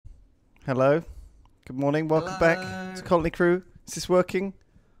Hello. Good morning. Welcome back to Colony Crew. Is this working?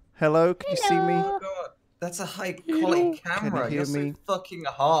 Hello. Can you see me? Oh god, that's a high quality camera. Can you hear me? So fucking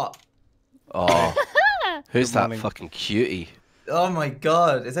hot. Oh, who's Good that morning. fucking cutie? Oh my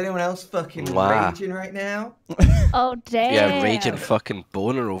god, is anyone else fucking Wow. raging right now? Oh damn! Yeah, raging fucking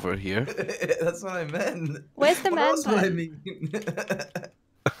boner over here. That's what I meant. Where's the What man else would I bun? mean?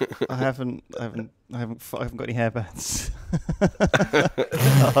 I haven't got any hairbands.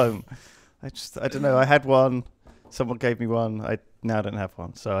 I don't know. I had one. Someone gave me one. I now don't have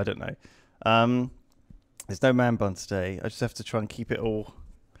one, so I don't know. There's no man bun today. I just have to try and keep it all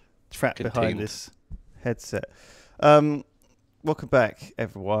trapped behind Contained. this headset. Welcome back,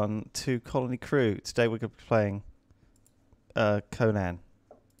 everyone, to Colony Crew. Today we're going to be playing Conan.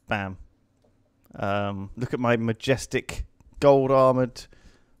 Bam. Look at my majestic, gold-armoured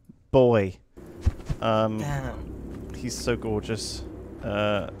boy. Damn. He's so gorgeous.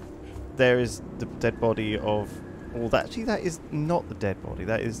 There is the dead body of... Well, actually, that is not the dead body.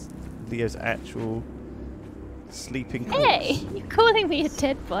 That is Leo's actual sleeping corpse. Hey, you're calling me a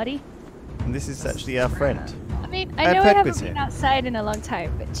dead body? And this is actually our friend. I mean, I And know I haven't Pedguin's been here. outside in a long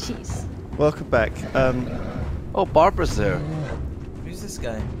time, but jeez. Welcome back. Oh, Barbara's there. Who's this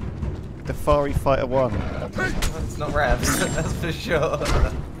guy? The Fari Fighter 1. It's not Ravs, that's for sure.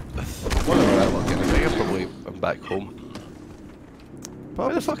 I probably am back home.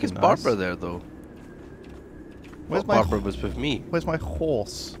 Where the Barbara's fuck is looking Barbara nice. there, though? Where's Well, my Barbara was with me. Where's my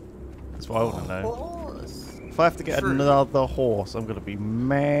horse? That's what I want to know. Horse. If I have to get True. another horse, I'm going to be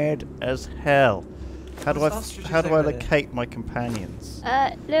mad as hell. How do There's I ostriches how do I over there. locate my companions?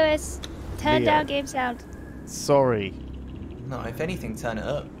 Lewis, turn Leo. down game sound. Sorry. No, if anything, turn it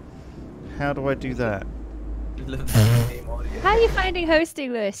up. How do I do that? How are you finding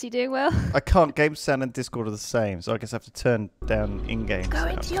hosting, Lewis? You doing well? I can't. Game sound and Discord are the same, so I guess I have to turn down in-game Go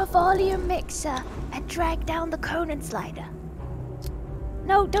sound. into your volume mixer and drag down the Conan slider.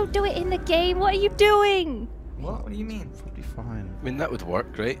 No, don't do it in the game. What are you doing? What do you mean? Probably fine. I mean, that would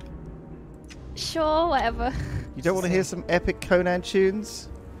work, right? Sure, whatever. You don't want to hear some epic Conan tunes?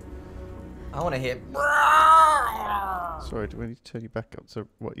 I want to hear. Sorry, do we need to turn you back up to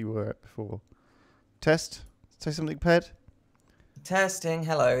what you were at before? Test? Say something, Ped? Testing.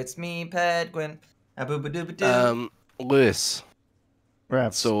 Hello, it's me, Pedguin. Aboobadoobadoo. Lewis.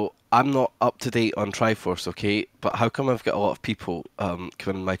 Ravs. So, I'm not up to date on Triforce, okay? But how come I've got a lot of people come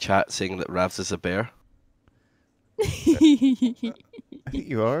in my chat saying that Ravs is a bear? I think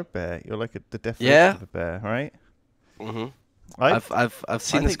you are a bear. You're like the definition Yeah. of a bear, right? Mm-hmm. I I've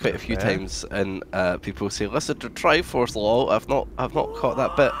seen this think quite you're a few a bear. times, and people say, "Listen to Triforce, lol." I've not caught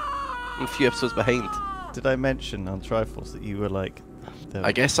that bit. I'm a few episodes behind. Did I mention on Triforce that you were like...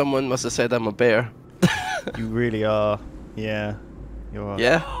 I guess someone must have said I'm a bear. You really are. Yeah, you are.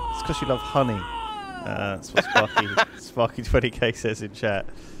 Yeah. It's because you love honey. That's what Sparky 20k says in chat.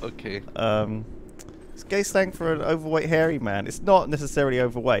 Okay. It's gay slang for an overweight hairy man. It's not necessarily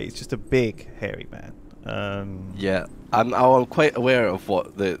overweight. It's just a big hairy man. Yeah. I'm quite aware of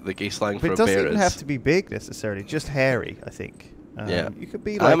what the gay slang But for it a doesn't bear even is. have to be big necessarily. Just hairy, I think. Yeah. You could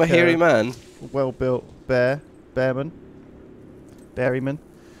be like I'm a hairy man. well-built bearman. Berryman.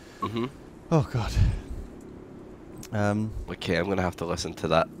 Mhm. Oh god. Okay, I'm gonna have to listen to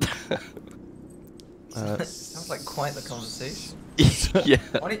that. Sounds like quite the conversation. Yeah.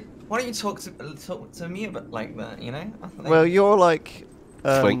 Why don't you talk to me about like that? You know. Well, you're like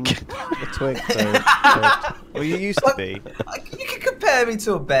Twink. a twink. So, well, you used to be. You could compare me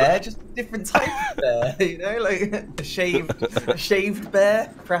to a bear, just a different type of bear. You know, like a shaved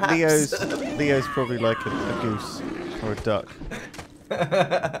bear, perhaps. Leo's probably like a goose or a duck.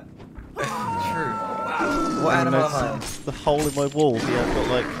 True. What You animal am I? notice the hole in my wall. Yeah, I've got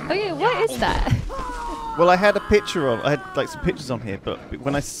like. Oh yeah, what is that? Well, I had a picture on. I had like some pictures on here, but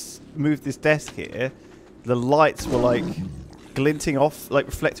when I moved this desk here, the lights were like glinting off, like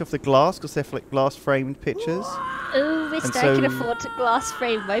reflecting off the glass because they're like glass framed pictures. Oh, mister, And I can so- afford to glass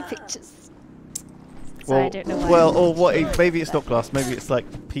frame my pictures. So Well, I don't know why. well, or what? Maybe it's not glass. Maybe it's like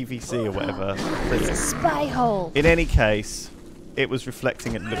PVC or whatever. It's a spy hole. In any case, it was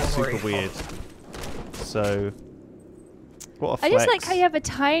reflecting and looked super weird. So, what a I flex. just like how you have a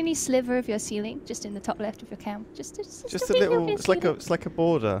tiny sliver of your ceiling just in the top left of your cam. Just Just a little. Of It's like a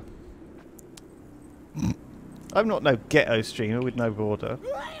border. I'm not no ghetto streamer with no border.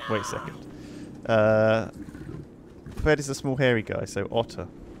 Wait a second. Fred is a small hairy guy, so otter.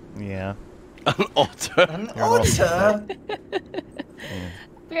 Yeah. An otter. An You're an otter?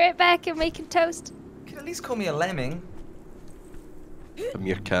 Be right back. I'm making toast. You could at least call me a lemming. A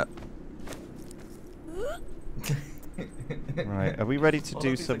meerkat. Right, are we ready to All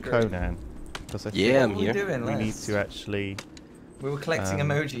do of these some are great. Conan? Because I Yeah, think I'm What are we here. doing, we need Les? to actually... We were collecting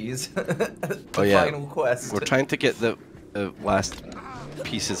emojis. The Oh, yeah. final quest. We're trying to get the last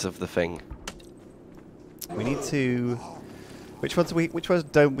pieces of the thing. We need to... Which ones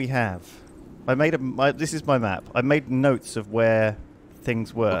don't we have? I made this is my map. I made notes of where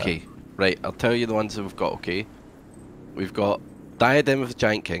things were. Okay, right, I'll tell you the ones that we've got, okay? We've got Diadem of the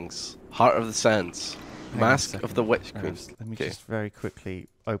Giant Kings, Heart of the Sands, Hang on a Mask of second, the Witch Queen. Ravs, let me Okay. just very quickly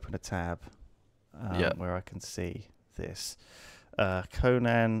open a tab Yeah. where I can see this.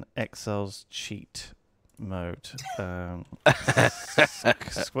 Conan Exiles cheat mode.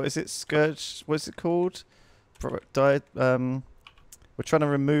 What is it? Scourge? What's it called? We're trying to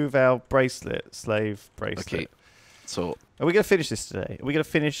remove our bracelet, slave bracelet. Okay, so Are we going to finish this today? Are we going to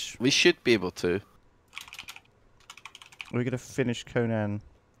finish? we should be able to. Are we going to finish Conan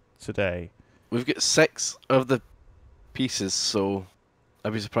today? We've got 6 of the pieces, so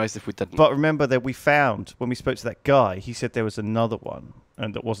I'd be surprised if we didn't. But remember that we found, when we spoke to that guy, he said there was another one,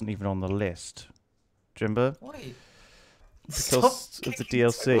 and that wasn't even on the list. Do you remember? Wait. Because of the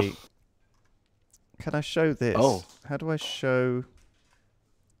DLC. Can I show this? Oh. How do I show...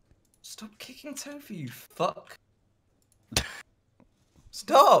 Stop kicking Tofu, you fuck.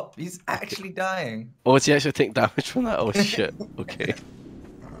 Stop! He's actually dying. Oh, is he actually taking damage from that? Oh shit. Okay.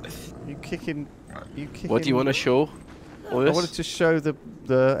 You kicking... What do you want to show? I wanted to show the...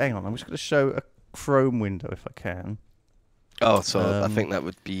 Hang on, I'm just going to show a Chrome window if I can. Oh, so I think that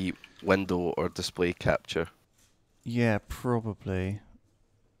would be window or display capture. Yeah, probably.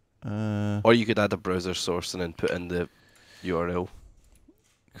 Or you could add a browser source and then put in the URL.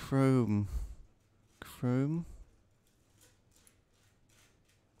 Chrome.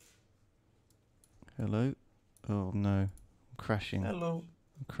 Hello? Oh no. I'm crashing. Hello.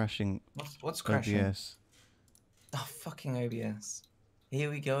 I'm crashing. What's crashing? OBS. Oh, fucking OBS. Here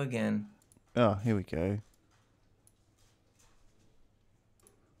we go again. Oh, here we go.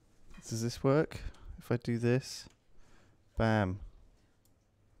 Does this work? If I do this? Bam.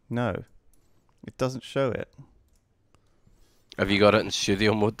 No. It doesn't show it. Have you got it in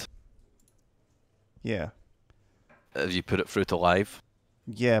studio mode? Yeah. Have you put it through to live?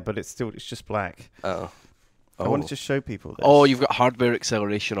 Yeah, but it's just black. Oh. I wanted to show people this. Oh, you've got hardware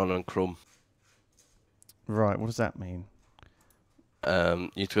acceleration on Chrome. Right, what does that mean? You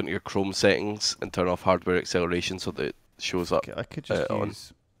need to go into your Chrome settings and turn off hardware acceleration so that it shows up. Okay, I could just on.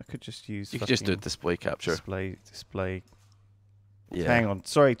 use. I could just use. You could just do fucking display capture. Display. Yeah. Hang on,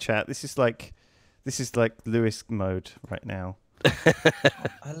 sorry, chat. This is like Lewis mode right now.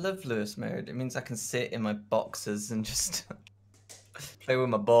 I love Lewis mode. It means I can sit in my boxes and just play with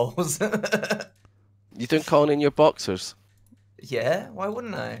my balls. You doing calling in your boxers? Yeah, why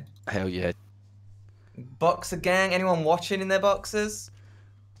wouldn't I? Hell yeah. Boxer gang, anyone watching in their boxes?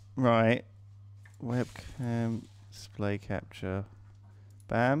 Right. Webcam display capture.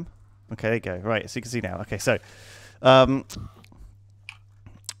 Bam. Okay, there you go. Right, so you can see now. Okay, so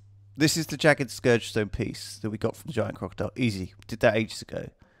this is the jagged scourge stone piece that we got from the giant crocodile. Easy. Did that ages ago.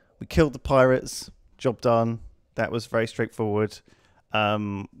 We killed the pirates. Job done. That was very straightforward.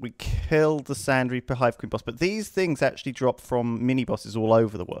 We killed the Sand Reaper Hive Queen boss, but these things actually drop from mini bosses all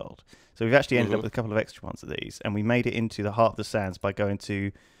over the world. So we've actually ended up with a couple of extra ones of these, and we made it into the Heart of the Sands by going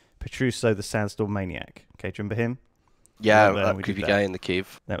to Petruso the Sandstorm Maniac. Okay, do you remember him? Yeah, Well, that we creepy did guy in the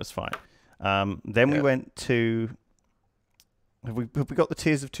cave. That was fine. Then we went to... Have we got the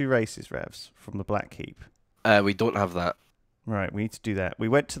Tears of Two Races, Ravs, from the Black Keep? We don't have that. Right, we need to do that. We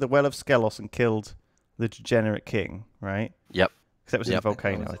went to the Well of Skelos and killed the Degenerate King, right? Yep. Because that was in the Yep.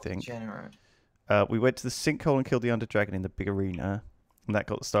 volcano, That was I think. degenerate. We went to the Sinkhole and killed the Under Dragon in the big arena, and that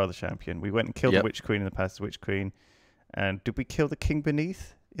got the Star of the Champion. We went and killed Yep. the Witch Queen in the Palace of the Witch Queen. And did we kill the King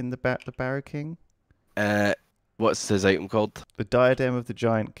Beneath in the Barrow King? What's his item called? The Diadem of the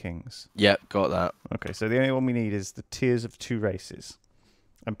Giant Kings. Yep, got that. Okay, so the only one we need is the Tears of Two Races.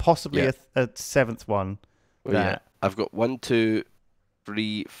 And possibly Yeah. a seventh one. Oh, yeah. I've got 1, 2,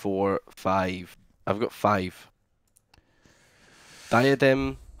 3, 4, 5. I've got 5.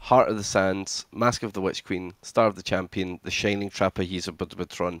 Diadem, Heart of the Sands, Mask of the Witch Queen, Star of the Champion, the Shining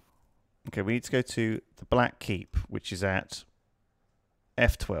Trapezoidotron. Okay, we need to go to the Black Keep, which is at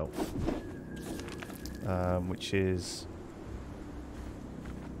F12. Which is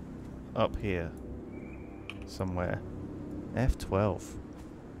up here somewhere. F12.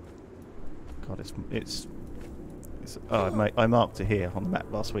 God, it's oh, I marked it here on the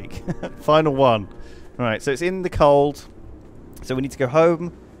map last week. Final one. Right, so it's in the cold. So we need to go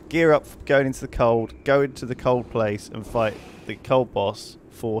home, gear up for going into the cold, go into the cold place and fight the cold boss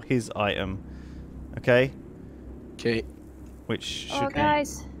for his item. Okay? Okay. which should Oh, be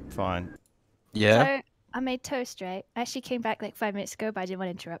guys. fine. Yeah. So I made toast, right? I actually came back like 5 minutes ago, but I didn't want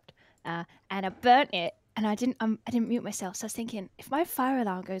to interrupt. And I burnt it, and I didn't mute myself. So I was thinking, if my fire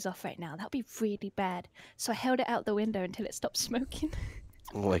alarm goes off right now, that'd be really bad. So I held it out the window until it stopped smoking.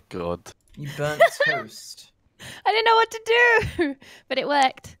 Oh my god. You burnt toast. I didn't know what to do, but it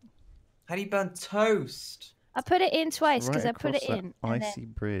worked. How do you burn toast? I put it in twice because Right I put it across in. that And icy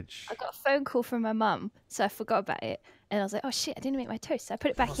then bridge. I got a phone call from my mum, so I forgot about it. And I was like, oh shit, I didn't make my toast. So I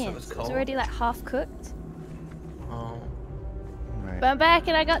put it back Oh, so it in. was So it was cold? already like half cooked. Oh. Right. But I'm back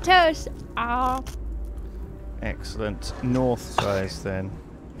and I got toast. Oh. Excellent. North, guys. Then.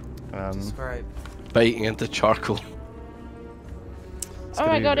 Describe. Biting into charcoal. It's Oh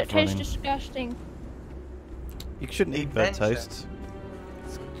gonna my be a god, bit it tastes funny. disgusting. You shouldn't eat burnt Adventure. toast.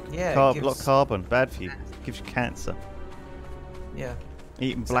 Yeah. A lot gives- of carbon. Bad for you. Gives you cancer. Yeah.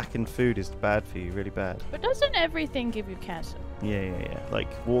 Eating blackened food is bad for you. Really bad. But doesn't everything give you cancer? Yeah. Like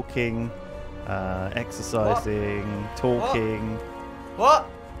walking, exercising, talking. What?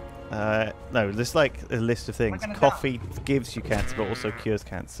 No, there's like a list of things. gonna Coffee gives you cancer, but also cures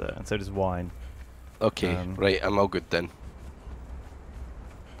cancer, and so does wine. Okay, Um, right, I'm all good then.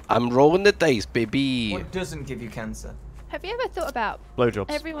 I'm rolling the dice, baby. What doesn't give you cancer? Have you ever thought about Blowjobs.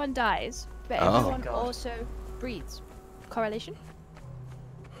 everyone dies, but Oh. everyone God. also breathes? Correlation?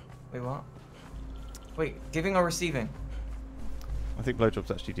 Wait, what? Wait, giving or receiving? I think blowjobs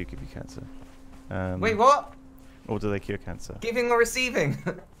actually do give you cancer. Wait, what? Or do they cure cancer? Giving or receiving?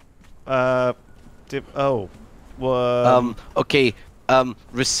 Oh. Well, Okay,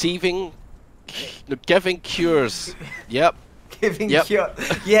 receiving, no, giving cures. Yep. Giving Yep. cure.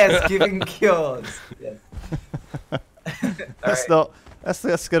 Yes, giving cures. Yes. that's Alright. not.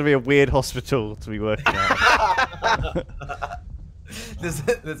 That's going to be a weird hospital to be working at.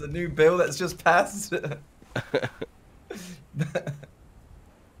 There's a new bill that's just passed.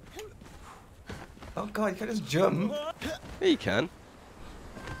 Oh god, you can't just jump. Yeah, you can.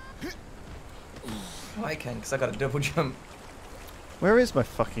 Oh, I can, because I got a double jump. Where is my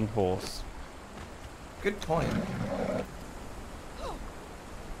fucking horse? Good point.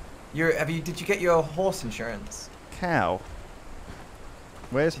 Did you get your horse insurance? Cow.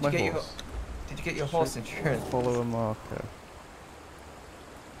 Where's Did my you get horse? Did you get your horse insurance? Follow a marker.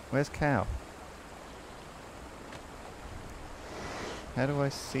 Where's Cow? How do I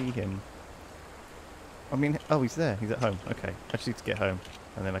see him? I mean, oh, he's there. He's at home. Okay. I just need to get home,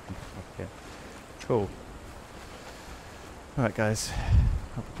 and then I can. Okay. Cool. All right, guys.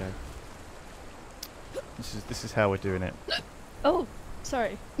 Up we go. This is how we're doing it. Oh,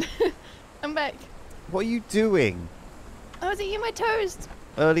 sorry. I'm back. What are you doing? I was eating my toast.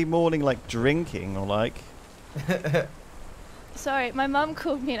 Early morning, like drinking, or like? Sorry, my mum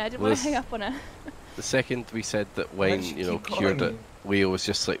called me and I didn't want to hang up on her. The second we said that Why'd wine, she you know, keep cured calling it, Leo was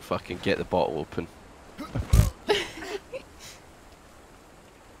just like, fucking get the bottle open.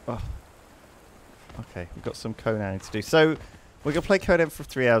 Oh. Okay, we've got some Conan to do. So we're gonna play Conan for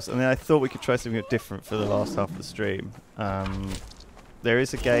 3 hours, and then I thought we could try something different for the last half of the stream. There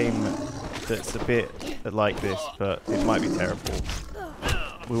is a game that's a bit like this, but it might be terrible.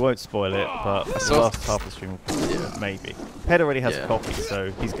 We won't spoil it, but the So- last half of the stream will maybe. Ped already has a Yeah. copy,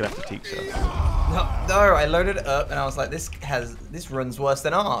 so he's gonna have to teach us. No, I loaded it up and I was like, this runs worse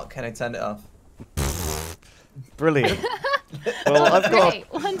than Ark, and I turned it off. Brilliant. Well, I've got Great,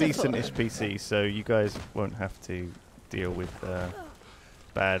 a wonderful. decent-ish PC, so you guys won't have to deal with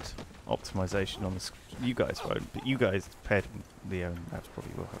bad optimization on the. You guys won't, but you guys, Ped and Leo and Ravs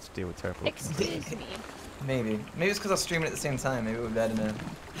probably will have to deal with terrible. optimization. Excuse me. Maybe it's because I was streaming at the same time. Maybe we're better now.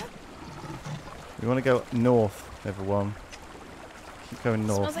 We want to go north, everyone. Keep going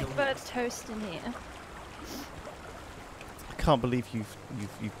north. Smells like burnt toast in here. I can't believe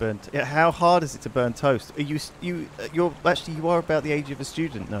you've burnt. Yeah, how hard is it to burn toast? Are you are about the age of a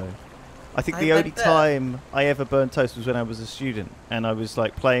student, no? I think the I only bet. time I ever burned toast was when I was a student, and I was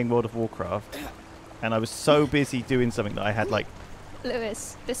like playing World of Warcraft, and I was so busy doing something that I had like.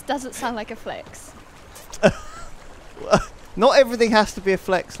 Lewis, this doesn't sound like a flex. Not everything has to be a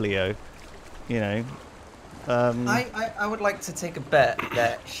flex, Leo. You know. I would like to take a bet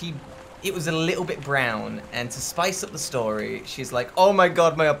that it was a little bit brown, and to spice up the story, she's like, "Oh my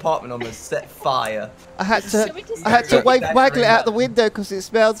god, my apartment almost set fire." I had Should we just- waggle it out the window because it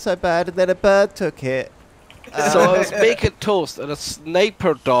smelled so bad, and then a bird took it. So I was making toast and a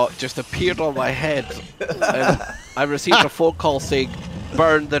sniper dot just appeared on my head. And I received a phone call saying,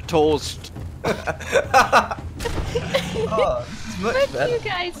 burn the toast. Oh, it's much Look, better. you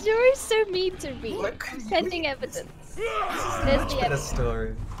guys, you're so mean to me. Look. I'm sending evidence. There's Much the better evidence.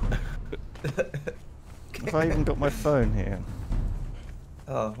 story. Have I even got my phone here?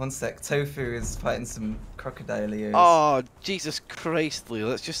 Oh, one sec. Tofu is fighting some crocodile ears. Oh, Jesus Christ, Leo.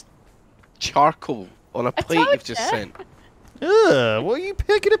 That's just charcoal on a plate told you've just ya. sent. Ugh, what are you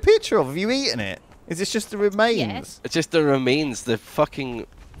taking a picture of? Have you eaten it? Is this just the remains? It's just the remains, the fucking,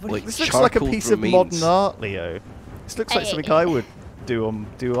 like, This looks like a charcoal piece remains. of modern art, Leo. This looks like something I would do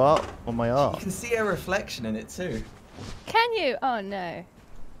art on my You art. can see a reflection in it too. Can you? Oh no.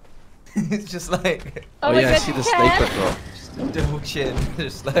 It's just like Oh, my yeah, I God, see the you sniper can. drop. double chin,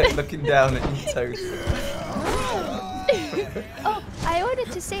 just like looking down at your toast. Oh, I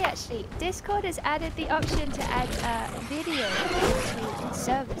wanted to say actually, Discord has added the option to add video to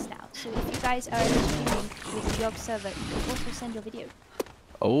servers now. So if you guys are streaming with your server, you can also send your video.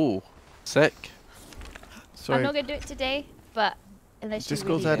 Oh, sick. Sorry, I'm not gonna do it today, but unless you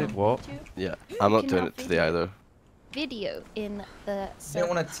Discord's really added want what? to. Yeah, I'm not can doing have it today either. Video in the You server.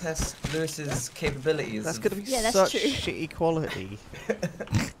 don't want to test Lewis's capabilities. That's of- gonna be Yeah, that's such true. shitty quality.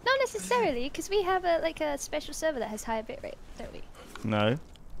 Not necessarily, because we have a special server that has higher bitrate, don't we? No.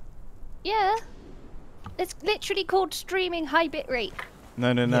 Yeah. It's literally called streaming high bitrate.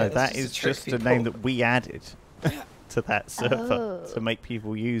 No, Yeah, that that's is just to trick just a name people. that we added to that server Oh. to make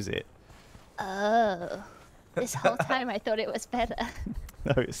people use it. Oh. This whole time I thought it was better.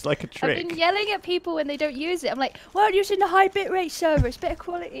 No, it's like a I've trick. been yelling at people when they don't use it. I'm like, why aren't you using the high bitrate server? It's better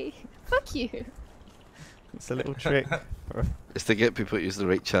quality. Fuck you. It's a little trick. It's to get people to use the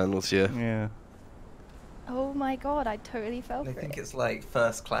right channels, yeah. Yeah. Oh my god, I totally fell I for think it. it's like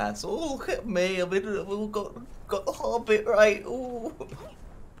first class. Oh, look at me! I've all got the whole bit right. Oh,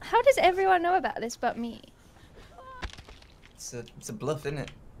 How does everyone know about this but me? it's a bluff, isn't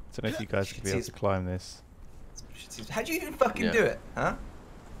it? Don't know if you guys could be able to climb this. How'd you even fucking Yeah. do it, huh?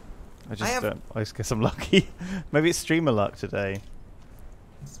 I just have- don't. I just guess I'm lucky. Maybe it's streamer luck today.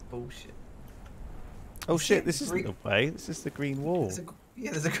 It's bullshit. Oh You see shit! it This isn't green- the way. This is the green wall.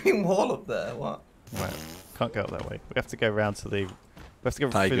 There's a green wall up there. What? Right. Can't go up that way. We have to go round to the. We have to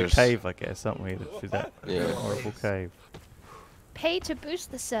go through the Tigers. cave, I guess, aren't we? Through that Yeah. horrible cave. Pay to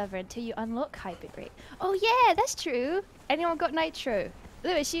boost the server until you unlock high bitrate. Oh yeah, that's true. Anyone got nitro?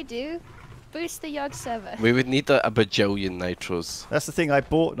 Lewis, you do. Boost the Yog server. We would need a bajillion nitros. That's the thing. I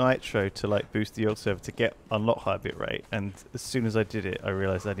bought Nitro to like boost the York server to get unlock high bit rate, and as soon as I did it, I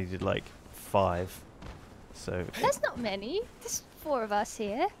realized I needed like 5. So That's not many. There's 4 of us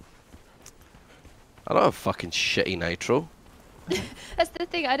here. I don't have fucking shitty nitro. That's the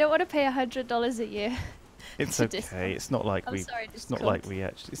thing. I don't want to pay $100 a year. it's To okay. Discord. It's not like I'm we. sorry, It's not like Discord. we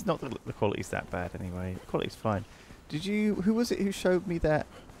actually. It's not that the quality's that bad anyway. The quality's fine. Did you? Who was it who showed me that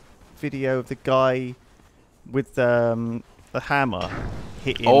video of the guy with the hammer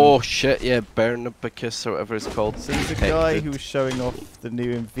hitting? Oh shit, yeah, Bernabicus or whatever it's called. So there's a guy Hected. who was showing off the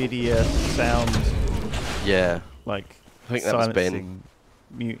new Nvidia sound, Yeah, like I think that was Ben. silencing,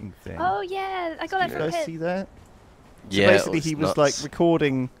 muting thing. Oh yeah, I got that Did you from guys Pit. see that? So Yeah, basically, he was like nuts.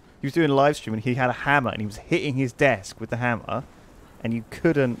 recording. He was doing a live stream, and he had a hammer, and he was hitting his desk with the hammer, and you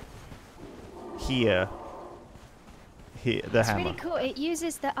couldn't hear the It's hammer. really cool. It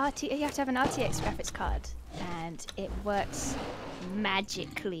uses the RT. You have to have an RTX graphics card, and it works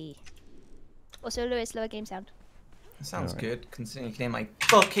magically. Also, Lewis, lower game sound. That sounds Alright. good, considering you can hear my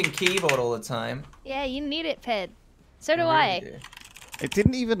fucking keyboard all the time. Yeah, you need it, Ped. So do really I. do. It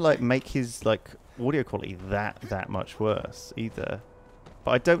didn't even like make his like audio quality that much worse either.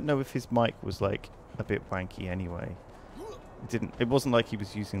 But I don't know if his mic was like a bit wanky anyway. It didn't. It wasn't like he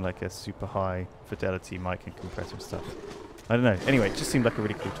was using like a super high fidelity mic and compressor stuff. I don't know. Anyway, it just seemed like a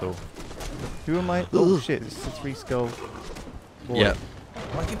really cool tool. Who am I? Oh shit! This is a 3-skull. boy. Yeah,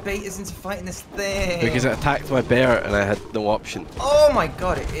 Why do you bait us into fighting this thing? because it attacked my bear and I had no option. Oh my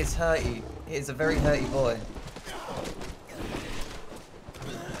god, it is hurty. It is a very hurty boy.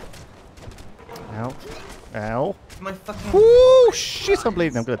 Ow! Ow! My fucking. Woo! Shit! I'm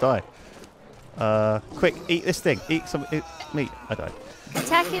bleeding. I'm gonna die. Quick! Eat this thing. Eat some meat. I died.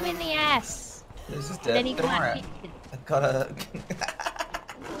 Attack him in the ass. This is Then he dead. Don't can't worry. eat it. I gotta.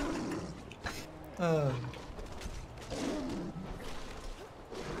 Oh.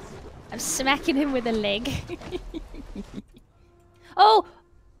 I'm smacking him with a leg. Oh,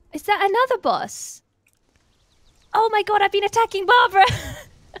 is that another boss? Oh my god, I've been attacking Barbara.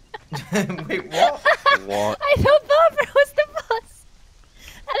 Wait, what? What? I thought Barbara was the boss,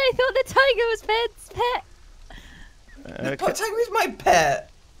 and I thought the tiger was Ped's pet. What tiger is my pet?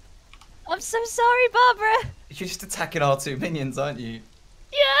 I'm so sorry, Barbara. You're just attacking R2 minions, aren't you?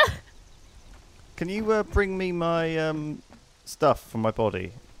 Yeah. Can you bring me my stuff from my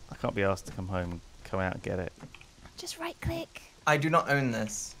body? I can't be asked to come home and come out and get it. Just right click. I do not own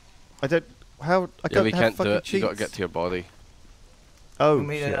this. I don't. How? I Yeah, don't we have can't do fucking it. You gotta cheats. get to your body. Oh You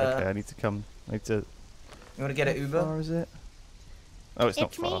made shit! a- Okay, I need to come. I need to. You want to get an How far Uber? is it? Oh, it's not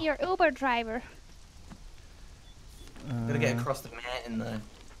It's far. me, your Uber driver. Gotta get across the mountain though.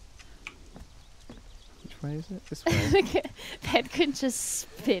 Which way is it? This way. Look at Pedguin just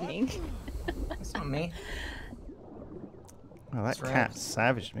spinning. That's not me. Oh, that That's cat Ravs.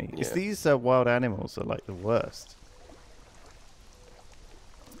 savaged me. It's Yeah. these wild animals are like the worst.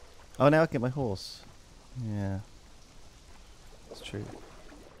 Oh, now I can get my horse. Yeah. That's true.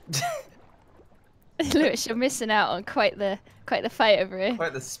 Lewis, you're missing out on quite the fight over here.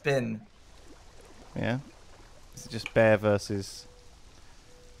 Quite the spin. Yeah. Is it just bear versus...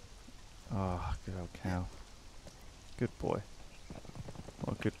 Oh, good old cow. Good boy.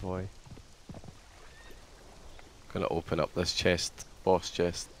 What a good boy. Gonna open up this chest, boss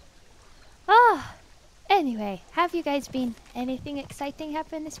chest. Ah. Anyway, have you guys been anything exciting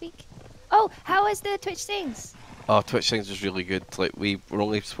happen this week? Oh, how was the Twitch things? Oh, Twitch things was really good. Like we were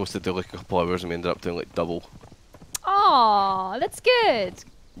only supposed to do like a couple hours, and we ended up doing like double. Oh, that's good.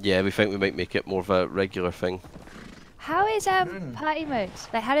 Yeah, we think we might make it more of a regular thing. How is party mode?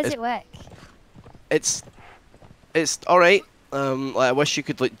 Like, how does It's- it work? It's all right. Like I wish you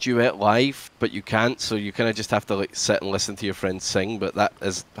could like duet live, but you can't. So you kind of just have to like sit and listen to your friends sing. But that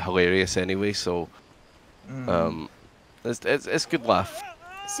is hilarious anyway. So it's good laugh.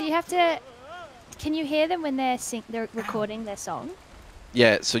 So you have to. Can you hear them when they're recording their song?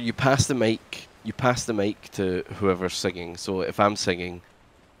 Yeah. So you pass the mic. You pass the mic to whoever's singing. So if I'm singing,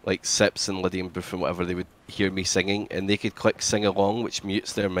 like Sips and Lydia and Booth and whatever, they would hear me singing, and they could click sing along, which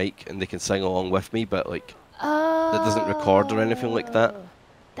mutes their mic, and they can sing along with me. But like. Oh. That doesn't record or anything like that.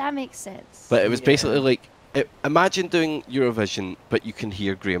 That makes sense. But it was Yeah. basically like, imagine doing Eurovision, but you can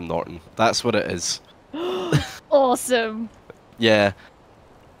hear Graham Norton. That's what it is. Awesome. Yeah,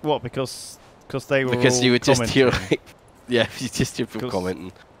 What? Because they were because all you would just hear commenting. like, yeah, you just hear people 'Cause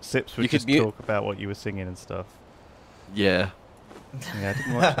commenting. Sips would You could just mute- talk about what you were singing and stuff. Yeah, Yeah, I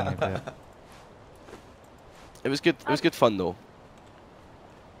didn't watch any of it. it was good. It was good fun though.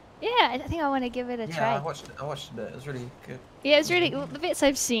 Yeah, I think I want to give it a Yeah, try. I watched it. It was really good. Yeah, it's really the bits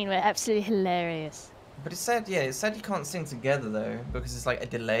I've seen were absolutely hilarious. But it said you can't sing together though because it's like a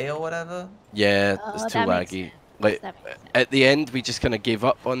delay or whatever. Yeah, Oh, it's too that makes laggy. sense. Like That makes sense. at the end, we just kind of gave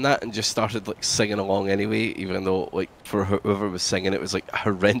up on that and just started like singing along anyway. Even though like for whoever was singing, it was like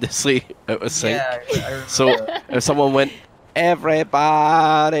horrendously out of sync. Yeah, I remember. So if someone went,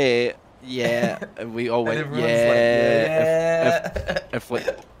 everybody, yeah, and we all And went, everyone's yeah. like, yeah. If like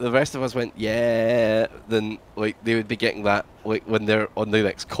the rest of us went, yeah, then like they would be getting that like when they're on the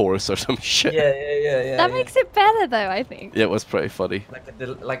next chorus or some shit. yeah. That makes it better though, I think. Yeah, it was pretty funny.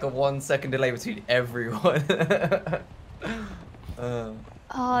 like a 1 second delay between everyone. Oh,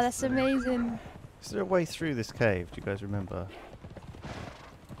 that's amazing. Is there a way through this cave? Do you guys remember?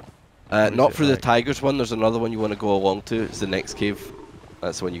 Or is Not it through the like- tigers one. There's another one you want to go along to. It's the next cave.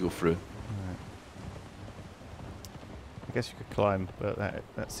 That's the one you go through. Right. I guess you could climb, but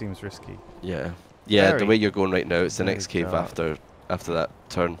that seems risky. Yeah, yeah. The Very- way you're going right now, it's the very next cave dark. after that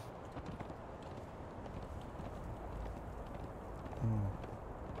turn.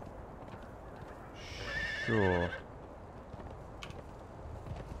 Sure.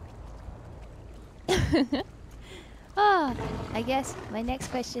 Oh, I guess my next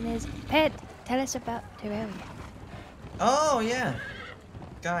question is, Ped, tell us about Terraria. Oh yeah,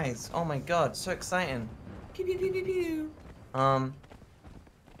 guys! Oh my God, so exciting! Pew, pew, pew, pew, pew.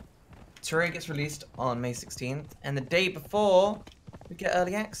 Terraria gets released on May 16th, and the day before, we get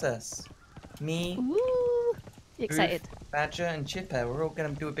early access. Me, Ooh, you excited? Booth, Badger, and Chipper, we're all gonna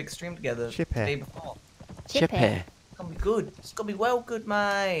do a big stream together. Chipper. The day before. Chippy. It's gonna be good. It's gonna be well good,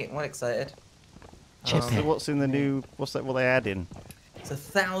 mate. I'm well excited. Chipper. So what's in the new? What's that? What they add in? It's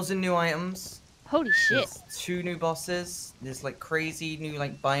 1,000 new items. Holy shit. There's 2 new bosses. There's like crazy new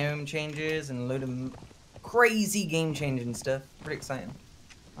like biome changes and a load of crazy game changing stuff. Pretty exciting.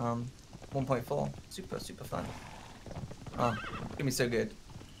 1.4. Super fun. Oh, it's gonna be so good.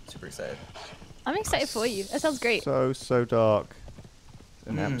 Super excited. I'm excited for you. That sounds great. So dark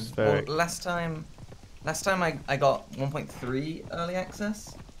and atmospheric. Well, last time I got 1.3 early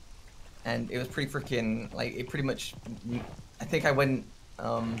access, and it was pretty freaking like it pretty much. I think I went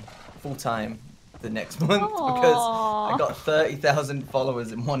full time the next month because I Aw. got 30,000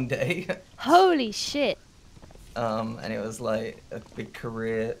 followers in one day. Holy shit. And it was like a big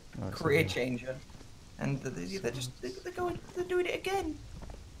career okay. changer. And they're doing it again.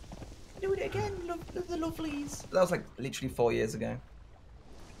 They're doing it again, the lovelies. That was like literally 4 years ago.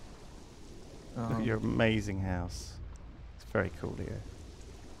 Look at your amazing house. It's very cool here.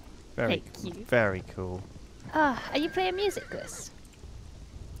 Thank you. Very cool. Ah, are you playing music, Gus?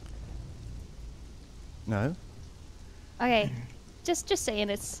 No. Okay, just saying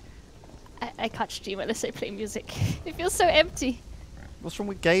it's. I can't stream unless I play music. It feels so empty. What's wrong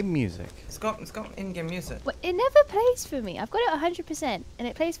with game music? It's got in-game music. But it never plays for me. I've got it 100%, and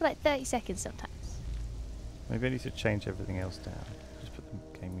it plays for like 30 seconds sometimes. Maybe I need to change everything else down. Just put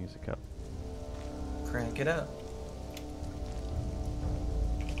the game music up. Crank it up.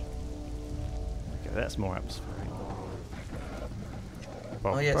 Okay, that's more atmospheric.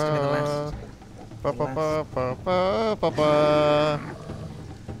 Oh yeah, it's gonna be the last. Ba ba ba ba ba ba ba.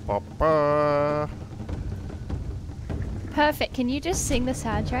 Ba ba. Perfect. Can you just sing the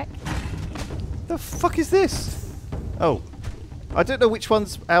soundtrack? The fuck is this? Oh, I don't know which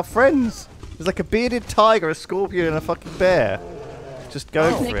one's our friends. There's like a bearded tiger, a scorpion, and a fucking bear. Just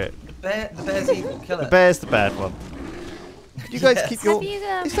go for it. The bear's evil. Kill it. The bear's the bad one. Could you guys Yes. keep your? Have you,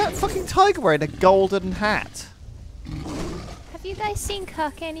 Is that fucking tiger wearing a golden hat? Have you guys seen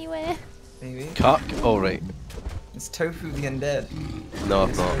Cuck anywhere? Maybe. Cuck? Oh, right. It's Tofu the Undead. No,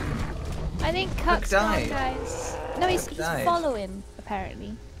 I've not. I think Cuck's gone, died. guys. No, he's died. following,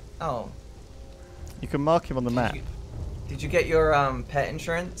 apparently. Oh. You can mark him on the map. Did you get your pet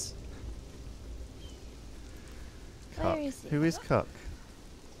insurance? Where Cuck. is he? Who is Cuck?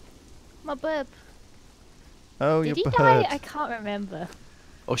 My bub. Oh, Did your he bird. die? I can't remember.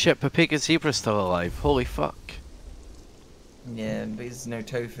 Oh shit, Papiga Zebra's still alive. Holy fuck. Yeah, but he's no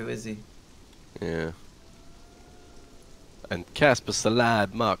Tofu, is he? Yeah. And Casper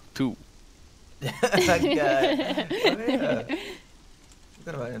Salad Mark II. That guy. Oh yeah.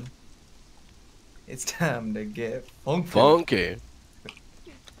 Forgot about him. It's time to get funky. Funky.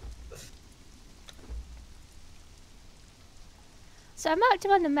 So I marked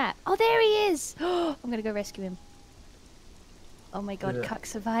him on the map. Oh, there he is! I'm gonna go rescue him. Oh my god, Yeah. Cuck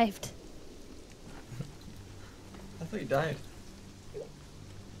survived. I thought you died.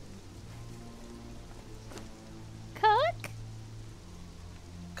 Cuck?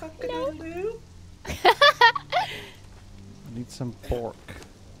 Cock-a-doodle-doo. I need some bark.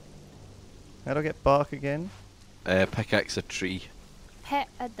 How do I get bark again? Pickaxe a tree. Pet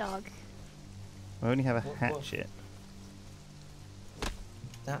a dog. I only have a What- hatchet.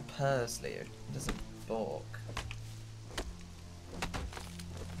 That purse, Leo, doesn't balk.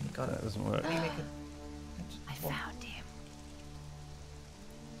 You got That it. doesn't work. Let me make I What? found him.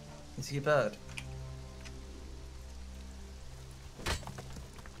 Is he a bird?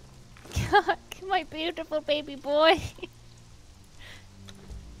 Cuck, my beautiful baby boy.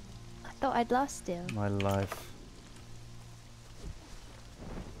 I thought I'd lost him. My life.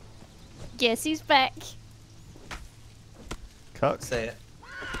 Guess he's back. Cuck? Say it.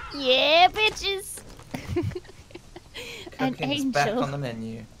 Yeah, bitches. An Cooking's back angel. on the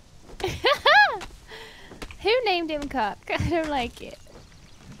menu. Who named him Cuck? I don't like it.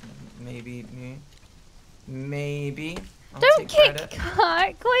 Maybe me. Maybe. I'll Don't take kick credit.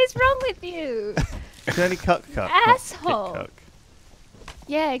 Cuck. What is wrong with you? You can only cuck cuck. not kick Asshole. cuck.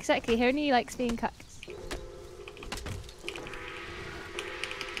 Yeah, exactly. He only likes being cucked.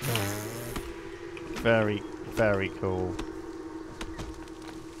 Very, very cool.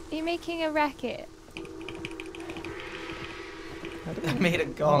 Are you making a racket? I made a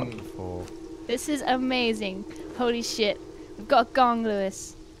gong. Before. This is amazing. Holy shit. We've got a gong,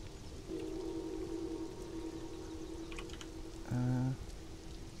 Lewis. Oh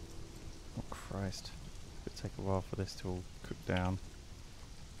Christ. It'll take a while for this to all cook down.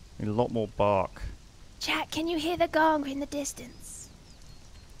 Need a lot more bark. Jack, can you hear the gong in the distance?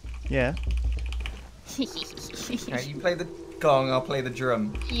 Yeah. Alright, you play the gong, I'll play the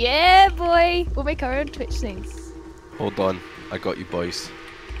drum. Yeah, boy. We'll make our own Twitch things. Hold on. I got you boys.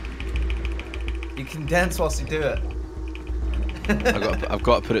 You can dance whilst you do it. I've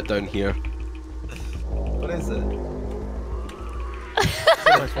got to put it down here. What is it?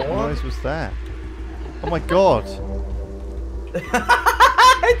 Christ, what noise was that? Oh my god.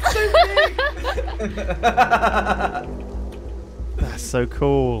 It's so big! That's so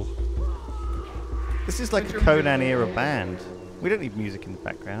cool. This is like a Conan era band. We don't need music in the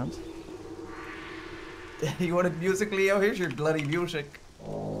background. You wanted music, Leo? Here's your bloody music.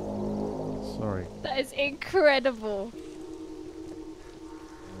 Sorry. That is incredible.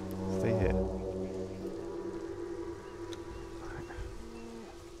 Stay here.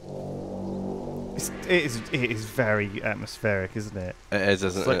 It is very atmospheric, isn't it? It is,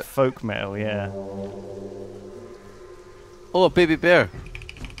 isn't It's like it? folk metal, yeah. Oh, a baby bear.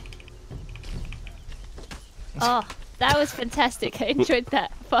 Oh, that was fantastic. I enjoyed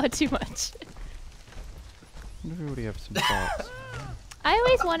that far too much. We already have some parts. I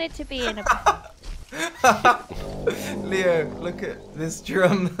always wanted to be in a... Leo, look at this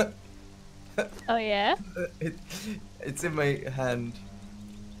drum. Oh yeah. It's in my hand.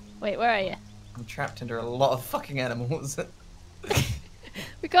 Wait, where are you? I'm trapped under a lot of fucking animals.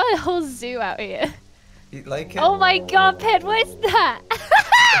 We got a whole zoo out here. You like it? Oh my god, Ped, what is that?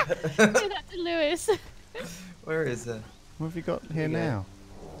 Give that to Lewis. Where is it? What have you got here you go. now?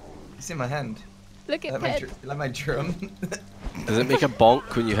 It's in my hand. Look at Like my, Ped. like my drum. Does it make a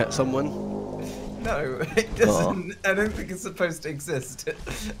bonk when you hit someone? No, it doesn't. I don't think it's supposed to exist.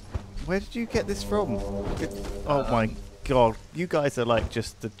 Where did you get this from? Oh my god, you guys are like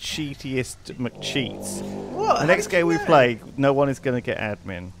just the cheatiest McCheats. What? The next game we play, no one is going to get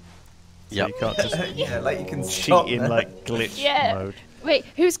admin. So Yep. you can't just Yeah, like you can cheat stop in that. like glitch Yeah. mode. Wait,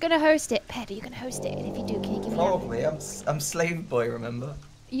 who's gonna host it? Ped, are you gonna host it? And if you do, can you give me admin? Probably. I'm slave boy. Remember?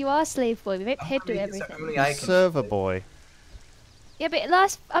 You are slave boy. We make Ped do Only- everything. only I can- Server boy. Yeah,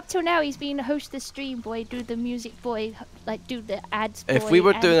 but up till now, he's been host the stream boy, do the music boy, like do the ads boy. If we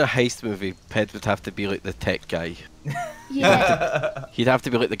were and- doing a heist movie, Ped would have to be like the tech guy. Yeah. He'd have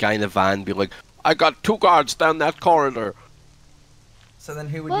to be like the guy in the van, be like, I got 2 guards down that corridor. So then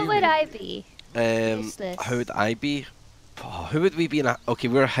who would What you would be? I be? Useless. How would I be? Oh, who would we be in a... Okay,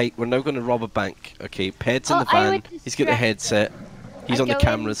 we're now going to rob a bank. Okay, Ped's in Oh, the I van. would He's got the distract- headset. He's I'd on the go in-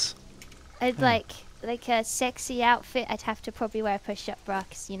 cameras. I'd like a sexy outfit. I'd have to probably wear a push-up bra,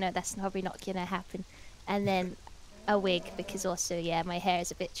 'cause, you know, that's probably not gonna happen. And then a wig, because also, yeah, my hair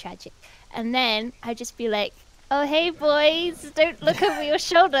is a bit tragic. And then I'd just be like, oh, hey, boys, don't look over your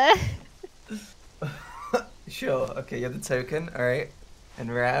shoulder. Sure. Okay, you're the token. All right. And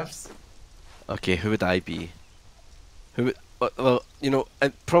Ravs. Okay, who would I be? Who would... Well, you know,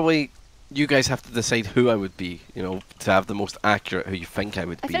 probably you guys have to decide who I would be, you know, to have the most accurate who you think I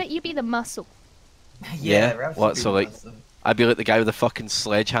would I be. feel like you'd be the muscle. Yeah, Ravs what, would be so, the like- master. I'd be like the guy with the fucking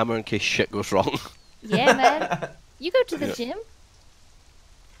sledgehammer in case shit goes wrong. Yeah, man. You go to the gym.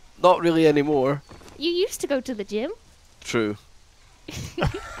 Not really anymore. You used to go to the gym. True.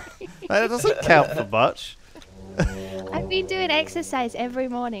 That doesn't count for much. I've been doing exercise every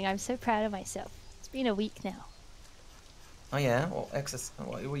morning. I'm so proud of myself. It's been a week now. Oh yeah. Well,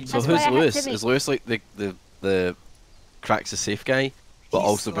 what are you So That's doing? why who's I had to Lewis? make- Is Lewis like the cracks the safe guy, but He's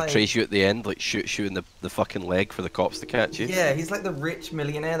also like- betrays you at the end, like shooting the fucking leg for the cops to catch you? Yeah, he's like the rich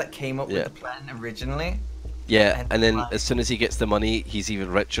millionaire that came up Yeah. with the plan originally. Yeah, and then like- as soon as he gets the money, he's even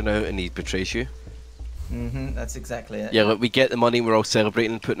richer now, and he betrays you. That's exactly it. Yeah, like we get the money, we're all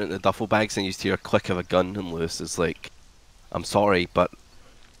celebrating, putting it in the duffel bags, and you just hear a click of a gun, and Lewis is like, "I'm sorry, but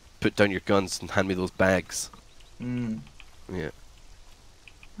put down your guns and hand me those bags." Mm. Yeah.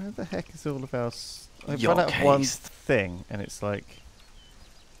 Where the heck is all of our... I've run out of one Yogscast. thing, and it's like...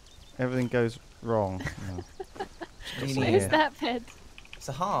 Everything goes wrong. No. You What need- Where's Yeah. that, Ped? It's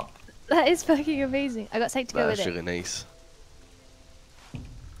a harp. That is fucking amazing. I got something to go with That's it. really nice.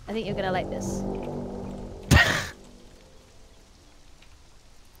 I think you're gonna like this.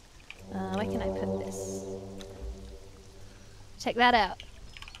 Where can I put this? Check that out.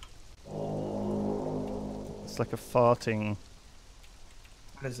 It's like a farting...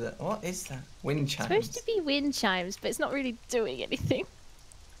 What is it? What is that? Wind It's chimes. supposed to be wind chimes, but it's not really doing anything.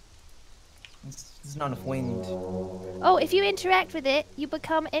 There's not enough wind. Oh, if you interact with it, you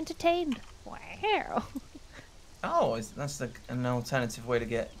become entertained. Wow. Oh, that's like an alternative way to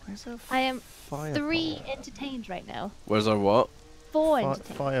get. Where's our I am fireball? 3 entertained right now. Where's our what? 4 Fi-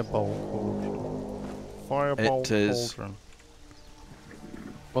 entertained. fireball cauldron. Fireball It is- cauldron.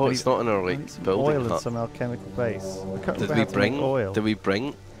 Oh, I it's need- not in our I like need some building oil and hut. some alchemical base. I can't Did remember we how to bring? make oil. Did we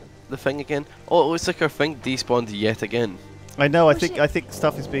bring the thing again? Oh, it looks like our thing despawned yet again. I know. I Oh, think shit. I think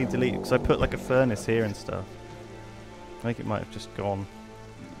stuff is being deleted because I put like a furnace here and stuff. I think it might have just gone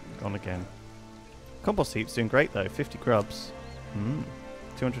again. Compost heap's doing great though. 50 grubs.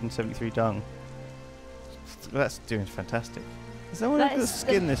 273 dung. That's doing fantastic. Is anyone That going to is the-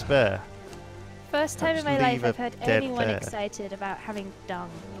 skin this bear? First time in Just my life leave a I've heard dead anyone bear. excited about having dung.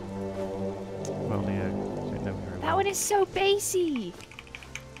 Well, yeah. I don't know very That well. one is so bassy.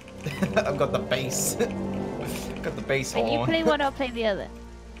 I've got the bass. I've got the bass And you horn. play one, I'll play the other.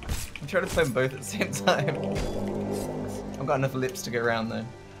 I'm trying to play them both at the same time. I've got enough lips to go around though.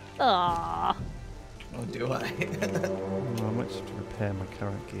 Aww. Or do I? Oh, I might just have to repair my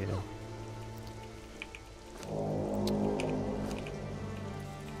current gear.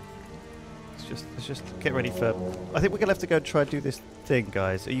 Let's just get ready for... I think we're going to have to go and try and do this thing,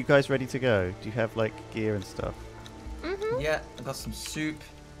 guys. Are you guys ready to go? Do you have, like, gear and stuff? Yeah, I got some soup.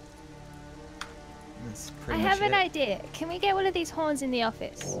 That's I pretty much have an it. idea. Can we get one of these horns in the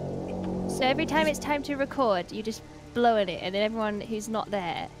office? So every time it's time to record, you just blow in it, and then everyone who's not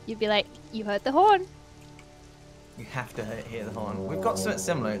there, you'd be like, you heard the horn. You have to hear the horn. We've got something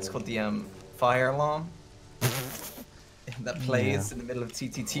similar. It's called the fire alarm that plays in the middle of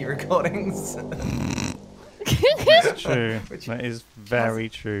TTT recordings. It's true. Which- That is very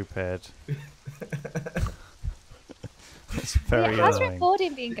true, Ped. It's very How's annoying.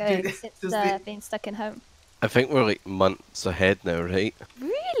 recording been going Dude, since does the- being stuck in home? I think we're like months ahead now, right?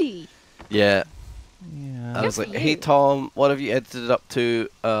 Really? Yeah. Yeah. I was Good like, for hey you. Tom, what have you edited it up to?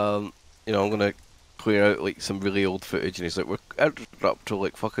 You know, I'm gonna clear out like some really old footage, and he's like, we're edited it up to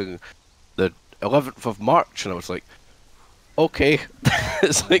like fucking the 11th of March, and I was like, okay,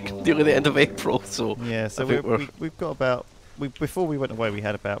 it's like nearly the end of April, so Yeah, so I think we've got about before we went away we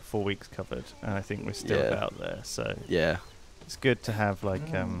had about 4 weeks covered, and I think we're still Yeah. about there. So yeah, it's good to have like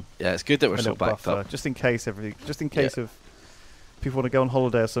yeah, it's good that a we're little so backed buffer, up. just in case of people want to go on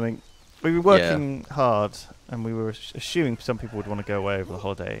holiday or something. We were working hard, and we were assuming some people would want to go away over the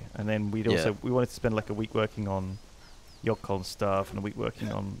holiday, and then we wanted to spend like a week working on Yogcon stuff and a week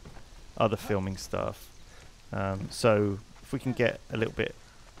working on other filming stuff. So if we can get a little bit,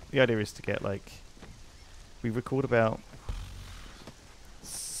 the idea is to get like, we record about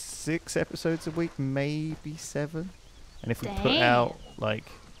 6 episodes a week, maybe 7, and if we put Damn. out like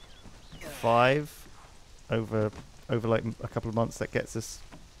 5 over like a couple of months, that gets us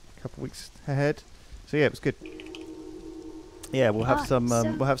a couple of weeks ahead. So yeah, it was good. Yeah, we'll have some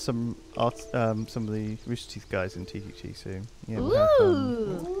some of the Rooster Teeth guys in TTT soon. Yeah, we'll have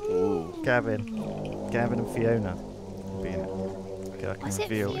Ooh. Ooh. Gavin and Fiona will be in it. Okay, I can Was it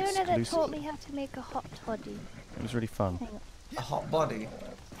reveal Fiona that exclusive. taught me how to make a hot toddy? It was really fun. Hang on. A hot body.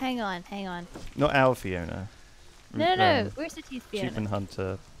 Hang on. Not our Fiona. No. Rooster Teeth Sheep Fiona. and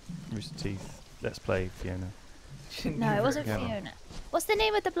Hunter, Rooster Teeth. Let's play Fiona. No, it wasn't Yeah. Fiona. What's the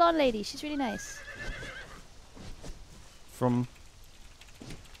name of the blonde lady? She's really nice. From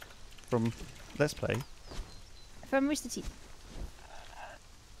Let's Play. From Rooster Teeth.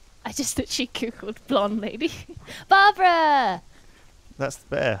 I just literally googled blonde lady. Barbara! That's the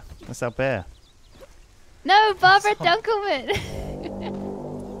bear. That's our bear. No, Barbara Dunkelman!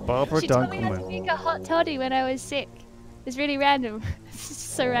 Barbara She told me how to Dunkelman. make a hot toddy when I was sick. It's really random. It's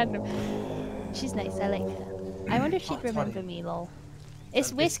just so random. She's nice, I like her. I wonder if she'd Hot remember toddy. me, lol. It's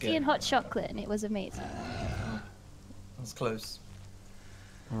That'd be whiskey good. and hot chocolate, and it was amazing. That's close.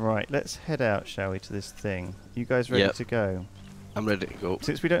 Right, let's head out, shall we, to this thing. You guys ready Yep. to go? I'm ready to go.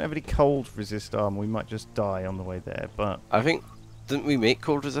 Since we don't have any cold resist armor, we might just die on the way there. But I think, didn't we make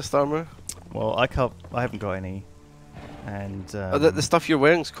cold resist armor? well, I haven't got any. And Oh, the stuff you're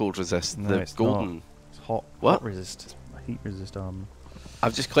wearing's cold resist. no, the it's golden. not. It's hot. What? Hot resist. Heat resist armor.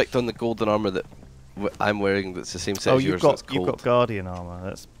 I've just clicked on the golden armor that I'm wearing. That's the same set Oh, as you've yours. got That's cold. Guardian armor.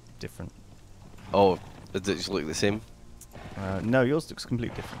 That's different. Oh, does it just look the same? No, yours looks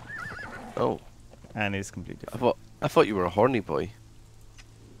completely different, Oh, and is completely different. I thought you were a horny boy.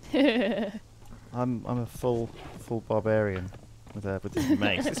 I'm a full barbarian with this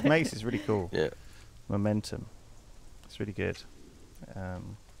mace. This mace is really cool. Yeah. Momentum. It's really good.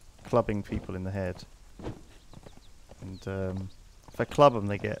 Clubbing people in the head. And if I club them,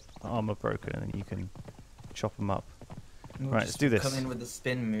 they get armor broken, and then you can chop them up. We'll Right, just let's do this. Come in with the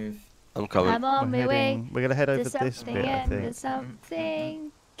spin move. I'm coming. I'm on my way We're gonna head over to this something bit, I and to think.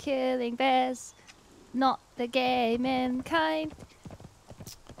 something. Killing bears, not the gaming kind.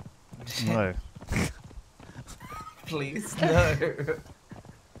 No. Please, no.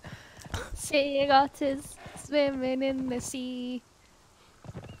 Seeing otters swimming in the sea.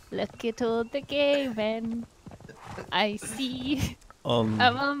 Look at all the gay men I see. On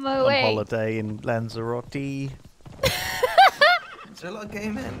I'm on my on way. holiday in Lanzarote. Is there a lot of gay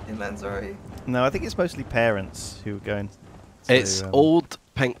men in Lanzarote? No, I think it's mostly parents who are going. To, It's old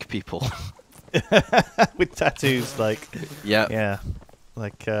pink people. with tattoos, like Yeah.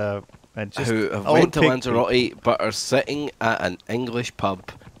 like and just Who have old went to pig Lanzarote but are sitting at an English pub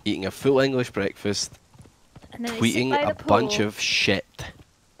eating a full English breakfast, And then they sit tweeting by a the bunch pool, of shit.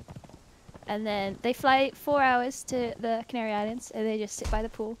 And then they fly 4 hours to the Canary Islands, and they just sit by the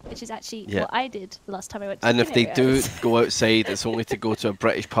pool, which is actually Yeah. what I did the last time I went to And the if they Canary do Islands. go outside, it's only to go to a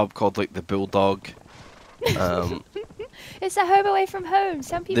British pub called like the Bulldog. It's a home away from home.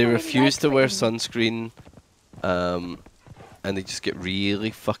 Some people They really refuse like to wear Britain. sunscreen, and they just get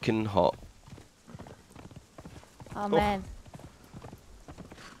really fucking hot. Oh man,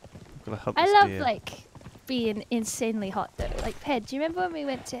 Gotta hug I this love deer. like being insanely hot though. Like Ped, do you remember when we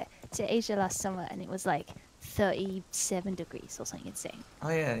went to Asia last summer and it was like 37 degrees or something insane? Oh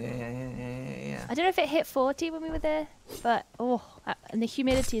yeah. I don't know if it hit 40 when we were there, but and the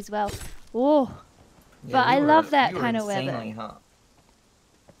humidity as well. Oh, Yeah, But I you were- love that you were kind of weather. insanely hot.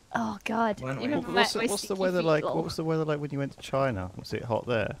 oh God. When You we- remember What's my the sticky weather feet, like? lol. What was the weather like when you went to China? Was it hot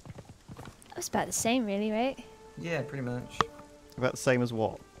there? That's about the same, really, right? Yeah, pretty much. About the same as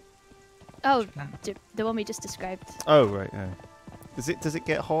what? Oh, Japan. the one we just described. Oh right. Yeah. Does it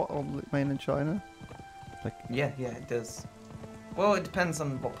get hot on mainland China? Like Yeah, it does. Well, it depends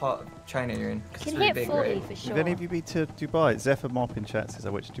on what part of China you're in. 'Cause Can it's really hit big, 40 right? for sure. Have any of you been to Dubai? Zephyr Mop in chat says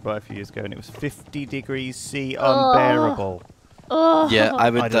I went to Dubai a few years ago and it was 50 degrees C, unbearable. Oh. Yeah, I I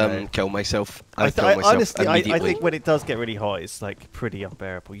would don't know. kill myself. I I'd kill myself honestly, I immediately. think when it does get really hot, it's like pretty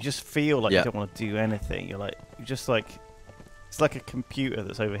unbearable. You just feel like Yeah. you don't want to do anything. You're just like, it's like a computer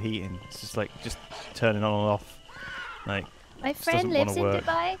that's overheating. It's just like just turning on and off. Like My doesn't friend lives in wanna work.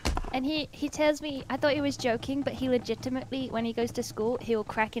 Dubai, and he tells me, I thought he was joking, but he legitimately, when he goes to school, he will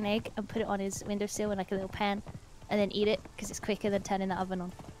crack an egg and put it on his windowsill in like a little pan, and then eat it because it's quicker than turning the oven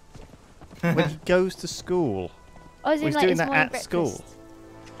on. when he goes to school. Oh, is He's in like doing his that morning at breakfast. school?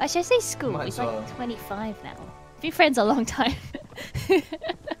 Should I say school? Might He's as well. like 25 now. Been friends a long time.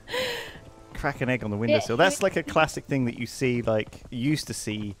 Crack an egg on the windowsill. That's like a classic thing that you see, like you used to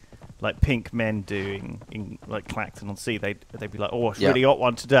see, like pink men doing in like Clacton on Sea. They'd be like, "Oh, it's Yeah. really hot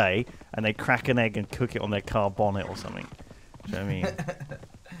one today," and they'd crack an egg and cook it on their car bonnet or something. Do you know what I mean?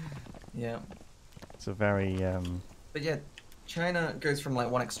 Yeah. It's a very But yeah, China goes from like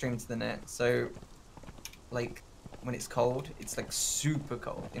one extreme to the next. So, like, when it's cold, it's like super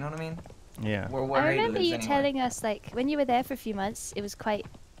cold. You know what I mean? yeah. Where I Ada remember lives you anyway. telling us, like, when you were there for a few months, it was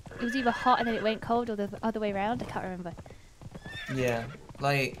either hot and then it went cold or the other way around. I can't remember. Yeah,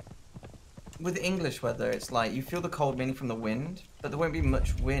 like with English weather, it's like you feel the cold mainly from the wind, but there won't be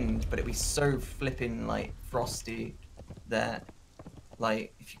much wind, but it'll be so flipping like frosty that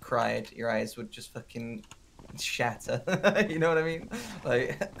like if you cried, your eyes would just fucking shatter. You know what I mean?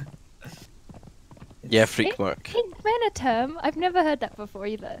 Like Yeah, it's- freak mark. Pink men a term? I've never heard that before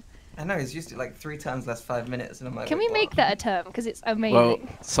either. I know he's used it like 3 times last 5 minutes, and I'm like, Can we "Wait, make what?" that a term? Because it's amazing. Well,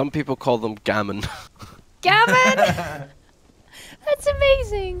 some people call them gammon. Gammon! That's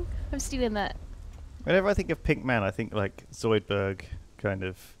amazing! I'm stealing that. Whenever I think of pink man, I think like Zoidberg kind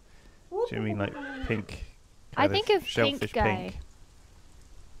of. Do you mean like pink? I kind think of shellfish pink guy.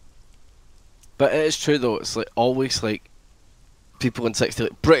 But it is true though. It's like always like people in 60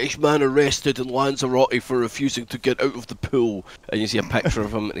 like British man arrested in Lanzarote for refusing to get out of the pool, and you see a picture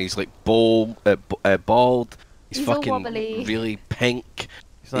of him and he's like bald. He's all fucking wobbly. really pink.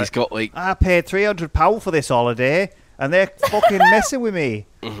 He's He's got like I paid £300 for this holiday, and they're fucking messing with me.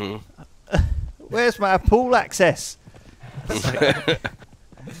 Where's my pool access?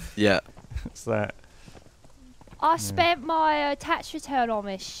 yeah. It's that. I spent my tax return on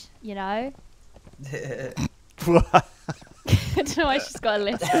this, you know? I don't know why she's got a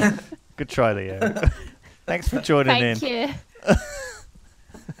list. Good try, Leo. Thanks for joining Thank in. you.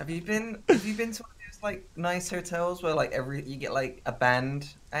 Have you been to one of those like nice hotels where like you get like a band?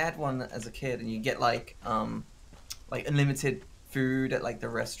 I had one as a kid, and you get like unlimited food at like the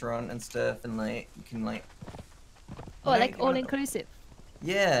restaurant and stuff, and like you can like Oh, you know, like you can, all inclusive.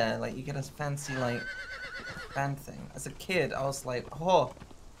 Yeah, like you get a fancy like band thing. As a kid, I was like, oh,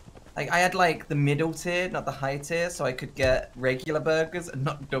 like I had like the middle tier, not the high tier, so I could get regular burgers and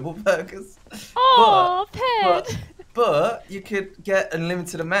not double burgers. Oh, Ped! But you could get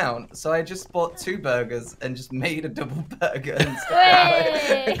unlimited amount, so I just bought 2 burgers and just made a double burger and stuff.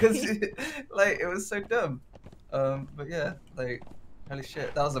 Way! Because like it was so dumb. But yeah, like holy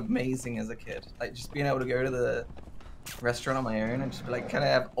shit, that was amazing as a kid. Like just being able to go to the restaurant on my own and just be like, can I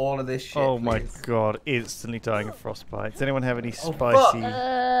have all of this shit? Oh my please?" god, instantly dying of frostbite. Does anyone have any Oh, spicy, fuck.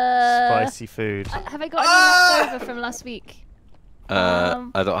 spicy food? Have I got any left over from last week? I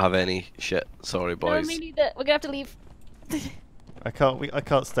don't have any shit. Sorry, No, boys. me neither. We're gonna have to leave. I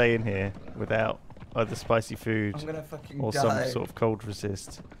can't stay in here without either spicy food I'm gonna fucking or die. some sort of cold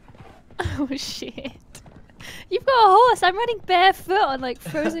resist. Oh shit. You've got a horse. I'm running barefoot on like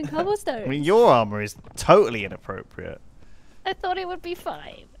frozen cobblestones. I mean, your armor is totally inappropriate. I thought it would be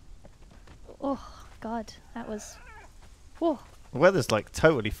fine. Oh god, that was. Whoa. The weather's like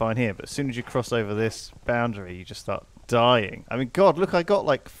totally fine here, but as soon as you cross over this boundary, you just start dying. I mean, God, look, I got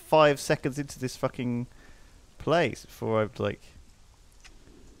like 5 seconds into this fucking place before I've like.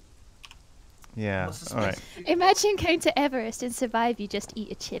 Yeah, What's the alright. spicy food? Imagine going to Everest and survive. You just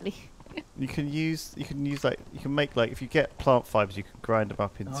eat a chili. You can make like, if you get plant fibers, you can grind them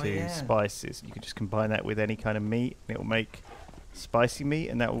up into yeah. spices. You can just combine that with any kind of meat, and it will make spicy meat,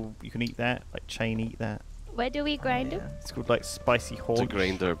 and you can eat that, like chain eat that. Where do we grind them? Yeah. It's called like spicy It's a haunch.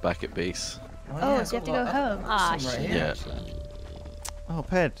 grinder back at base. Oh, yeah, so you have to I've go got home. Ah, some right shit. here, Yeah. actually. Oh,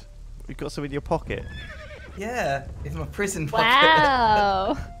 Ped, you've got some in your pocket. Yeah, in my prison pocket.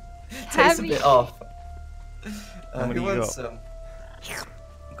 Wow. Tastes Have a you- bit off. How many Who you wants got? some?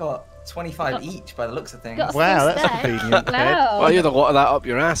 Got 25 each by the looks of things. Got a Wow, full that's stack. convenient, Ped. Wow. Well, you had a lot of that up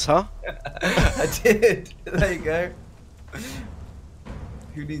your ass, huh? I did. There you go.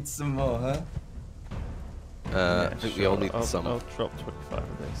 Who needs some more, huh? I think we all need I'll some. I'll drop 25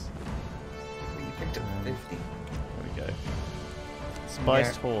 of this. You picked up 50. There we go.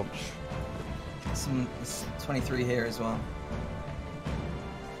 Spiced haunch. Some 23 here as well.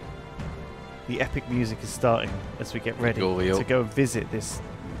 The epic music is starting as we get ready Go, Leo. to go and visit this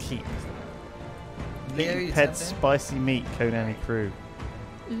keep. Leo, Lee you Ped's tapped in? spicy meat, Conan and crew.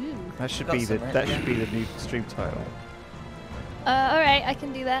 Ooh. That should Got be the some, right? that Yeah. should be the new stream title. Alright, I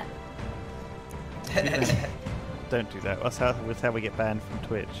can do that. Don't do that. That's how we get banned from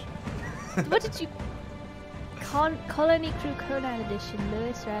Twitch. What did you... Colony Crew Conan Edition,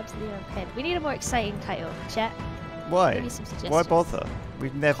 Lewis, Ravs, Leo, and Ped. We need a more exciting title. Chat, Why? give me some suggestions. Why bother?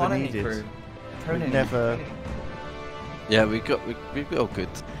 We've never Colony needed. Crew. We've Conan. never. Yeah, we've got all good.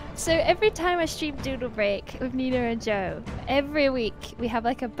 So every time I stream Doodle Break with Nina and Joe, every week we have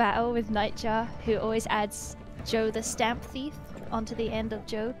like a battle with Nightjar, who always adds Joe the Stamp Thief onto the end of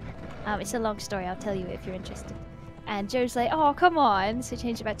Joe. It's a long story, I'll tell you if you're interested. And Joe's like, oh, come on. So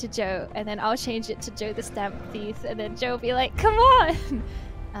change it back to Joe, and then I'll change it to Joe the Stamp Thief, and then Joe will be like, come on!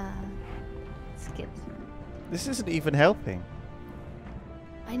 It's good. This isn't even helping.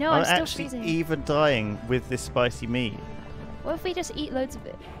 I know, I'm I'm still actually freezing. even dying with this spicy meat. What if we just eat loads of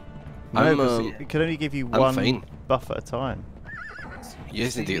it? I'm, No, because it can only give you I'm one fine. buff at a time. You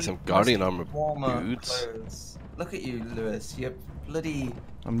guys need to get some Must Guardian be armor warmer boots. clothes. Look at you, Lewis. Your bloody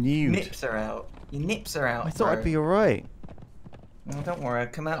I'm nude. nips are out. Your nips are out. I thought bro. I'd be alright. Well, don't worry.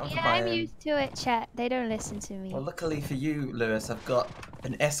 Come out of Yeah, the I'm biome. used to it, chat. They don't listen to me. Well, luckily for you, Lewis, I've got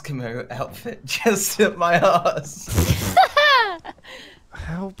an Eskimo outfit just up my ass.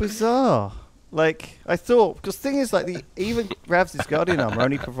 How bizarre. Like, I thought, because the thing is, like, even Ravs' Guardian armor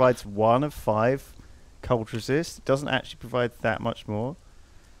only provides 1 of 5 cold resist. It doesn't actually provide that much more.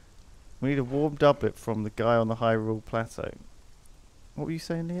 We need a warm doublet from the guy on the Hyrule Plateau. What were you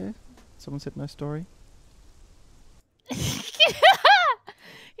saying, Leo? Someone said no story? You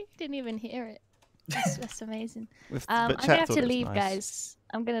didn't even hear it. That's amazing. But I'm chat gonna have thought to it was leave, nice. guys.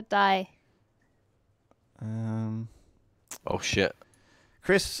 I'm gonna die. Oh shit.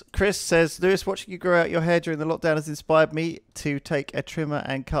 Chris says, Lewis, watching you grow out your hair during the lockdown has inspired me to take a trimmer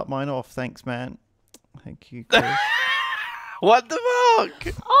and cut mine off. Thanks, man. Thank you, Chris. What the fuck?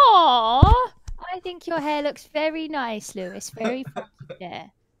 Aww! I think your hair looks very nice, Lewis. Very funky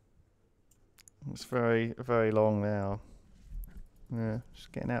hair. It's very, very long now. Yeah,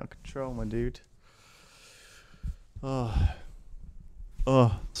 just getting out of control, my dude. Oh.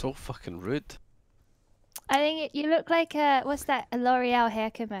 So fucking rude. I think you look like what's that? A L'Oreal hair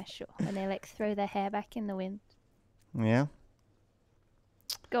commercial when they like throw their hair back in the wind. Yeah?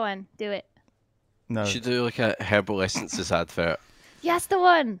 Go on, do it. No. You should do like a Herbal Essences advert. Yes, the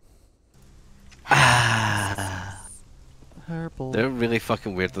one. Herbal. They're really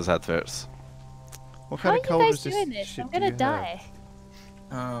fucking weird, those adverts. What How are kind you of cold guys doing this? shit I'm do gonna you have? die.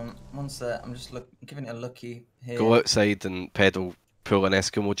 One sec. I'm just giving it a looky here. Go outside and Pedal pull an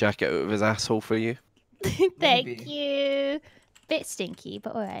Eskimo jacket out of his asshole for you. Thank Maybe. you. Bit stinky,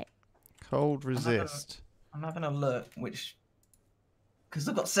 but alright. Cold resist. I'm having a look, because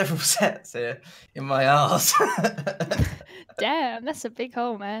I've got several sets here in my arse. Damn, that's a big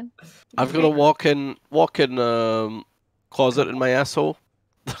hole, man. I've got a walk-in closet in my asshole.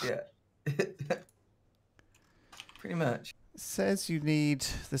 Yeah. Pretty much. It says you need...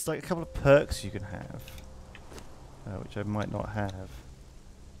 There's like a couple of perks you can have. Which I might not have.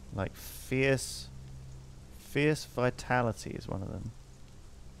 Like Fierce Vitality is one of them.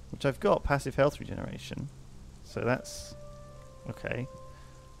 Which I've got, passive health regeneration. So that's... Okay.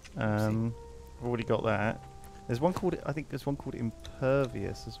 I've already got that. There's one called... I think there's one called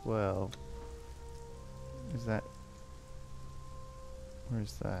Impervious as well. Is that... Where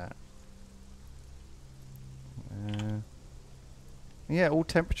is that? Yeah, all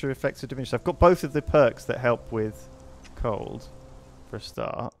temperature effects are diminished. I've got both of the perks that help with cold, for a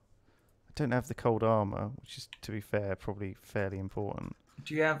start. I don't have the cold armor, which is, to be fair, probably fairly important.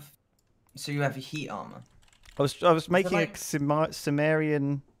 Do you have... So you have heat armor? I was making like- a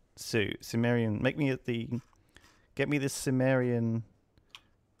Cimmerian suit. Cimmerian. Get me the Cimmerian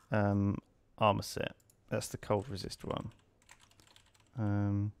armor set. That's the cold resist one.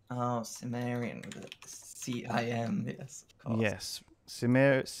 Oh, Cimmerian with a C-I-M, yes, of course. Yes,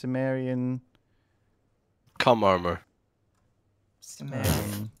 Cimmerian. Cum armor.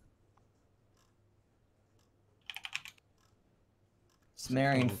 Cimmerian.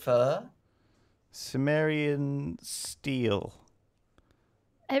 Cimmerian fur? Cimmerian steel.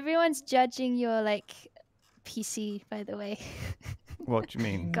 Everyone's judging your like PC, by the way. What do you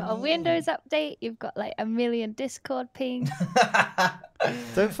mean? Got a Windows update. You've got like a million Discord pings.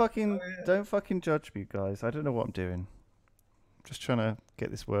 Don't fucking judge me, guys. I don't know what I'm doing. I'm just trying to get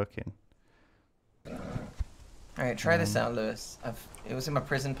this working. Alright, try this out, Lewis. It was in my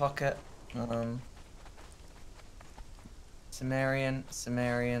prison pocket. Sumerian. This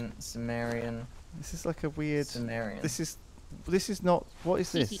is like a weird. Sumerian. This is not. What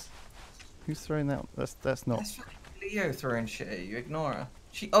is this? Who's throwing that? That's not. That's fucking Leo throwing shit at you. Ignore her.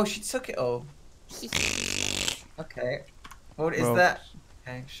 She took it all. Okay. What is that?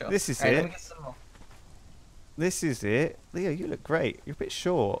 Okay, sure. This is Alright, it. let me get some more. This is it. Leo, you look great. You're a bit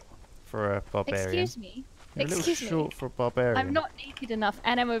short for a barbarian. Excuse me. You're a little Excuse me. short for a barbarian. I'm not naked enough,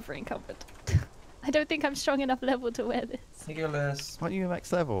 and I'm over encumbered. I don't think I'm strong enough level to wear this. Here you go, Lewis. Aren't you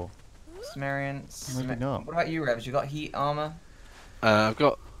max level? Sumerian. Maybe not. What about you, Revs? You got heat armor? I've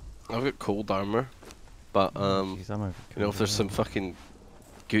got cold armor, but Jeez, I'm over you know, if there's some fucking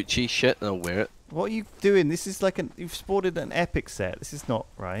Gucci shit, then I'll wear it. What are you doing? This is like you've sported an epic set. This is not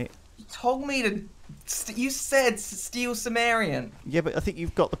right. You told me to. You said steal Sumerian. Yeah, but I think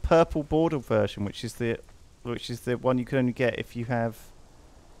you've got the purple border version, which is the one you can only get if you have.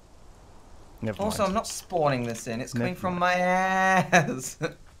 Never Also, mind. I'm not spawning this in. It's coming Never from mind. my ass.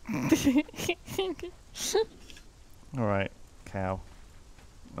 All right, cow.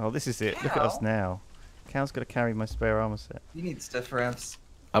 Oh, this is it. Look at us Cow? now. Cow's got to carry my spare armor set. You need stuff, Revs.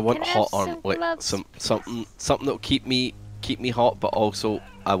 I want Can I have hot armor, some like gloves, something that'll keep me hot, but also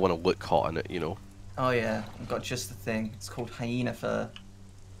I want to look hot in it, you know. Oh yeah, I've got just the thing. It's called hyena fur.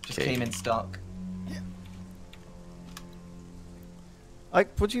 Just Okay. came in stock.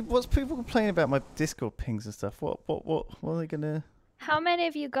 What's people complaining about my Discord pings and stuff? What are they gonna? How many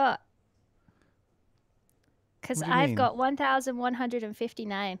have you got? Because What do you I've mean? got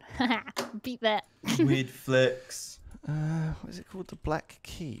 1,159. Beat that. Weird flex. What is it called? The Black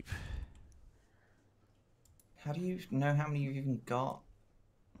Keep. How do you know how many you've even got?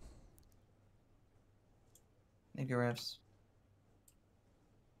 Nigga Revs.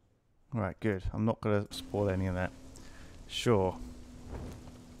 Right, good. I'm not gonna spoil any of that. Sure.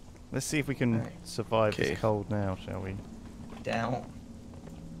 Let's see if we can Alright. survive Okay. this cold now, shall we? Down.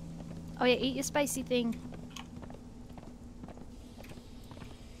 Oh yeah, eat your spicy thing.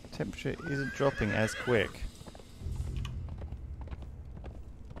 Temperature isn't dropping as quick.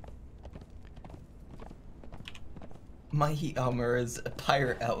 My heat armor is a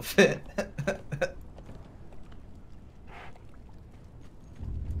pirate outfit.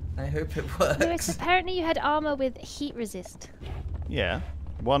 I hope it Lewis, works. apparently you had armor with heat resist. Yeah,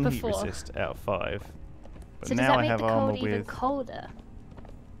 one Before. heat resist out of 5. But So does now that I make have the armor cold even with. colder?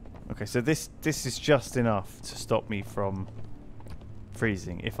 Okay, so this is just enough to stop me from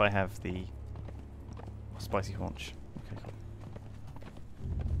freezing if I have the spicy haunch. Okay, cool.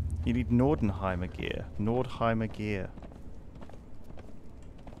 You need Nordenheimer gear. Nordheimer gear.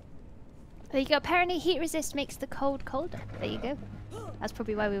 There you go. Apparently heat resist makes the cold colder. There you go. That's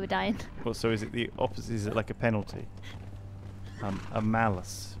probably why we were dying. Well, so is it the opposite? Is it like a penalty? A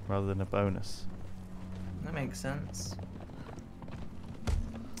malus rather than a bonus. That makes sense.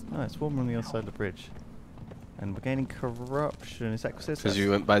 Oh, it's warmer on the other side of the bridge. And we're gaining corruption. Is that Because you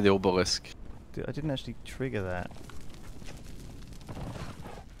went by the obelisk. I didn't actually trigger that.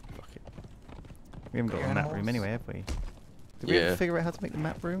 Fuck it. We haven't got Your a map room animals? anyway, have we? Did we ever Yeah. figure out how to make the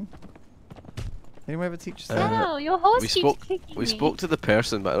map room? Anyone ever teach us Uh, that? No, your horse We keeps spoke. kicking We me. spoke to the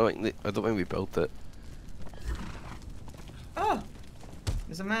person, but I don't think we built it. Oh!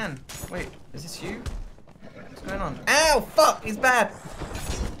 There's a man. Wait, is this you? What's going on? Ow! Fuck! He's bad!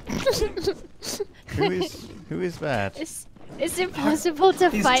 Who is bad? It's impossible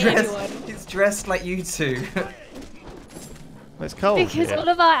to fight anyone. He's dressed like you two. Well, it's cold. Because here. all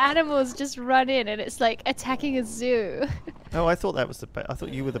of our animals just run in and it's like attacking a zoo. Oh, I thought that was I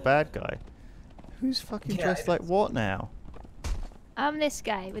thought you were the bad guy. Who's fucking Yeah, dressed it like is. what now? I'm this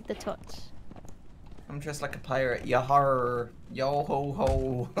guy with the torch. I'm dressed like a pirate. Yahar! Yo ho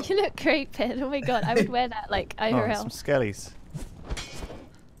ho! You look great, Ped. Oh my god, I would wear that like Oh, IRL. some skellies.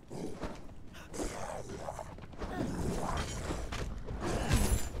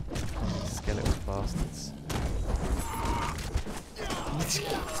 Skeletal bastards.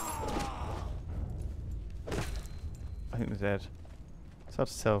 I think they're dead. It's hard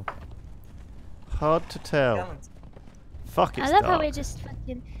to tell. Hard to tell. Fuck, it's I love dark. how we're just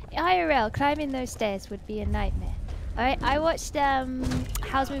fucking IRL. Climbing those stairs would be a nightmare. Alright, I watched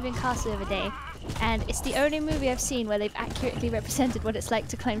Howl's Moving Castle the other day, and it's the only movie I've seen where they've accurately represented what it's like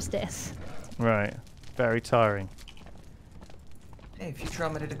to climb stairs. Right. Very tiring. Hey,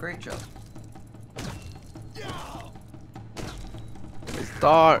 Futurama did a great job. It's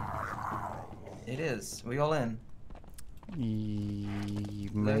dark. It is. We all in.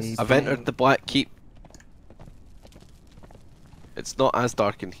 Maybe. I've entered the Black Keep. It's not as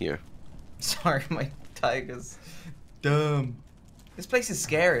dark in here. Sorry, my tigers. Dumb. This place is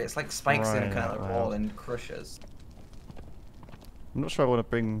scary. It's like spikes in a Right, kind of wow. wall and crushes. I'm not sure I want to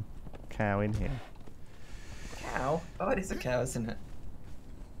bring cow in here. Cow? Oh, it is a cow, isn't it?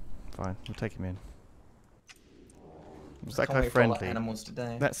 Fine, we'll take him in. Was Can't that guy wait for all the friendly? animals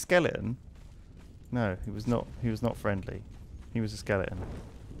today. That skeleton? No, he was not. He was not friendly. He was a skeleton.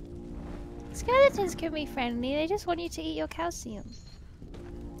 Skeletons can be friendly. They just want you to eat your calcium.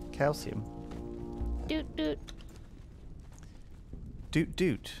 Calcium. Doot doot. Doot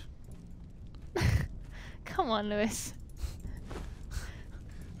doot. Come on, Lewis.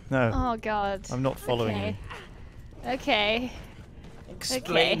 No, Oh God. I'm not following Okay. you. Okay.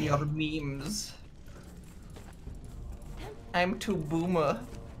 Explain Okay. your memes. I'm too boomer.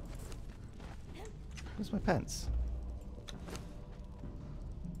 Where's my pants?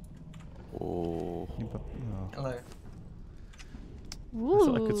 Oh. Oh, Hello. I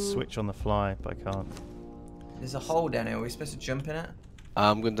thought I could Ooh. switch on the fly, but I can't. There's a hole down here. Are we supposed to jump in it?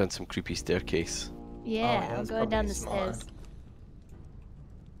 I'm going down some creepy staircase. Yeah, yeah, I'm that's going down probably the smarter. stairs.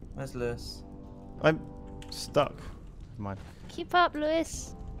 Where's Lewis? I'm stuck. Mine. Keep up,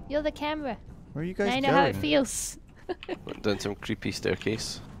 Lewis. You're the camera. Where are you guys I know going? how it feels. Went down some creepy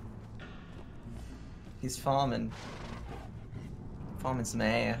staircase. He's farming. Farming some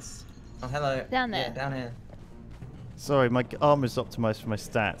ass. Oh, hello. Down Yeah, there. down here. Sorry, my armor's optimized for my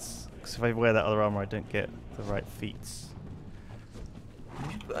stats. Because if I wear that other armor, I don't get the right feats.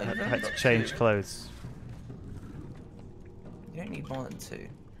 I had to change clothes. You don't need more than 2.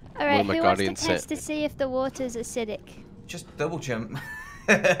 Alright, my who wants to guardian test set. to see if the water's acidic? Just double jump.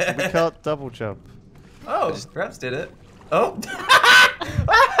 We can't double jump. Oh, Ravs did it. Oh!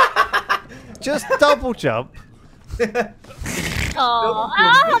 Just double jump. Oh,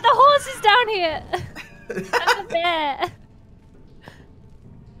 ah, the horse is down here. And the bear.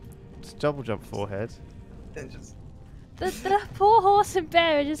 Just double jump forehead. And just... The poor horse and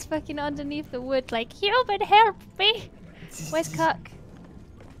bear are just fucking underneath the wood, like, human, help me. Where's Cuck?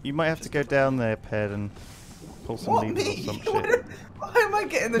 You might have to go down there, Ped, and pull some What, levers or me? some shit. Why am I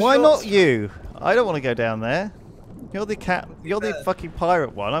getting the Why shorts? not you? I don't want to go down there. You're the cat. You're the Fair. fucking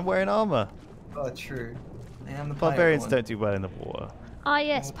pirate one. I'm wearing armor. Oh, true. I am the pirate Barbarians one. don't do well in the water. Ah,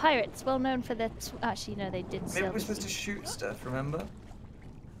 yes, pirates, well known for their. Actually, no, they did Maybe sell. we're supposed to shoot stuff, remember?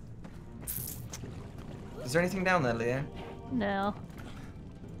 Is there anything down there, Leo? No.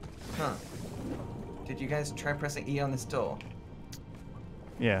 Huh. Did you guys try pressing E on this door?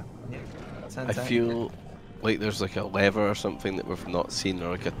 Yeah. Yeah. I Turns out you feel like there's like a lever or something that we've not seen,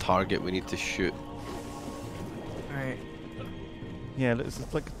 or like a target we need to shoot. did. Alright. Yeah, look,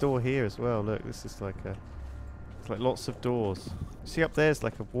 there's like a door here as well. Look, this is like a. It's like lots of doors. See up there's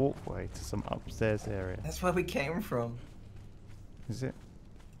like a walkway to some upstairs area. That's where we came from. Is it?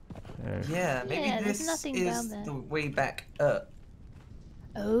 Oh. Yeah, maybe Yeah, there's this nothing is down there. the way back up.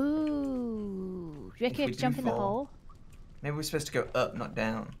 Oh. Do you reckon we we have to jump do in the fall. hole? Maybe we're supposed to go up, not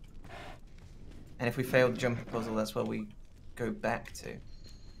down. And if we fail the jumping puzzle, that's where we go back to.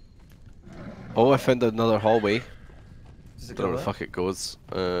 Oh, I found another hallway. Does it Don't know go where the up? fuck it goes.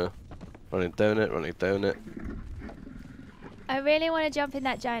 Running down it, running down it. I really want to jump in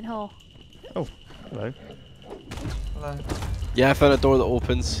that giant hole. Oh, hello. Hello. Yeah, I found a door that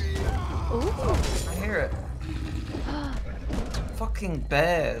opens. Ooh. I hear it. Fucking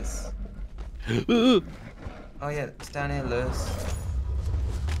bears. Ooh. Oh yeah, it's down here, Lewis.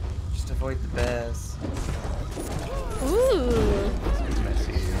 Just avoid the bears. Ooh. It's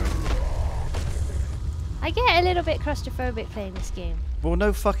messy. I get a little bit claustrophobic playing this game. Well,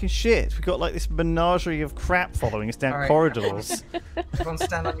 no fucking shit. We got like this menagerie of crap following us down Alright. corridors. Everyone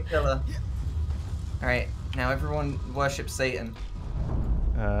stand on your pillar. Alright, now everyone worship Satan.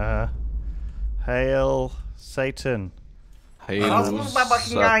 Hail Satan. Hail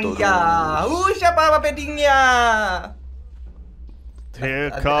Satan.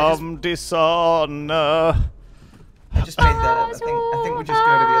 Here I come dishonor. I just made that up. I think we just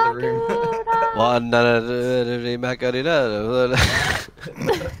go to the other room. One Macarena.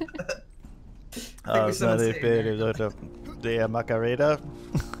 we summoned Satan. Dear Macarena.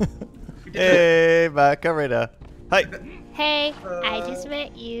 Hey, Macarena. Hi. Hey, I just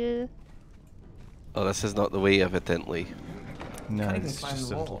met you. Oh, this is not the way, evidently. No, Can't even it's climb just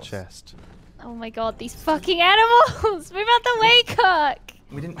the a little walls. chest. Oh my god, these fucking animals! Move out the way, Cock!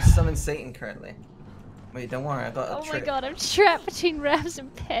 We didn't summon Satan correctly. Wait, don't worry, I got a Oh trick. my god, I'm trapped between Ravs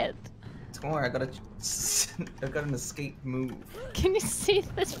and Ped. Don't worry, I got an escape move. Can you see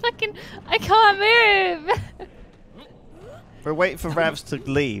this fucking... I can't move! We're waiting for Ravs to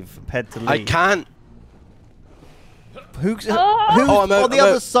leave, Ped to leave. I can't. Who's I'm out, on the I'm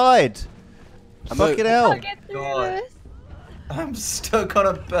other out. side? I'm Fucking out. hell. Can't get through God. this. I'm stuck on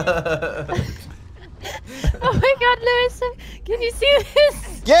a bird. Oh my god, Lewis, can you see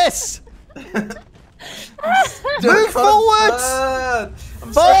this? Yes! Stuck Move on a forwards! bird.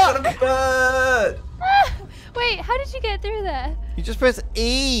 I'm Fuck! stuck on a bird. Wait, how did you get through there? You just press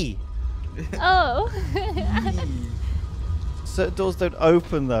E. Oh. Certain doors don't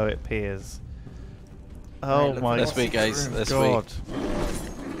open though, it appears. Oh Right, look my at This way, guys. This god. way.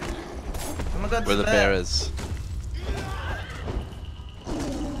 Oh my god, Where the it's bear there. is.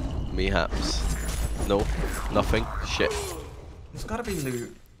 Mayhaps. No. Nothing. Shit. There's gotta be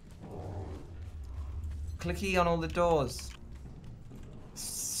loot. Clicky on all the doors.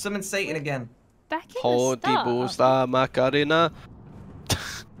 Summon Satan again. Back in the Hodibos start. la Macarena.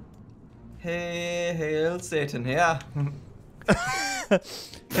 Hey, hail Satan, yeah.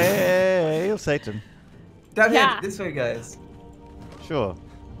 Hey, Satan. Down Yeah. here, this way, guys. Sure.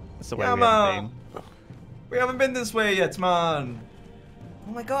 That's the way Yeah, we haven't man. We haven't been this way yet, man.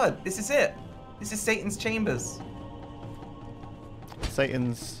 Oh my god, this is it. This is Satan's chambers. been.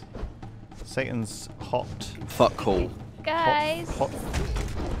 Satan's hot. Fuckhole. Guys, Hot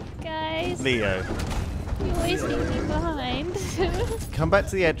guys, Leo. you always leave me behind. Come back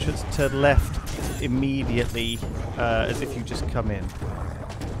to the entrance, turn left immediately, as if you just come in.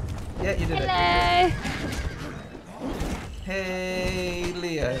 Yeah, you did it. Hello. Hey,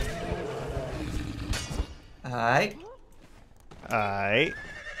 Leo. Alright. Aye.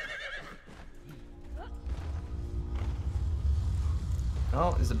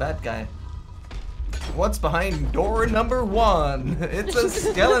 Oh, there's a bad guy. What's behind door number 1? It's a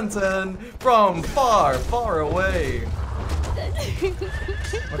skeleton from far, far away.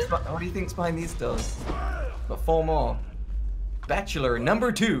 What do you think's behind these doors? Got 4 more. Bachelor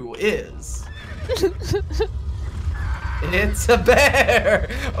number 2 is... It's a bear!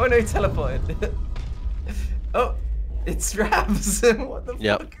 Oh no, he teleported. Oh, it's Ravs. What the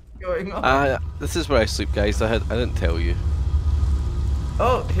Yep. fuck is going on? This is where I sleep, guys. I didn't tell you.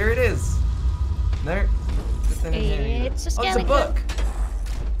 Oh, here it is. No. Nothing in here either. It's a Oh, it's a skeleton. book.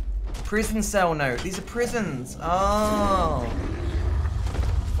 Prison cell note. These are prisons. Oh.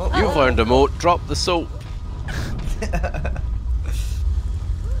 Oh, You've learned a moat. Drop the soap.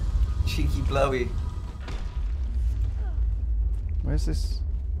 Cheeky blowy. Where's this?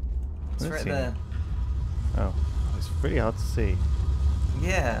 It's Where's right he? there. Oh, it's really hard to see.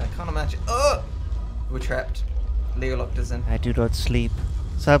 Yeah, I can't imagine. Oh! We're trapped. Leo locked us in. I do not sleep.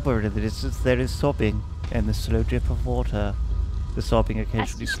 Somewhere in the distance there is sobbing and the slow drip of water. The sobbing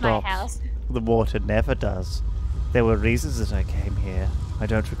occasionally That's my stops. house. The water never does. There were reasons that I came here. I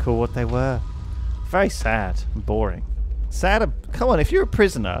don't recall what they were. Very sad and boring. Sad and... Come on, if you're a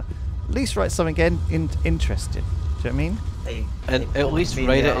prisoner, at least write something interesting. Do you know what I mean? Hey, And hey, at least be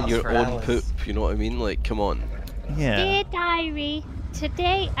write it the in your arse for own hours. poop. You know what I mean? Like, come on. Yeah. Dear diary,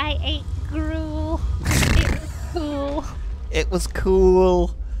 today I ate gruel. It was cool. It was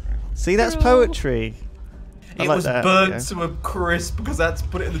cool. See, that's True. poetry. I It like was that, burnt yeah. to a crisp because I had to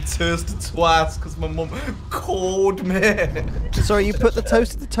put it in the toaster twice because my mum called me. Sorry, you put the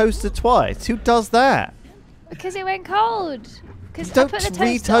toast in the toaster twice. Who does that? Because it went cold. You Because I don't put the toast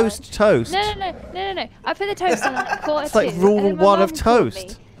re-toast on. toast. No. I put the toast on at quarter It's like to, rule and then my 1 of mum called toast.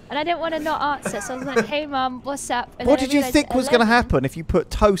 me, and I didn't want to not answer, so I was like, "Hey, mum, what's up?" And What then I did you realised think at was going to 11 happen if you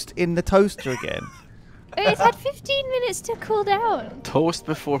put toast in the toaster again? It's had 15 minutes to cool down. Toast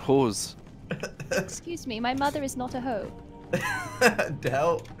before hose. Excuse me, my mother is not a hoe.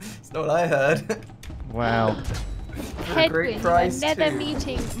 Doubt. It's not what I heard. Wow. For a great Pedguin, my price, nether too.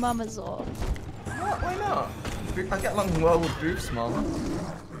 meeting mamazor. Why not? I get along well with Booth's mum.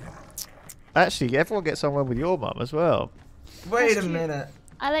 Actually, everyone gets on well with your mum as well. Wait a That's true. minute.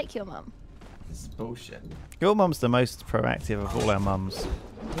 I like your mum. This is bullshit. Your mum's the most proactive of all our mums.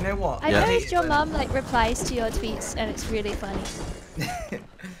 You know what? I Yeah. noticed your when- mum like replies to your tweets, and it's really funny.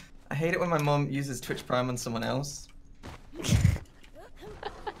 I hate it when my mum uses Twitch Prime on someone else.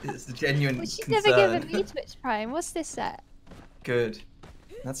 It's a genuine Well, she's concern. never given me Twitch Prime. What's this at? Good.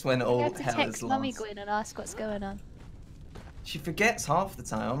 That's when I all have to hell text is Mummy lost. Gwyn and ask what's going on. She forgets half the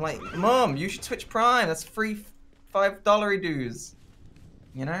time. I'm like, Mum, you should Twitch Prime. That's free $5 dues.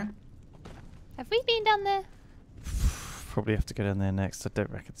 You know? Have we been down there? Probably have to go down there next. I don't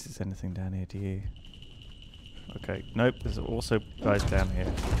reckon there's anything down here, do you? Okay, nope, there's also guys down here.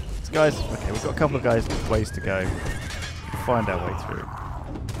 Let's guys. Okay, we've got a couple of ways to go. We'll find our way through.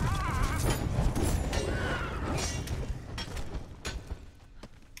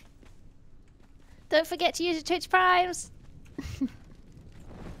 Don't forget to use your Twitch Primes.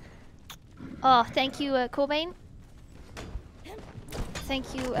 Oh, thank you, Corbane.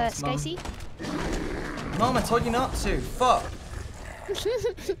 Thank you, Thanks, Mum. Skysy. Mom, I told you not to. Fuck.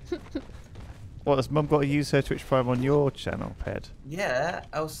 What, has Mum got to use her Twitch Prime on your channel, Ped? Yeah,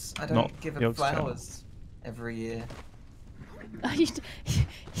 else I don't Not give her Yogs flowers every year.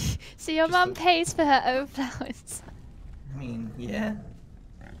 So your mum pays for her own flowers. I mean, yeah.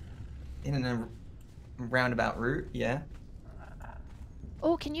 In a roundabout route, yeah.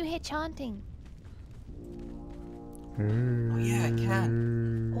 Oh, can you hear chanting? Oh yeah, I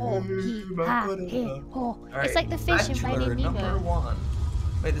can. Oh, he, ha, he, oh. Alright, It's like the fish in bachelor Finding number Nemo. 1.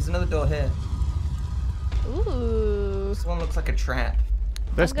 Wait, there's another door here. Ooh. This one looks like a trap.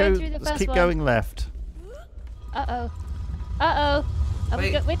 Let's I'm go. going through the Let's first keep one. going left. Uh-oh. Uh-oh. Are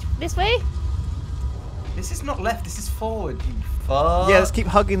we Wait. which, this way? This is not left, this is forward, you fuck. Yeah, let's keep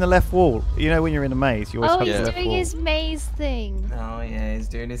hugging the left wall. You know when you're in a maze, you always Oh, hug he's the left doing wall. his maze thing. Oh yeah, he's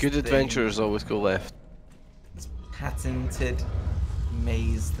doing his Good thing. adventurers always go left. Patented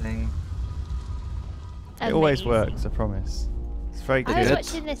maze thing. It always Amazing. works, I promise. It's very good. I was Good.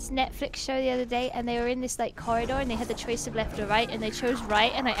 watching this Netflix show the other day, and they were in this like corridor, and they had the choice of left or right, and they chose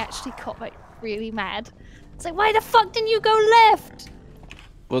right, and I actually got like really mad. It's like, why the fuck didn't you go left?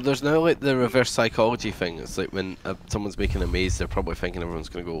 Well, there's now like the reverse psychology thing. It's like when someone's making a maze, they're probably thinking everyone's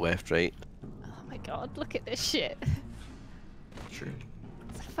going to go left, right? Oh my god, look at this shit. True.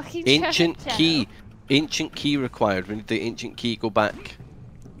 It's a fucking Ancient traffic key. Ancient key required. We need the ancient key. Go back.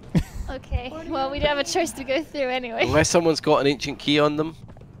 jam. Okay, well we don't have a choice to go through anyway. Unless someone's got an ancient key on them.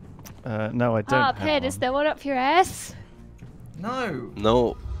 No, I don't. Ah, have Ped, is one. there one up your ass? No!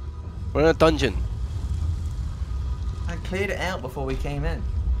 No. We're in a dungeon. I cleared it out before we came in.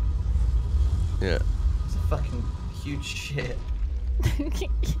 Yeah. It's a fucking huge shit.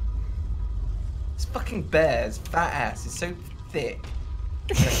 This fucking bear's fat ass is so thick.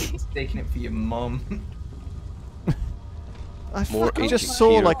 I keep mistaking it for your mum. I More fucking ancient just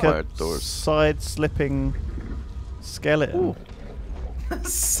saw key like a required doors. side-slipping skeleton.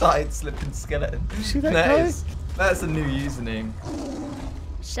 Side slipping skeleton. You see that guy? That's a new username.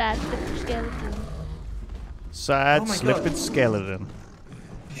 Shad the skeleton. Sad Oh my slipping God. skeleton.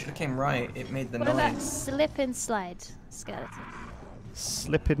 You should have came right. It made the What about noise. slip and slide skeleton?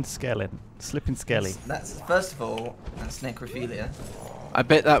 Slipping skeleton. Slipping skelly. That's first of all, that's necrophilia. I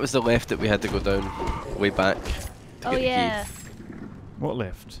bet that was the left that we had to go down way back to Oh get the yeah. key. What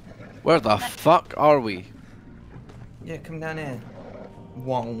lift? Where the fuck are we? Yeah, come down here.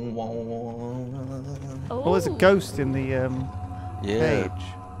 Wong, wong, wong. Oh, there's a Ooh. ghost in the Yeah. cage.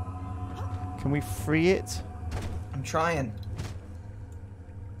 Can we free it? I'm trying.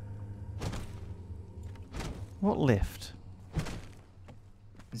 What lift?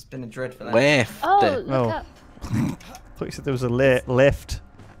 It's been a dreadful Left. Oh, look Oh. up. I thought you said there was a lift. There's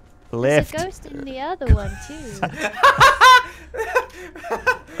Lift. a ghost in the other one too.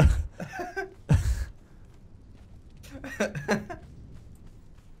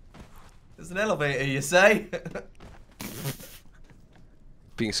 There's an elevator, you say?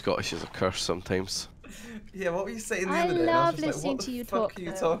 Being Scottish is a curse sometimes. Yeah, what were you saying the I other day? love was just listening what to the you fuck talk, are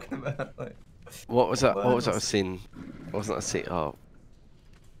you though. talking about? Like, What was that? What was that I Worms. was saying? Wasn't I saying? Oh,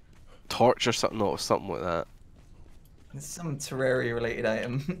 torch or something? No, something like that. it's some Terraria related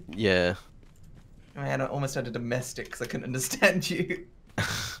item. Yeah. I mean, I almost had a domestic because I couldn't understand you.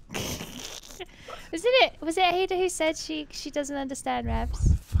 Was it Ada who said she doesn't understand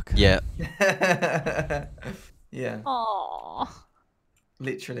Ravs? Fuck. Yeah. Yeah, Aww.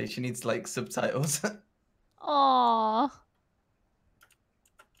 literally, she needs like subtitles. Aww.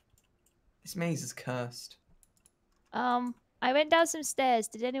 This maze is cursed. I went down some stairs.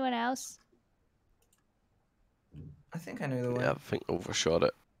 Did anyone else? I think I know the way. Yeah, I think overshot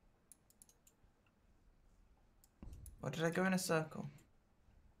it. Or did I go in a circle?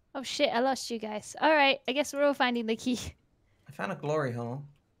 Oh shit, I lost you guys. Alright, I guess we're all finding the key. I found a glory hole.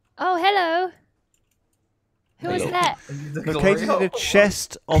 Oh, hello. Who was Hello. that? Are you the glory Located in hole? a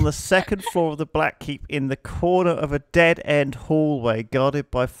chest on the second floor of the Black Keep in the corner of a dead-end hallway guarded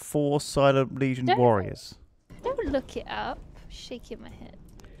by 4 Silent Legion Don't- warriors. Don't look it up. Shaking my head.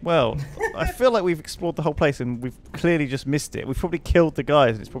 Well, I feel like we've explored the whole place and we've clearly just missed it. We've probably killed the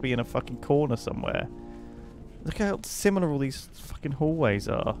guys and it's probably in a fucking corner somewhere. Look how similar all these fucking hallways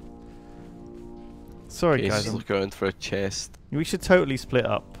are. Sorry Okay, guys, just look around for a chest. we should totally split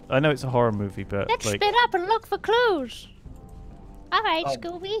up. I know it's a horror movie, but Let's like, split up and look for clues. All right, Oh,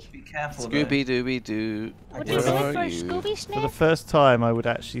 Scooby. Be careful. Scooby Dooby Doo. What Where is Where it are for you? Scooby For the Snap? first time, I would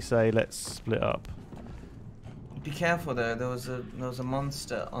actually say let's split up. Be careful though. There was a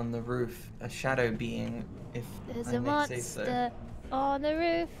monster on the roof, a shadow being. If There's I a may say so. monster on the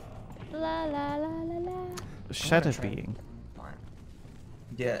roof. La la la la la. A shadow try. being. Fine.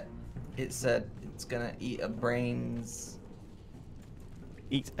 Yeah, it said it's gonna eat a brains.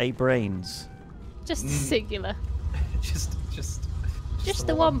 Eat a brains. Just Mm. singular. just Just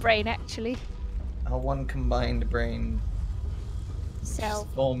the one brain, actually. A one combined brain Cell.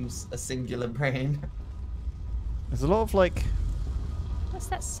 just forms a singular brain. There's a lot of like What's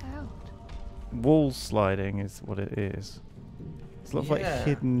that sound? wall sliding is what it is. There's a lot of like Yeah.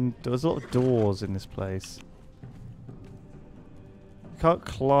 hidden. There's a lot of doors in this place. You can't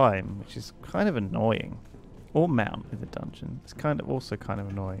climb, which is kind of annoying. Or mount in the dungeon. It's also kind of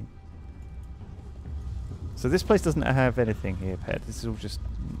annoying. So this place doesn't have anything here, Ped. This is all just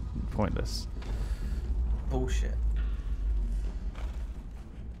pointless. Bullshit.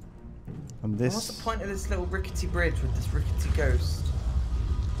 And What's the this, point of this little rickety bridge with this rickety ghost?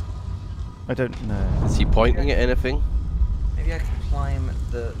 I don't know. Is he pointing at anything? Maybe I can climb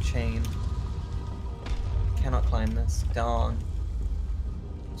the chain. Cannot climb this. Darn.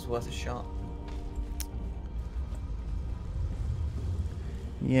 It's worth a shot.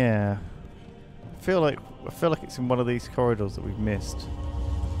 Yeah. I feel like it's in one of these corridors that we've missed.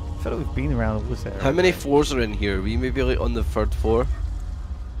 I feel like we've been around all this area. How many floors are in here? Are we maybe like on the 3rd floor?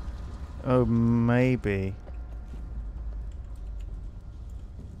 Oh, maybe.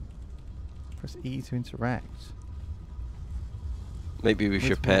 Press E to interact. Maybe with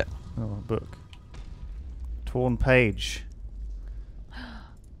your Which pet. Oh, a book. Torn page.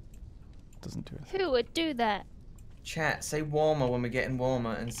 Doesn't do it. Who would do that? Chat, say warmer when we're getting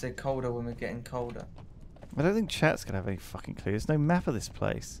warmer and say colder when we're getting colder. I don't think chat's gonna have any fucking clue. There's no map of this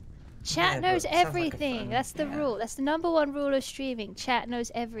place. Chat Yeah, knows but it sounds like a everything. fun- That's the yeah. rule. That's the #1 rule of streaming. Chat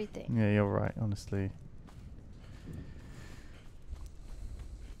knows everything. Yeah, you're right, honestly.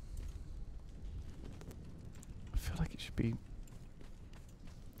 I feel like it should be.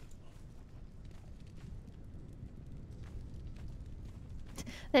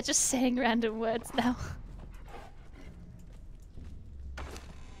 They're just saying random words now.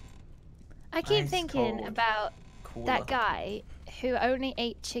 I keep Ice thinking cold. about Cooler. that guy who only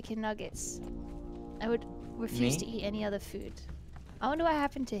ate chicken nuggets. I would refuse to Me? eat any other food. I wonder what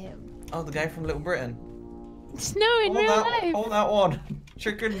happened to him. Oh, the guy from Little Britain. No, in real life. Hold that one.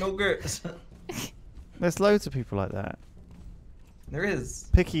 Chicken nuggets. There's loads of people like that. There is.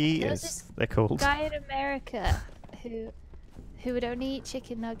 Picky There was eaters, this they're called. Guy in America who would only eat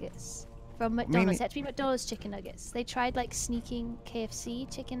chicken nuggets from McDonald's. It had to be McDonald's chicken nuggets. They tried like sneaking KFC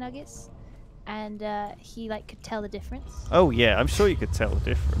chicken nuggets, and he like could tell the difference. Oh yeah, I'm sure you could tell the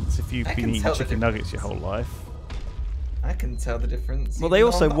difference if you've I been can eating tell the chicken nuggets your whole difference. life. I can tell the difference. Well, they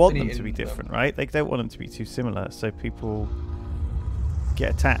even though also I've not want been them to be eating different, right? They don't want them to be too similar, so people get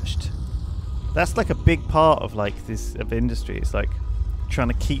attached. That's like a big part of like this of industry. It's like trying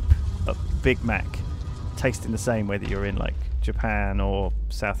to keep a Big Mac tasting the same way that you're in like Japan or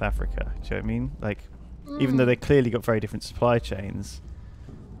South Africa. Do you know what I mean? Like, even though they clearly got very different supply chains,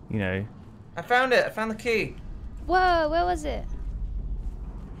 you know. I found it. I found the key. Whoa, where was it?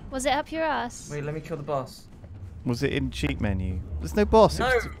 Was it up your ass? Wait, let me kill the boss. Was it in cheat menu? There's no boss. No.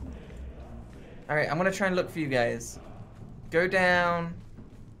 It's All right, I'm gonna try and look for you guys. Go down.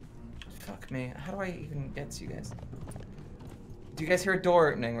 Fuck me. How do I even get to you guys? Do you guys hear a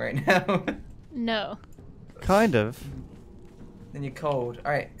door opening right now? No. kind of. Then you're cold.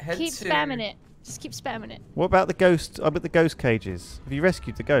 All right, head Keep to. spamming it. Just keep spamming it. What about the ghost? I'm at the ghost cages. Have you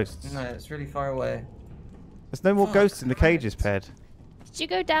rescued the ghosts? No, it's really far away. There's no more Fuck, ghosts in the cages, right. Ped. Did you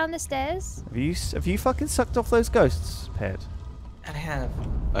go down the stairs? Have you fucking sucked off those ghosts, Ped? I have.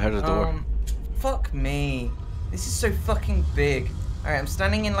 I heard a door. Fuck me. This is so fucking big. All right, I'm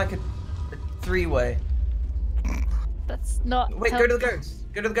standing in like a three-way. That's not. Wait, go to the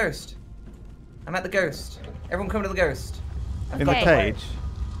ghost. Go to the ghost. I'm at the ghost. Everyone come to the ghost. In the Okay. cage?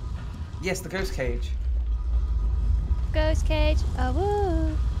 Yes, the ghost cage. Ghost cage. Oh,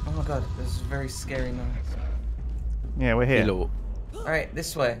 woo. Oh my god, this is a very scary noise. Yeah, we're here. Hello. Alright,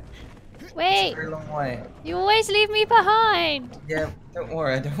 this way. It's Wait, a very long way. you always leave me behind. Yeah, don't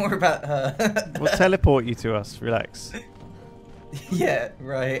worry about her. We'll teleport you to us. Relax. Yeah,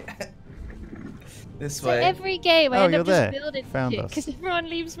 right. This So way. every game I Oh, end you're up just there. building Found shit us. because everyone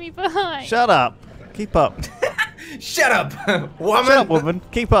leaves me behind. Shut up. Keep up. Shut up, woman! Shut up, woman.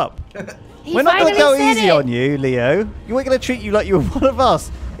 Keep up. He We're not going to finally go said easy it. on you, Leo. We're going to treat you like you were one of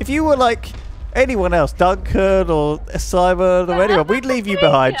us. If you were like anyone else, Duncan or Simon or anyone, we'd leave you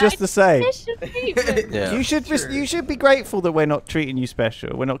behind just the same. Yeah. You should be grateful that we're not treating you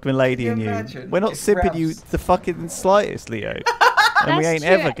special. We're not ladying you. imagine We're not if simping you Ravs- the fucking slightest, Leo. And we ain't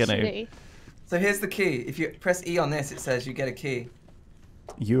That's ever true, gonna. actually. So here's the key. If you press E on this, it says you get a key.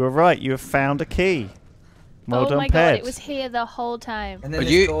 You were right. You have found a key. Well oh done, my god, Ped. it was here the whole time. And then Are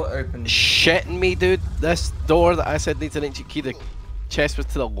this you door opens. shitting me, dude? This door that I said needs an ancient key, the chest was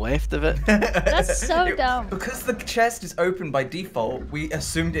to the left of it. That's so dumb. Because the chest is open by default, we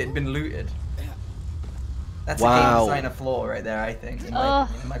assumed it had been looted. That's a game Wow. designer flaw right there, I think. Oh.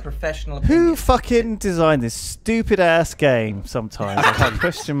 In my professional opinion. Who fucking designed this stupid ass game? Sometimes I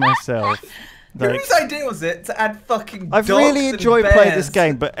question myself. Like, Whose idea was it to add fucking I've dogs really and enjoyed playing this bears?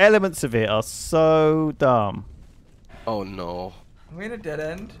 game, but elements of it are so dumb. Oh no. We're in a dead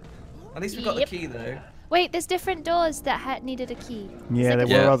end. At least we got Yep. the key though. Wait, there's different doors that had needed a key. Yeah, there There's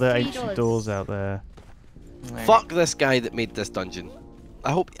Yeah. were other 3 ancient doors out there. Right. Fuck this guy that made this dungeon.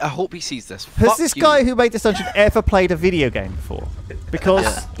 I hope he sees this. Has Fuck this you. guy who made this dungeon ever played a video game before? Because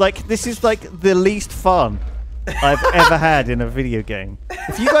Yeah. like this is like the least fun I've ever had in a video game.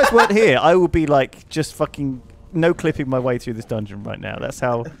 If you guys weren't here, I would be like just fucking no clipping my way through this dungeon right now. That's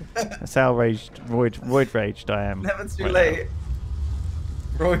how roid raged I am. Never too right late.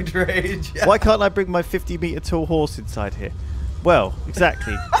 Roid rage. now. Why can't I bring my 50-meter tall horse inside here? Well,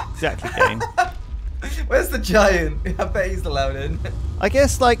 exactly, Kane. Where's the giant? I bet he's allowed in. I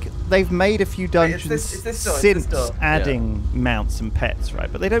guess like they've made a few Wait, it's dungeons this door, it's this since door. adding mounts and pets,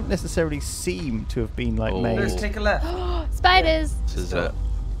 right? But they don't necessarily seem to have been like Oh. made. Let's take a left. Spiders! This is Door. it.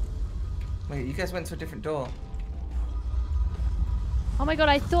 Wait, you guys went to a different door. Oh my god,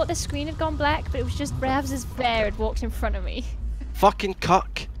 I thought the screen had gone black, but it was just Ravs' bear had walked in front of me. Fucking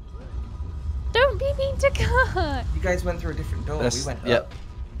cuck. Don't be mean to God! You guys went through a different door. This- We went yep. up.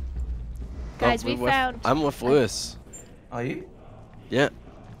 Guys, No, we we're found... I'm with Lewis. Are you? Yeah.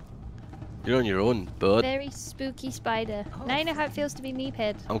 You're on your own, bud. Very spooky spider. Now you know how it feels to be me,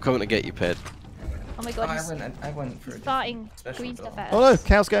 Ped. I'm coming to get you, Ped. Oh my Oh, god, I he's went for a farting special green door. stuff at Oh no, us.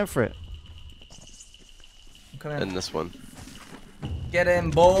 Cow's going for it. Come In in. this one. Get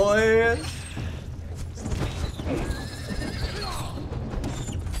in, boys.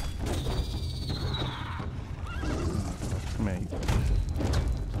 Come here.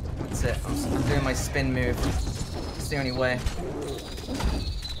 That's it. I'm doing my spin move. It's the only way.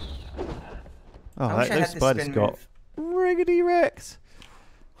 Oh, I wish I those had this spiders spin got move. riggedy wrecked.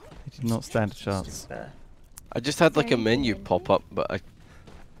 They did not stand a chance. There. I just had like a Very menu good. pop up, but I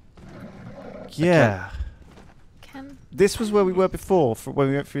Yeah. Can... This was where we were before. When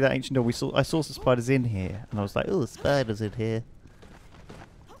we went through that ancient door, I saw some spiders in here, and I was like, "Oh, spiders in here."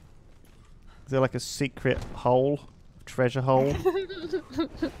 Is there like a secret hole, treasure hole?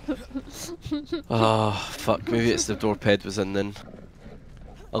 oh fuck, maybe it's the door Ped was in then.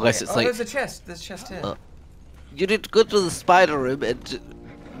 Unless it's oh, like there's a chest. There's a chest here. you need to go to the spider room and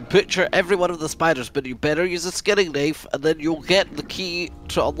butcher every one of the spiders, but you better use a skinning knife, and then you'll get the key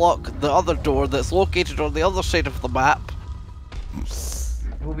to unlock the other door that's located on the other side of the map.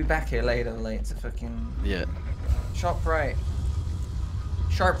 We'll be back here later. Like, it's a fucking Yeah. sharp right.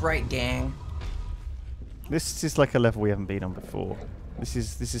 Sharp right, gang. This is like a level we haven't been on before. This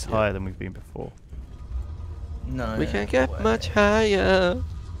is higher than we've been before. No. We can't get way. much higher.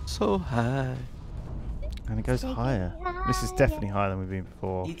 So high. And it goes higher. This is definitely higher than we've been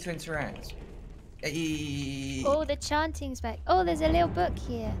before. E to interact. Oh, the chanting's back. Oh, there's a little book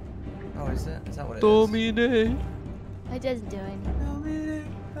here. Oh, is it? Is that what it is? Domine. It doesn't do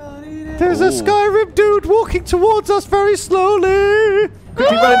anything. There's a Oh. Skyrim dude walking towards us very slowly.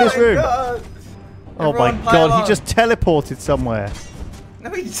 Quickly run in this room. God. Oh my Everyone pile god, on. he just teleported somewhere.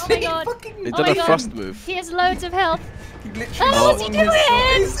 No, he Oh my god. He Oh did my a god. thrust move. He has loads of health. He literally Oh, what's swung he his sword.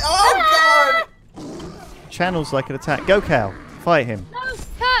 doing? He's- Oh Channels like an attack. Go, Cal. Fight him. No,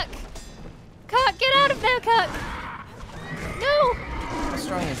 Cuck! Cuck, get out of there, Cuck! No! god! How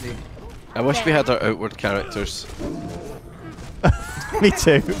strong is he? I wish we had our outward characters. Me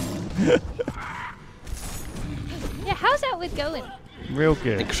too. Yeah, how's that with going? Real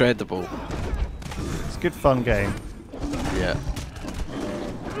good. Incredible. It's a good fun game. Yeah.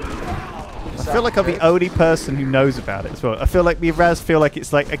 I feel like I'm the only person who knows about it as well. I feel like me and Ravs feel like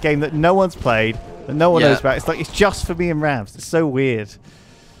it's like a game that no one's played, that no one Yeah. knows about. It's like it's just for me and Ravs. It's so weird.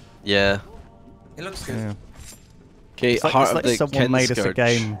 Yeah. It looks good. Yeah. Okay, It's like, Heart it's of like the someone made us a Kinscourge.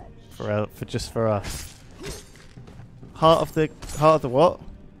 game for just for us. Heart of the what?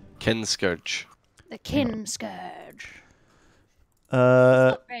 Kinscourge. The kin scourge.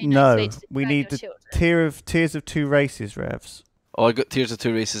 Uh, not very nice no. way to We describe need your the children. Tears of Two Races, Ravs. Oh, I got Tears of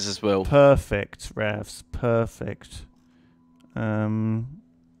Two Races as well. Perfect, Ravs. Perfect. The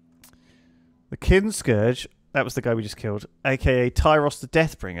Kinscourge, that was the guy we just killed, aka Tyros the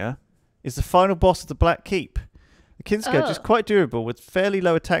Deathbringer, is the final boss of the Black Keep. The Kinscourge is quite durable with fairly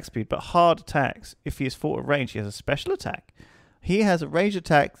low attack speed but hard attacks. If he is fought at range, he has a special attack. He has a range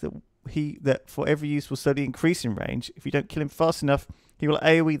attack that for every use will slowly increase in range. If you don't kill him fast enough, he will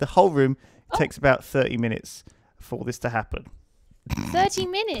AoE the whole room. It takes about 30 minutes for this to happen. 30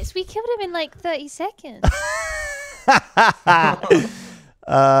 minutes? We killed him in like 30 seconds.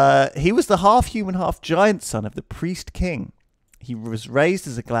 He was the half-human, half-giant son of the Priest King. He was raised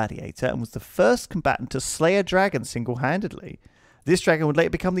as a gladiator and was the first combatant to slay a dragon single-handedly. This dragon would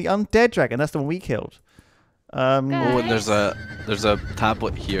later become the undead dragon. That's the one we killed. Oh, and there's a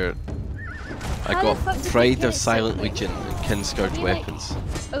tablet here. I got Pride of Silent Legion and Kinscourge weapons.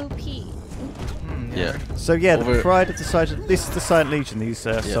 OP. Yeah. So yeah, the Pride of the Silent. This is the Silent Legion. These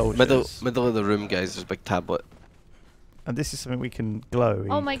soldiers. Middle of the room, guys. There's a big tablet. And this is something we can glow.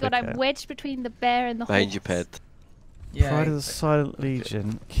 Oh my god, I'm wedged between the bear and the horse. Behind you, Ped. Yeah. Pride of the Silent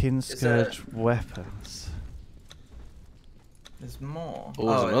Legion, Kinscourge weapons. There's more. Oh,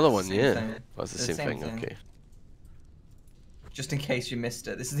 there's another one, yeah. Thing. That's the same thing, okay. Just in case you missed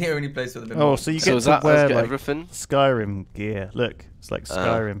it. This is the only place where the Oh, so you get to wear like everything? Skyrim gear. Look, it's like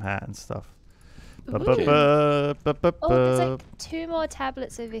Skyrim hat and stuff. Okay. Oh, there's like 2 more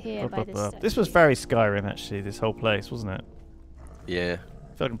tablets over here by this statue. This was very Skyrim, actually, this whole place, wasn't it? Yeah.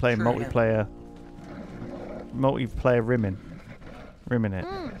 I feel like I'm playing multiplayer rimming it.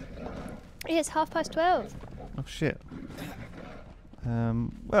 It's 12:30. Oh, shit.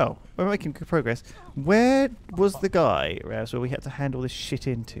 Well, we're making good progress. Where was the guy, Ravs, where we had to hand all this shit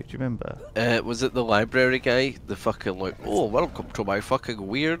into? Do you remember? Was it the library guy? The fucking like, oh, welcome to my fucking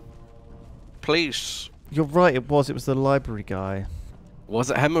weird place. You're right, it was the library guy. Was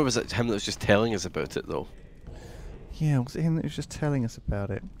it him or was it him that was just telling us about it though? Yeah, was it him that was just telling us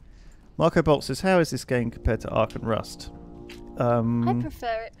about it? Marco Bolt says, how is this game compared to Ark and Rust? I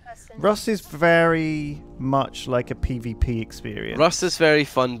prefer it personally. Rust is very much like a PvP experience. Rust is very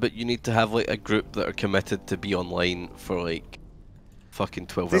fun, but you need to have like a group that are committed to be online for like fucking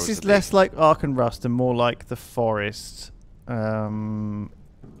 12 hours. This is less like Ark and Rust and more like The Forest,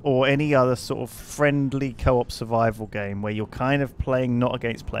 or any other sort of friendly co-op survival game where you're kind of playing not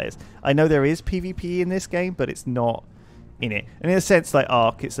against players. I know there is PvP in this game, but it's not in it. And in a sense, like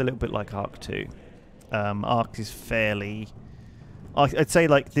Ark, it's a little bit like Ark 2. Ark is fairly... I'd say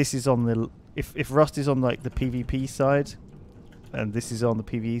like this is on the... If Rust is on like the PvP side, and this is on the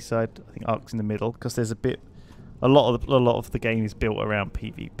PvE side, I think Ark's in the middle, because there's a lot of the game is built around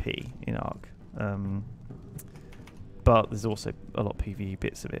PvP in Ark. But there's also a lot of PvE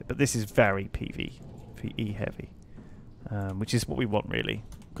bits of it. But this is very PvE heavy, which is what we want really,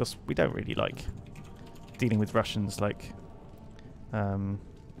 because we don't really like dealing with Russians like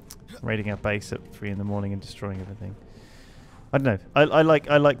raiding our base at 3 in the morning and destroying everything. I don't know. I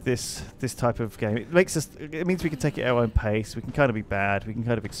like this type of game. It means we can take it at our own pace. We can kind of be bad. We can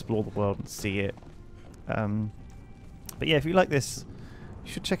kind of explore the world and see it. But yeah, if you like this,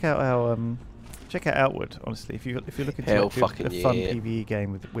 you should check out our check out Outward. Honestly, if you're looking to like, a fun PvE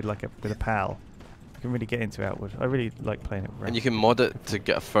game with a pal, you can really get into Outward. I really like playing it. And you can mod it to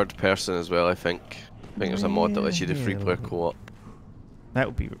get a third person as well. I think there's a mod that lets you do free-player co-op. That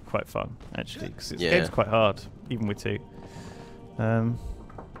would be quite fun actually, because this game's quite hard, even with 2.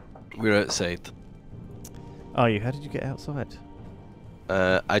 We're outside. Are you? How did you get outside?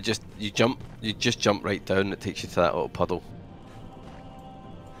 You just jump right down and it takes you to that little puddle.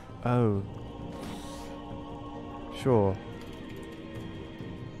 Oh. Sure.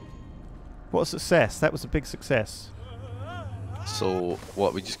 What a success. That was a big success. So,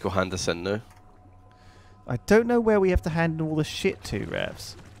 what, we just go hand this in now? I don't know where we have to hand all the shit to,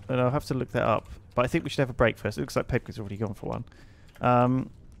 Ravs. And I'll have to look that up. But I think we should have a break first. It looks like Pedguin's already gone for one.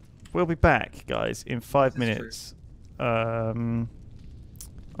 We'll be back, guys, in 5 minutes. I'm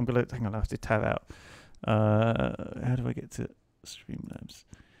gonna hang on. I have to tab out. How do I get to Streamlabs?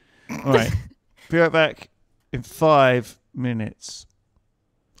 All right, be right back in 5 minutes.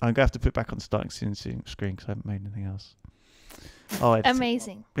 I'm gonna have to put back on the starting screen because I haven't made anything else. Oh,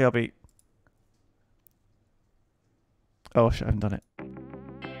 amazing. BRB. Oh shit, I haven't done it.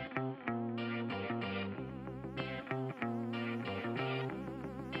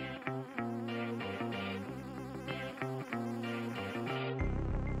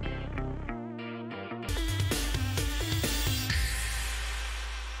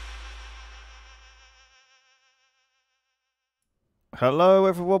 Hello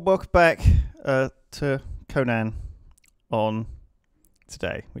everyone, welcome back to Conan on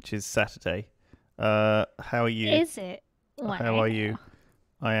today, which is Saturday. How are you? Is it? How are you?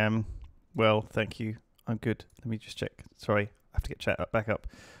 I am well, thank you. I'm good. Let me just check. Sorry, I have to get chat back up.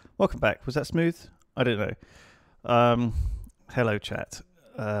 Welcome back. Was that smooth? I don't know. Hello, chat.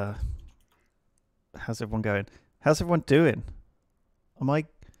 How's everyone going? How's everyone doing? Am I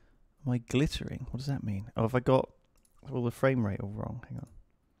glittering? What does that mean? Oh, have I got all the frame rate all wrong? Hang on.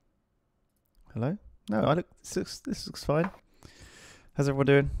 Hello? No, I look. This looks fine. How's everyone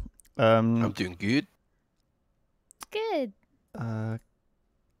doing? I'm doing good. Good.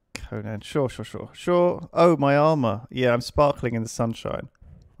 Conan. Sure. Oh, my armor. Yeah, I'm sparkling in the sunshine.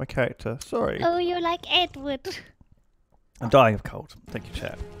 My character. Sorry. Oh, you're like Edward. I'm dying of cold. Thank you,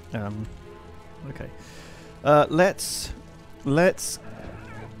 chat. Okay. Let's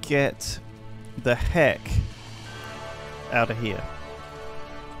get the heck out of here.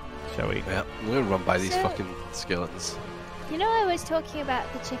 Shall we? Yeah, I'm gonna run by these So- fucking skeletons. You know, I was talking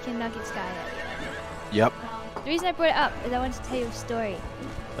about the chicken nuggets guy. Yep. The reason I brought it up is I wanted to tell you a story.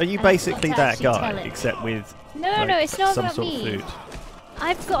 Are you And I basically forgot to that actually guy, tell it. except with No, it's not some about sort of me. food?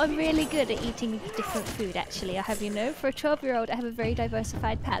 I've gotten really good at eating different food, actually. I have, for a 12-year-old, I have a very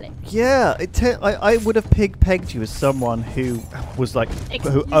diversified palate. Yeah, I would have pegged you as someone who was like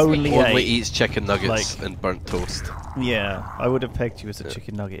Excuse who me? only Only ate. eats chicken nuggets like- and burnt toast. Yeah, I would have pegged you as a Yeah.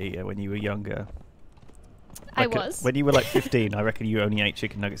 chicken nugget eater when you were younger. I Like, was. when you were like 15, I reckon you only ate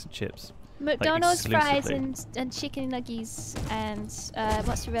chicken nuggets and chips. McDonald's fries exclusively. and chicken nuggies and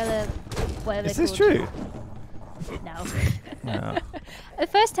mozzarella, whatever Is they're this called. true? No. No. The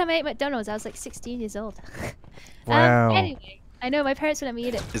first time I ate McDonald's, I was like 16 years old. Wow. Anyway, I know my parents would let me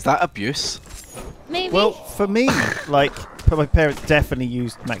eat it. Is that abuse? Maybe. Well, for me, like, my parents definitely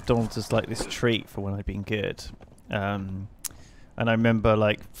used McDonald's as like this treat for when I'd been good. And I remember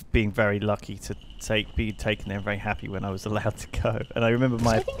like being very lucky to be taken there, and very happy when I was allowed to go. And I remember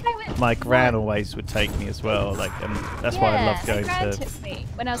I think I went my gran once. always would take me as well. Like, and that's why I love going my gran to. took me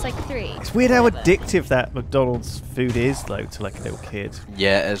when I was like 3. It's weird how Whatever. addictive that McDonald's food is, though, to like a little kid.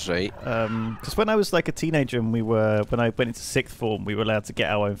 Yeah, it is right. Because when I was like a teenager and when I went into sixth form, we were allowed to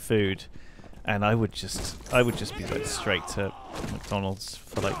get our own food, and I would just be like straight to McDonald's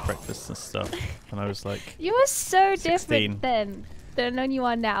for like breakfast and stuff. And I was like, You were so 16. different then than you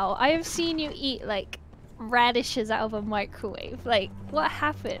are now. I have seen you eat like radishes out of a microwave. Like, what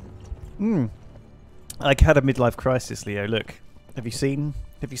happened? I had a midlife crisis, Leo. Look, have you seen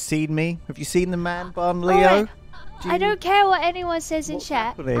me? Have you seen the man bun, Leo? Alright, Do I you- don't care what anyone says in What's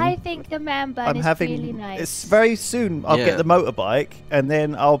chat. happening? I think the man bun I'm is having. really nice. It's very soon. I'll Yeah. get the motorbike, and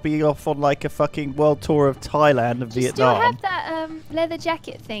then I'll be off on like a fucking world tour of Thailand and Do you Vietnam. still have that leather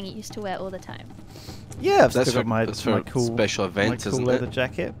jacket thing you used to wear all the time? Yeah, I've That's still got my that's for my cool special events, my cool isn't leather it?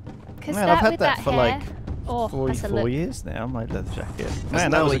 jacket. Because Man, that I've had with that that for hair, like oh, that's a 44 look. years now. My leather jacket. Man,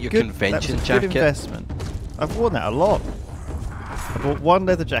 that that was like a your good, convention that was a jacket? Good investment. I've worn that a lot. I bought one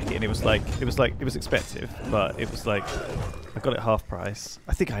leather jacket and it was expensive, but it was like I got it half price.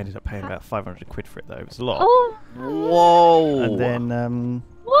 I think I ended up paying about 500 quid for it though. It was a lot. Oh, Whoa! And then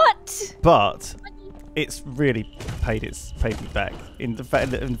what? but it's really paid me back in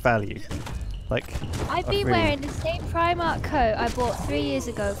value. Like I've I've been really- wearing the same Primark coat I bought 3 years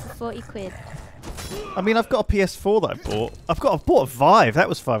ago for 40 quid. I mean, I've got a PS4 that I bought. I bought a Vive. That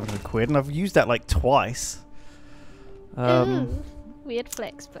was 500 quid, and I've used that like twice. Ooh, weird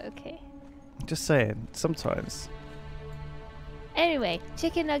flex, but okay. Just saying. Sometimes. Anyway,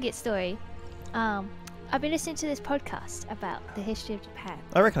 chicken nugget story. I've been listening to this podcast about the history of Japan.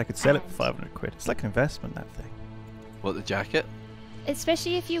 I reckon I could sell it for And- 500 quid. It's like an investment, that thing. What, the jacket?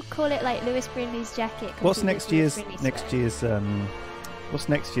 Especially if you call it like Lewis Brinley's jacket. What's complete next with Lewis year's Brinley what's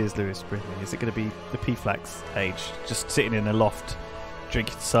next year's Lewis Brinley? Is it going to be the P-Flax age, just sitting in a loft,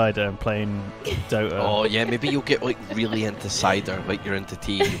 drinking cider and playing Dota? Oh yeah, maybe you'll get like really into cider, like you're into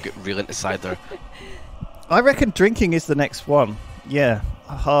tea. You'll get really into cider. I reckon drinking is the next one. Yeah,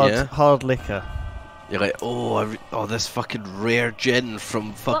 Yeah? hard liquor. You're like, oh, this fucking rare gin from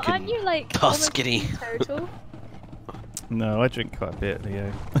Well, fucking aren't you like almost Tuscany. total? No, I drink quite a bit,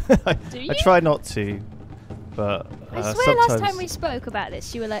 Leo. Do I you? try not to, but I swear sometimes. last time we spoke about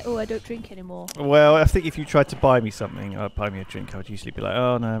this, you were like, oh, I don't drink anymore. Well, I think if you tried to buy me something, buy me a drink, I would usually be like,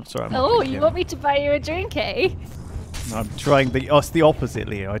 oh no, I'm sorry, I'm not Oh, drinking. you want me to buy you a drink, eh? No, I'm trying it's the opposite,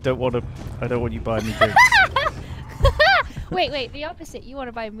 Leo. I don't want you buying me drinks. Wait, the opposite. You want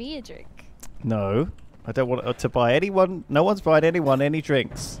to buy me a drink? No, I don't want to buy anyone. No one's buying anyone any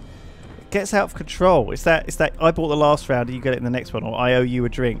drinks. It gets out of control. It's that I bought the last round and you get it in the next one, or I owe you a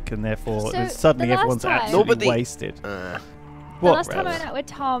drink, and therefore So, then suddenly the last everyone's time- absolutely Nobody- wasted. The What? last time I Ravs? went out with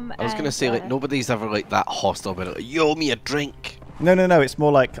Tom I was gonna and, say like nobody's ever like that hostile about it. Like, you owe me a drink. No. It's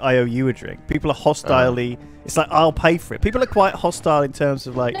more like I owe you a drink. People are hostilely. It's like I'll pay for it. People are quite hostile in terms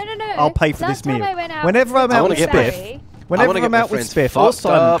of like, No. I'll pay for Last this time meal. I went out Whenever I'm out with Spiff, Spiff or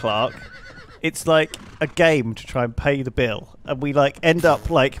Simon Clark, it's like a game to try and pay the bill, and we end up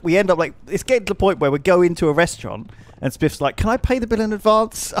like it's getting to the point where we go into a restaurant. And Spiff's like, "Can I pay the bill in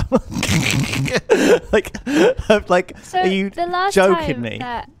advance?" So are you the last joking time me?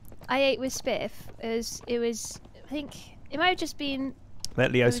 that I ate with Spiff, it was I think it might have just been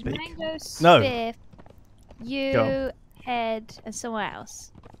Let Leo it was speak. Mango, No. Spiff, Go you, Head, and someone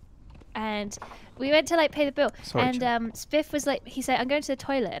else. And we went to pay the bill. Sorry, and Spiff was like, he said, "I'm going to the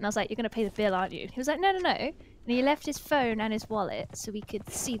toilet," and I was like, "You're going to pay the bill, aren't you?" He was like, "No." And he left his phone and his wallet so we could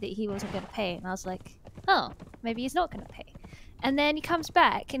see that he wasn't going to pay. And I was like, "Oh, maybe he's not going to pay." And then he comes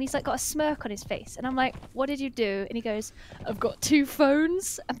back and he's got a smirk on his face. And I'm like, "What did you do?" And he goes, "I've got 2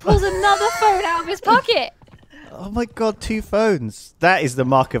 phones," and pulls another phone out of his pocket. Oh my god, 2 phones. That is the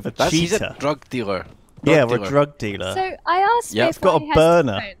mark of a cheater. He's a drug dealer. We're a drug dealer. So I asked Yeah. Spiff It's got why a he has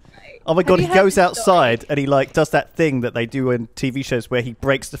burner. 2 phones, right? Oh my god, Have he you heard goes this outside story? and he does that thing that they do in TV shows where he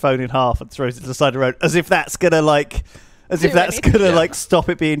breaks the phone in half and throws it to the side of the road as if that's gonna stop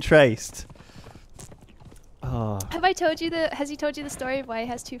it being traced. Oh. Has he told you the story of why he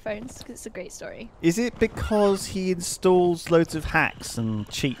has 2 phones? Because it's a great story. Is it because he installs loads of hacks and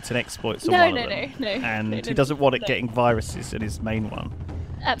cheats and exploits on No, one no, of them? no. And No, he no, doesn't want it no. getting viruses in his main one.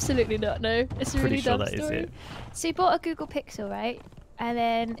 Absolutely not. No, it's a Pretty really sure dumb that is story. it. So he bought a Google Pixel, right? And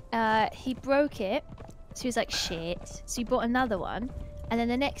then he broke it. So he was like, "Shit." So he bought another one, and then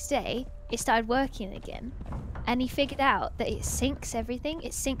the next day it started working again. And he figured out that it syncs everything.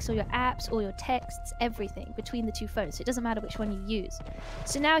 It syncs all your apps, all your texts, everything between the 2 phones. So it doesn't matter which one you use.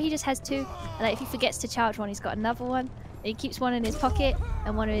 So now he just has 2. And if he forgets to charge one, he's got another one. And he keeps one in his pocket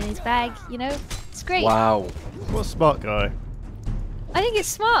and one in his bag. It's great. Wow. What a smart guy. I think it's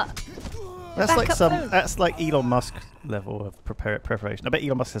smart. Backup phone. That's like Elon Musk level of preparation. I bet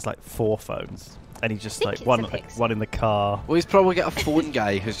Elon Musk has 4 phones. And he's just think it's a one Pixel. one in the car. Well, he's probably got a phone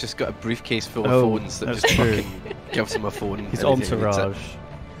guy who's just got a briefcase full of phones that that's just true. fucking gives him a phone. His anytime he needs it. entourage.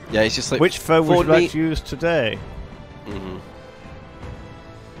 Yeah, he's just like, Which phone would you me. like to use today? Mhm.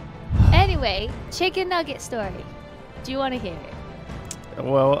 Anyway, chicken nugget story. Do you want to hear it?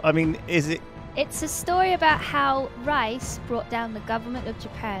 Well, I mean, is it... It's a story about how rice brought down the government of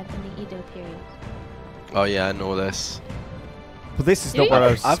Japan in the Edo period. Oh yeah, I know this. Well, this is Do not you? where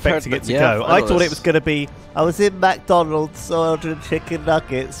I was I've heard expecting it that- to yeah, go. I I know thought this. it was going to be, I was in McDonald's ordering chicken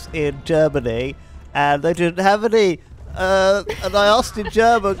nuggets in Germany, and they didn't have any. And I asked in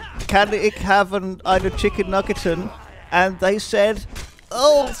German, "Can ich have eine chicken nuggeten?" And they said,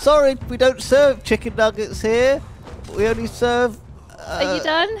 "Oh, sorry, we don't serve chicken nuggets here. We only serve..." Are you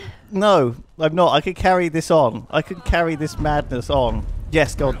done? No, I'm not. I can carry this on. I can carry this madness on.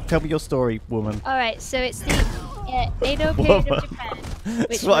 Yes, go on. Tell me your story, woman. All right, so it's the Edo period Woman. of Japan.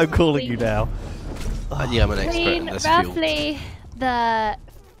 That's what I'm calling you now. Yeah, I'm an expert Between in this field. roughly the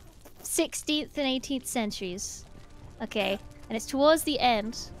 16th and 18th centuries. Okay, and it's towards the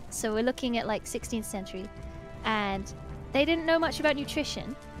end, so we're looking at 16th century, and they didn't know much about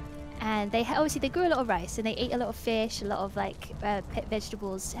nutrition, and they obviously they grew a lot of rice, and they ate a lot of fish, a lot of pet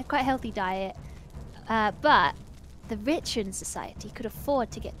vegetables, had quite a healthy diet, but the richer in society could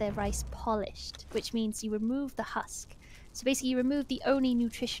afford to get their rice polished, which means you remove the husk. So basically you remove the only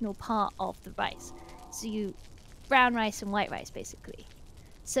nutritional part of the rice. So you brown rice and white rice basically.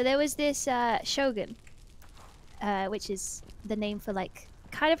 So there was this shogun, which is the name for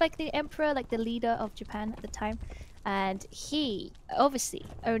kind of like the emperor, like the leader of Japan at the time. And he obviously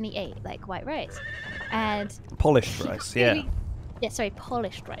only ate white rice. And Polished rice, yeah.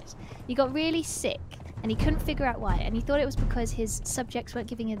 Polished rice. He got really sick and he couldn't figure out why. And he thought it was because his subjects weren't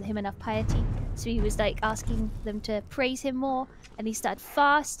giving him enough piety. So he was asking them to praise him more. And he started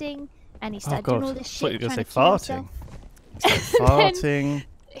fasting and he started doing all this I thought you shit were trying going to to kill say himself. farting. Farting.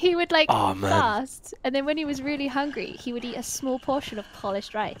 He would Oh, man. fast, and then when he was really hungry, he would eat a small portion of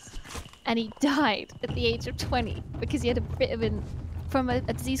polished rice. And he died at the age of 20 because he had a vitamin from a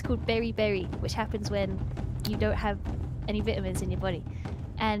disease called beriberi, which happens when you don't have any vitamins in your body.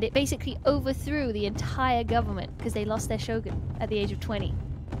 And it basically overthrew the entire government because they lost their shogun at the age of 20.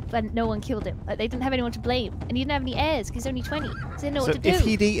 But no one killed him. They didn't have anyone to blame. And he didn't have any heirs because he's only 20. So they didn't know So what to do. if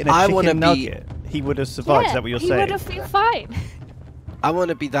he'd eaten a I wanna chicken be- nugget, he would have survived. Is that what you're he saying? would have been fine. I want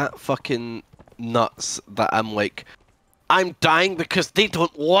to be that fucking nuts that I'm like, I'm dying because they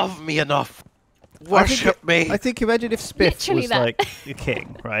don't love me enough. Worship me. I think imagine if Spiff Literally was that. like the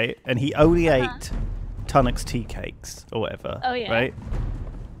king, right? And he only ate Tunnock's tea cakes or whatever. Oh, yeah. Right?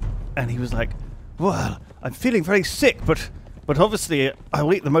 And he was like, "Well, I'm feeling very sick, but But obviously, I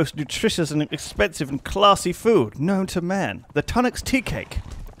will eat the most nutritious and expensive and classy food known to man. The Tunnock's tea cake.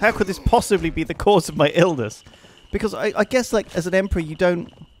 How could this possibly be the cause of my illness? Because I guess, like, as an emperor, you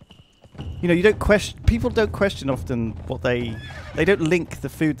don't question. People don't question often what they don't link the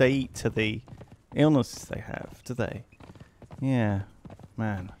food they eat to the illnesses they have, do they? Yeah,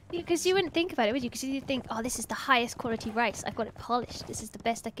 man. Because you wouldn't think about it, would you? Because you'd think, oh, this is the highest quality rice. I've got it polished. This is the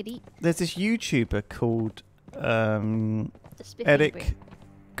best I could eat. There's this YouTuber called The Spiffy Erik Breed.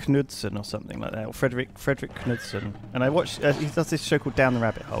 Knudsen or something like that, or Frederick Knudsen, and I watch. He does this show called Down the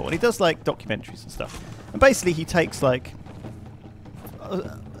Rabbit Hole, and he does like documentaries and stuff. And basically, he takes like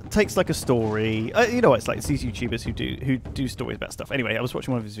a story. You know what it's like? It's these YouTubers who do stories about stuff. Anyway, I was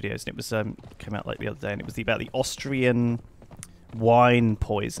watching one of his videos, and it was came out like the other day, and it was about the Austrian wine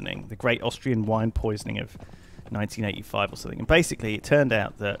poisoning, the Great Austrian Wine Poisoning of 1985 or something. And basically, it turned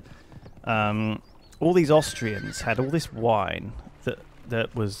out that all these Austrians had all this wine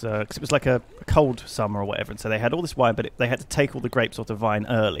that was because it was like a cold summer or whatever, and so they had all this wine, but they had to take all the grapes off the vine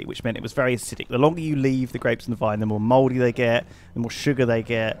early, which meant it was very acidic. The longer you leave the grapes in the vine, the more moldy they get, the more sugar they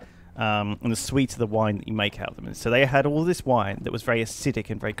get, and the sweeter the wine that you make out of them. And so they had all this wine that was very acidic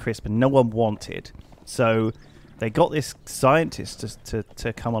and very crisp, and no one wanted. So they got this scientist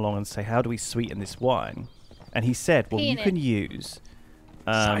to come along and say, how do we sweeten this wine? And he said, well, you can use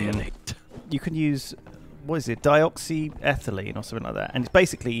Cyanide. you can use, what is it, dioxyethylene or something like that, and it's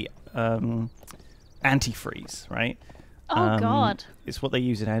basically antifreeze, right? Oh, God. It's what they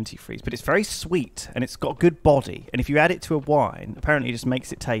use in antifreeze, but it's very sweet and it's got a good body, and if you add it to a wine, apparently it just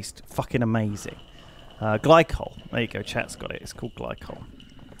makes it taste fucking amazing. Glycol, there you go, chat's got it, it's called glycol.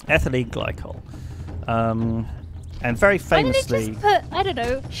 Ethylene glycol. And very famously, Why didn't they just put, I don't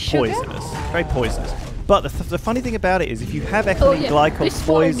know, sugar? poisonous, very poisonous. But the funny thing about it is, if you have ethylene glycol this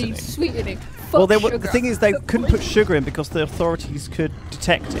poisoning, one needs sweetening. well, Fuck the thing is, they couldn't put sugar in because the authorities could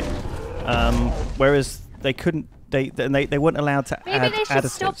detect it, whereas they couldn't. They weren't allowed to Maybe add they should additives.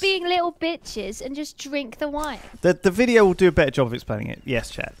 stop being little bitches and just drink the wine. The video will do a better job of explaining it.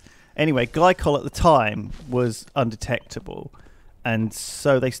 Yes, chat. Anyway, glycol at the time was undetectable, and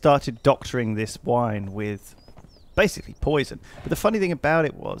so they started doctoring this wine with basically poison. But the funny thing about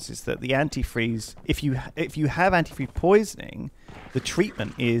it is that the antifreeze, if you have antifreeze poisoning, the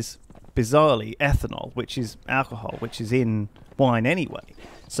treatment is bizarrely ethanol, which is alcohol, which is in wine anyway.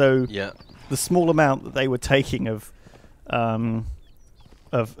 So Yeah. the small amount that they were taking of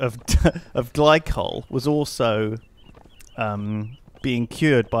glycol was also being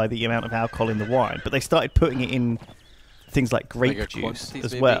cured by the amount of alcohol in the wine. But they started putting it in things like grape Bigger juice quantities,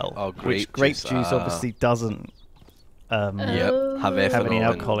 as maybe? well, Oh, which grape grape juice, juice obviously doesn't Have have any ethanol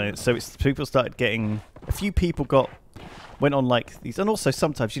alcohol in it. So it's people started getting, a few people went on like these, and also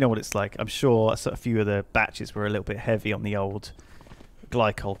sometimes, you know what it's like, I'm sure a few of the batches were a little bit heavy on the old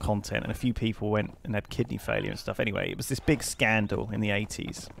glycol content, and a few people went and had kidney failure and stuff. Anyway, it was this big scandal in the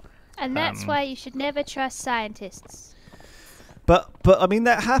 80s. And that's why you should never trust scientists. But I mean,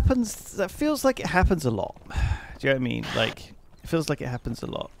 that feels like it happens a lot. Do you know what I mean? Like, it feels like it happens a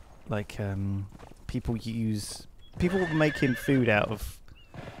lot. Like, people making food out of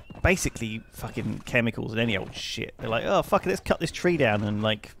basically fucking chemicals and any old shit. They're like, oh fuck it, let's cut this tree down and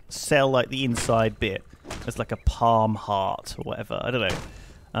like sell like the inside bit as like a palm heart or whatever. I don't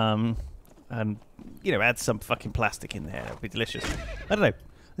know. And you know, add some fucking plastic in there. It'd be delicious. I don't know.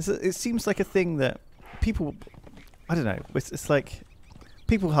 It seems like a thing that people, I don't know. It's like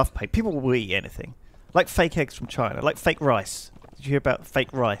people people will eat anything. Like fake eggs from China, like fake rice. Did you hear about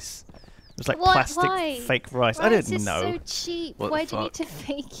fake rice? It was like plastic Why? fake rice. I Rice don't is know. so cheap. What Why the do you need fuck? to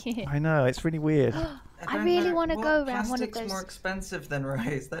fake it? I know, it's really weird. I really want to go around one of Plastic's those more expensive than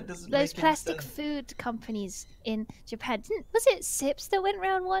rice. That doesn't those make any plastic sense. food companies in Japan. Was it Sips that went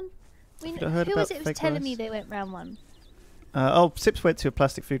round one? I mean, Have you heard who was about it? Was fake telling rice? me they went round one. Sips went to a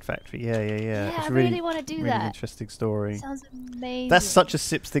plastic food factory. Yeah. Yeah, It's I a really want to do really that. interesting story. Sounds amazing. That's such a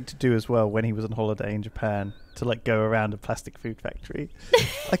Sips thing to do as well when he was on holiday in Japan, to like go around a plastic food factory.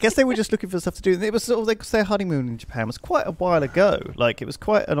 I guess they were just looking for stuff to do. It was sort of their honeymoon in Japan was quite a while ago. Like, it was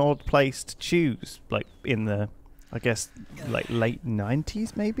quite an odd place to choose, like in the, I guess, like late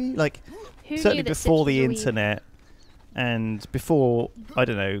 90s maybe? Like, Who certainly knew that before Sips the was a weeb? internet and before, I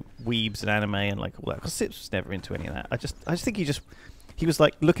don't know, weebs and anime and like all that. Because Sips was never into any of that. I just think he was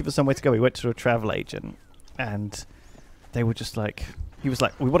like looking for somewhere to go. He went to a travel agent and they were just like, he was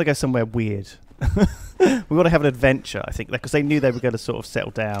like, we want to go somewhere weird. We want to have an adventure, I think, because they knew they were going to sort of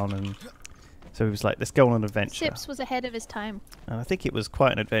settle down, and so he was like, let's go on an adventure. Sips was ahead of his time. And I think it was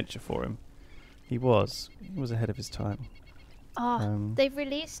quite an adventure for him. He was ahead of his time. Oh, they've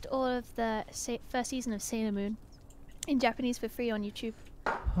released all of the first season of Sailor Moon. in Japanese for free on YouTube.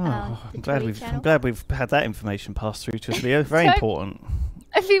 Oh, the I'm glad Toei I'm channel. glad we've had that information passed through to us, Leo. Very So- important.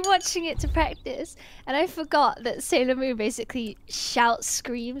 I've been watching it to practice, and I forgot that Sailor Moon basically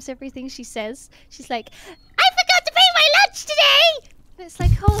screams everything she says. She's like, "I forgot to bring my lunch today!" And it's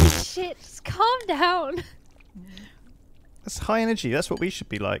like, holy shit, just calm down. That's high energy. That's what we should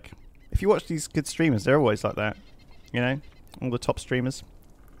be like. If you watch these good streamers, they're always like that. You know, all the top streamers,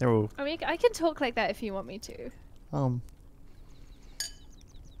 they're all. I mean, I can talk like that if you want me to.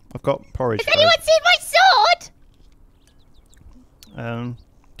 I've got porridge. Has anyone seen my sword? Do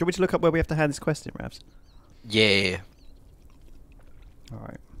you want me to look up where we have to hand this question, Ravs? Yeah. All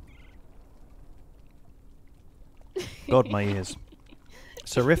right. God, my ears.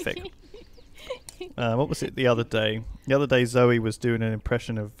 Terrific. What was it the other day? The other day, Zoe was doing an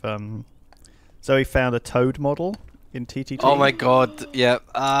impression of. Zoe found a toad model in TTT. Oh my god, yeah.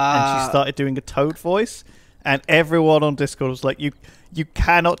 And she started doing a toad voice, and everyone on Discord was like, "You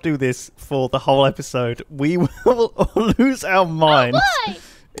cannot do this for the whole episode. We will lose our minds." Why?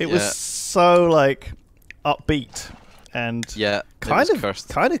 It was so like upbeat and Yeah, kind of cursed.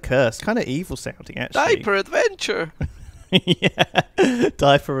 kind of evil sounding actually. Diaper adventure. Yeah,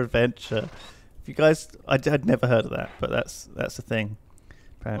 diaper adventure. If you guys, I'd never heard of that, but that's a thing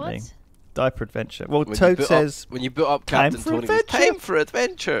apparently. What? Diaper adventure. Well, When Toad you boot says when you boot up "Time Captain for Tony, it goes, adventure?" time for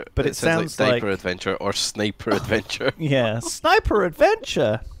adventure. But it sounds sounds like diaper like- adventure or sniper adventure. yeah, sniper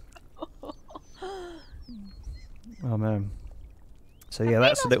adventure. Oh man. So yeah,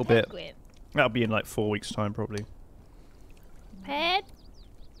 that's a little bit. That'll be in like 4 weeks' time probably. Ped?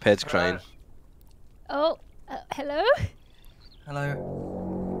 Ped's crying. Oh, hello?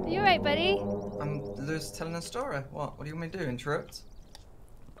 Hello. You alright, buddy? I'm Lewis telling a story. What? What do you want me to do? Interrupt?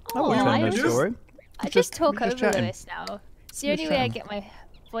 Oh, we're Aw, telling I no just- story. I just talk we're over just chatting. Lewis now. It's the Just only way I chatting. get my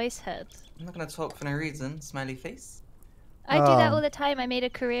voice heard. I'm not gonna talk for no reason. Smiley face. I do that Oh. all the time. I made a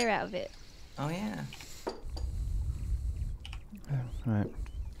career out of it. Oh yeah. Right.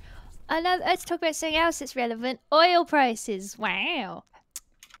 Let's talk about something else that's relevant. Oil prices. Wow.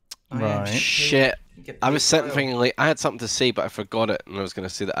 Oh, yeah. Right. Shit. You get I paid was for sitting oil. thinking like I had something to say, but I forgot it, and I was going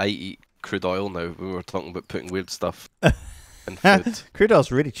to say that I eat crude oil now. We were talking about putting weird stuff in food. Crude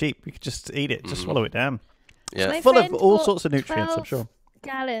oil's really cheap. You could just eat it, just swallow it down. Yeah. My Full of friend all bought sorts of nutrients, I'm 12 sure.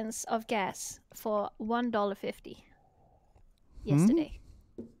 Gallons of gas for $1.50 yesterday.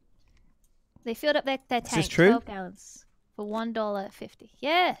 They filled up their tank. this true? 12 gallons for $1.50.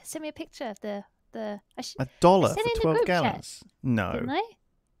 Yeah, send me a picture of the. $1 I said in for the 12 group chat, gallons. No. Didn't I?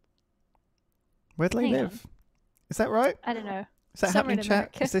 Where do they Hang on. live? Is that right? I don't know. Is that Somewhere happening, in chat?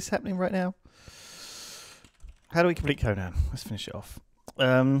 America. Is this happening right now? How do we complete Conan? Let's finish it off.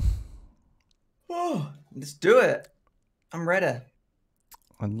 Oh, let's do it. I'm ready.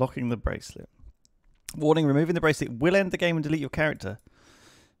 Unlocking the bracelet. Warning, removing the bracelet will end the game and delete your character.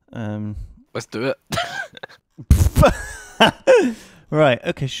 Let's do it. Right,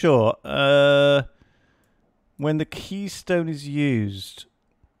 okay, sure. When the keystone is used.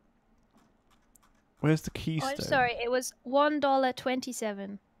 Where's the Oh, keystone? I'm sorry. It was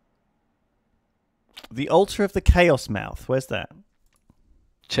 $1.27. The altar of the chaos mouth. Where's that?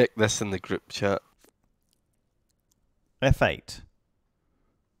 Check this in the group chat. F8.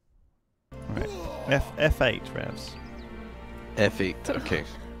 Right. F8, Ravs. F8. Okay.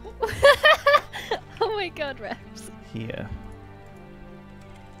 Oh my god, Ravs. Here.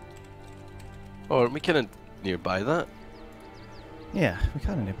 Or we can nearby that. Yeah, we're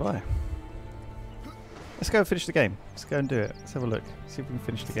kind of nearby. Let's go and finish the game. Let's go and do it. Let's have a look. See if we can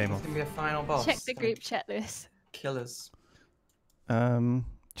finish the game It's off. gonna be a final boss. Check the Gonna group chat, Lewis. Kill us.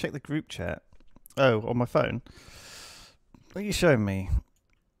 Check the group chat. Oh, on my phone. What are you showing me?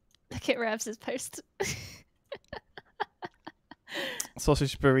 Look at Ravs' post.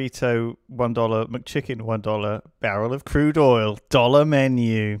 Sausage burrito, $1. McChicken, $1. Barrel of crude oil, dollar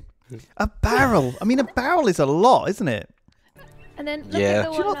menu. A barrel. I mean, a barrel is a lot, isn't it? And then look Yeah. at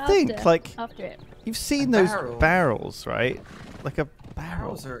the Do you one not after, think, like- after it. You've seen A those barrel? barrels, right? Like a barrel.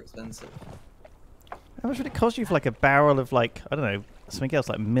 Barrels are expensive. How much would it cost you for like a barrel of like, I don't know, something else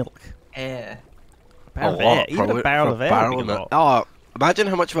like milk? Air. A barrel of lot, air. Even probably, a barrel for of air barrel would be a of lot. Oh, imagine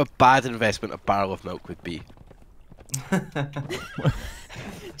how much of a bad investment a barrel of milk would be.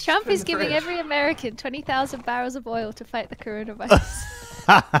 Trump in is the giving fridge. every American 20,000 barrels of oil to fight the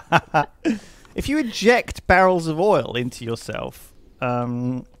coronavirus. If you inject barrels of oil into yourself,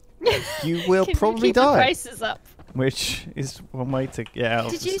 you will Can probably you keep the die. prices up? Which is one way to get out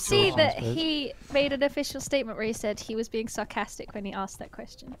of Did the you see situation, I that suppose. he made an official statement where he said he was being sarcastic when he asked that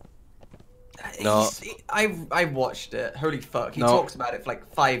question? No. I watched it. Holy fuck. He No. talks about it for like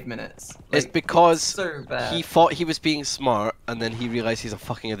 5 minutes. It's Like, because so bad. he thought he was being smart, and then he realised he's a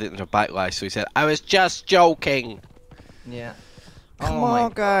fucking idiot and a backlash, so he said, I was just joking. Yeah. Come Oh my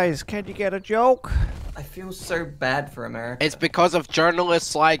on, guys. Can you get a joke? I feel so bad for America. It's because of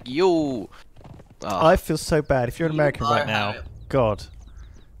journalists like you. Oh. I feel so bad. If you're an You American right are now, how- God.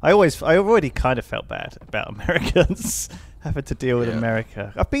 I already kind of felt bad about Americans having to deal with Yeah.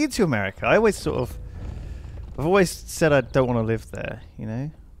 America. I've been to America. I've always said I don't want to live there, you know?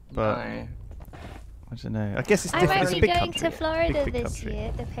 But No. I don't know. I guess it's I'm different. It's a actually big going country. to Florida big this country.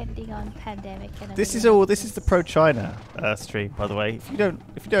 year, depending on pandemic and This is everything all. else. This is the pro-China stream, by the way. If you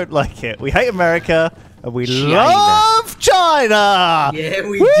don't like it, we hate America and we China. love China. Yeah,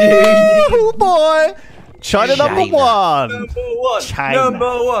 we Woo, boy! China number China. one. Number one. China.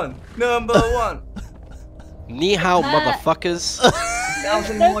 Number one. Number one. Ni hao, Matt. motherfuckers.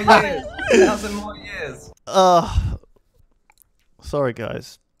 1,000 more years. 1,000 more years. Sorry,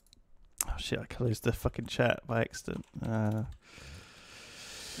 guys. Oh shit! I closed the fucking chat by accident.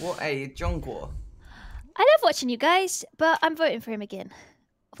 What a jungle. I love watching you guys, but I'm voting for him again.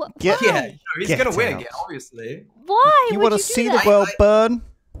 What? Get- Why? Yeah, he's Get gonna win out. again, obviously. Why? You would want to do see the that? world burn?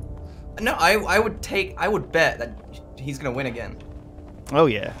 No, I would bet that he's gonna win again. Oh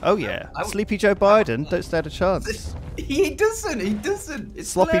yeah. Oh yeah. I would- Sleepy Joe Biden don't stand a chance. He doesn't. It's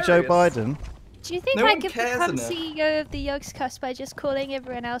Sloppy Joe hilarious. Biden. Do you think No I one could cares become enough. CEO of the Yogscast by just calling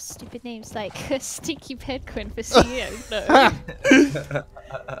everyone else stupid names like Stinky Pedguin for CEO? No.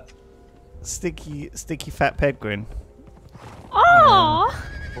 Stinky fat Pedguin. Aww!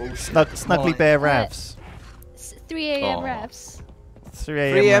 Snuggly bear Ravs. 3 a.m. Aw. Ravs. 3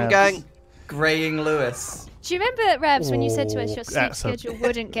 a.m. 3 a.m. Ravs. gang. Graying Lewis. Do you remember, Ravs, when you said to us Oh, your sleep that's a schedule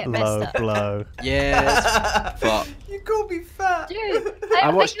wouldn't get Low messed up? blow. Yes. But You call me fat. Dude,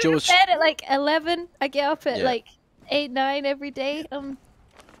 I watched go to Joe's- bed at like 11. I get up at Yeah. like 8, 9 every day.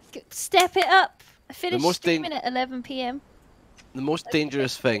 Step it up. I finish most dan- streaming at 11 p.m. the most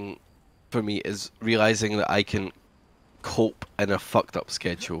dangerous thing for me is realizing that I can cope in a fucked up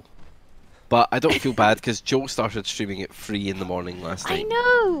schedule. But I don't feel bad because Joe started streaming at 3 in the morning last I night.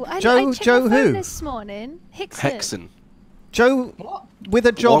 know. I checked Joe my phone who? this morning. Hickson. Hickson. Joe What? with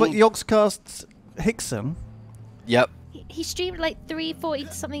a job Long- at Yogscast Hickson. Yep. He streamed like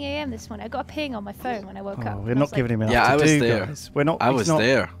 3:40 something a.m. this morning. I got a ping on my phone when I woke Oh, up. we're and I not was like, giving him enough Yeah, to I was do, there. guys. We're not. I he's was not-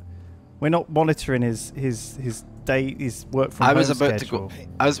 there. We're not monitoring his day, his work from I home was about schedule. to go.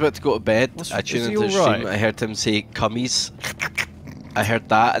 I was about to go to bed. What's- I is tuned he into the alright? stream. I heard him say "cummies." I heard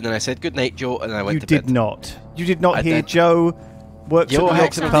that, and then I said "good night, Joe," and I went You to did bed. not. You did not I hear did. Joe works Joe at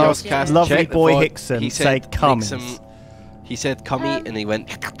Hickson the of the Yogscast, Yogscast. Yogscast. Lovely check the boy VOD. Hickson He say said, "Make "Cummins." some-" He said "cummy," and he went.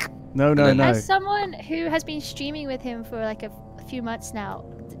 No, no, then- no. As someone who has been streaming with him for like a few months now,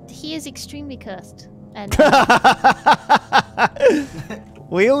 he is extremely cursed. And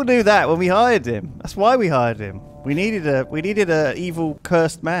We all knew that when we hired him. That's why we hired him. We needed a evil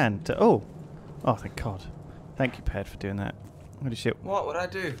cursed man to. Oh, thank God. Thank you, Ped, for doing that. Holy shit. What would I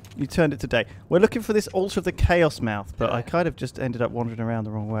do? You turned it today. We're looking for this Altar of the Chaos mouth, but I kind of just ended up wandering around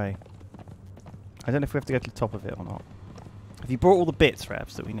the wrong way. I don't know if we have to go to the top of it or not. Have you brought all the bits,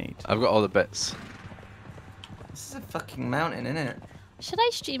 Ravs, that we need? I've got all the bits. This is a fucking mountain, isn't it? should I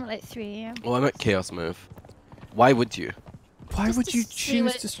stream at like 3 a.m.? Well, I'm at Chaos Move. Why would you? Why Just would to you see choose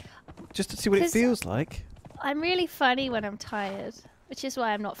what- to... Just to see what it 'Cause- feels like? I'm really funny when I'm tired, which is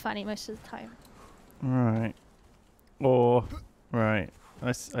why I'm not funny most of the time. Right. Or... Right.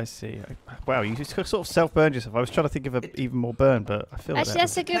 I see. Wow, you just sort of self-burned yourself. I was trying to think of an even more burn, but I feel like Actually, that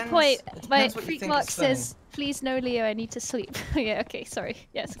that's a good Depends- point. it My depends what you Freak think Mark is funny. says, "Please no, Leo, I need to sleep." Yeah, okay, sorry.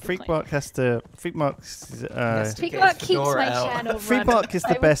 Yes. Freak Mark has to... Freak Mark's... Yes. Freak Get Mark his keeps fedora my out. channel Freak running. Mark is I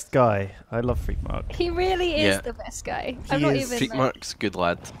the would- best guy. I love Freak Mark. He really is Yeah. the best guy. He I'm not is. even. Freak like- Mark's a good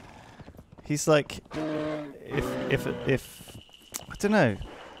lad. He's like... If... I don't know.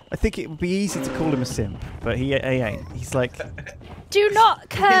 I think it would be easy to call him a simp, but he ain't. He's like... Do not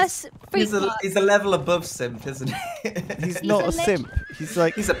curse Freak He's a, Mark. he's a level above simp, isn't he? He's not a a simp. He's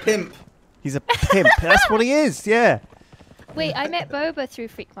like... He's a pimp. He's a pimp. That's what he is, yeah. Wait, I met Boba through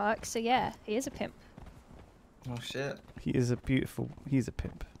Freak Mark, so yeah, he is a pimp. Oh shit. He is a beautiful... He's a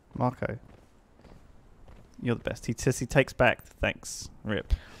pimp. Marco. You're the best. He says he takes back the thanks.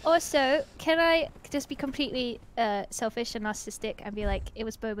 Rip. Also, can I just be completely selfish and narcissistic and be like, it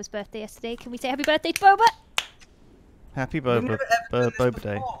was Boba's birthday yesterday? Can we say happy birthday to Boba? Happy We've Boba, never ever done this Boba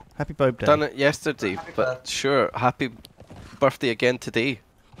Day. before. Happy Boba Day. Done it yesterday, Happy but birthday. sure. Happy birthday again today.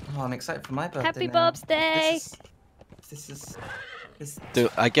 Oh, I'm excited for my birthday. Happy now. Bob's Day. This is. Do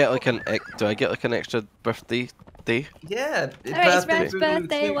I get like an extra birthday birthday. Yeah. Alright, it's Rav's Boogaloo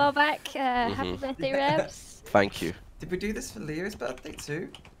birthday a too. while back. Happy birthday, Ravs. Thank you. Did we do this for Leo's birthday too?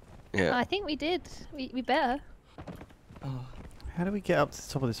 Yeah. I think we did. We better. Oh. How do we get up to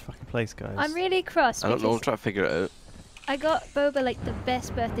the top of this fucking place, guys? I'm really cross I don't know. I'm because trying to figure it out. I got Boba like the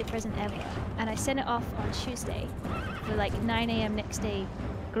best birthday present ever, and I sent it off on Tuesday for like 9 AM next day,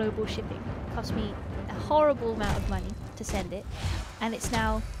 global shipping. Cost me a horrible amount of money to send it, and it's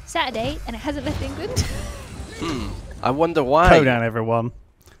now Saturday and it hasn't left England. I wonder why. Conan, everyone.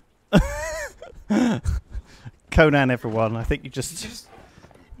 Conan, everyone. I think you just...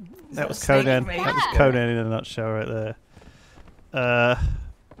 That was Conan. That was Conan in a nutshell right there.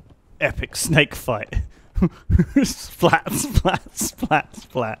 Epic snake fight. Splat, splat, splat,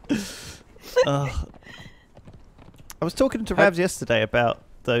 splat. I was talking to Ravs yesterday about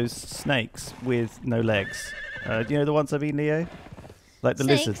those snakes with no legs. Do you know the ones I mean, Leo? Like the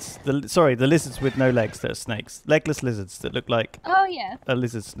Snakes? lizards. The lizards with no legs that are snakes. Legless lizards that look like Oh yeah. a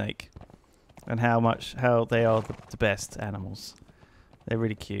lizard snake. And how they are the best animals. They're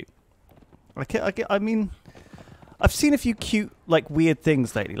really cute. I mean, I've seen a few cute, like, weird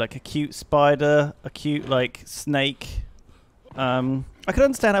things lately, like a cute spider, a cute, like, snake. I can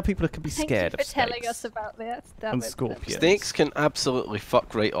understand how people can be scared of Thank you for snakes telling us about that. and scorpions. Snakes can absolutely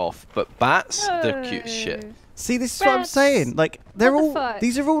fuck right off, but bats, they're cute as shit. No. See, this is what I'm Rats. saying. Like, they're What the all fuck?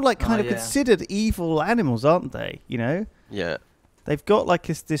 these are all like kind of yeah. considered evil animals, aren't they? You know, Yeah. they've got like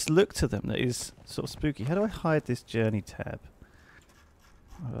this look to them that is sort of spooky. How do I hide this journey tab?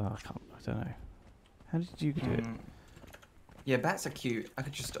 Oh, I don't know. How did you do it? Yeah, bats are cute. I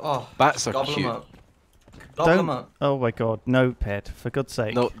could just Bats are gobble cute. them up. Gobble them Don't. up. Oh my God, no, Ped! For God's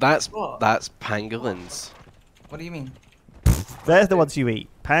sake. No, that's What? pangolins. What do you mean? They're the ones you eat.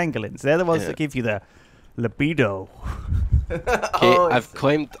 Pangolins. They're the ones Yeah. that give you the libido. Okay, I've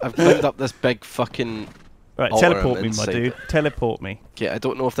climbed up this big fucking. Right, altar teleport me, my inside dude. it. Teleport me. Okay, I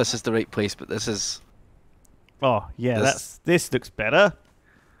don't know if this is the right place, but this is. Oh yeah, this looks better.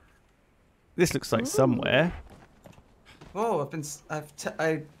 This looks like somewhere. Whoa!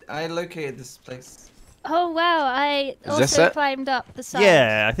 I located this place. Oh wow! I Is this also it? climbed up the side.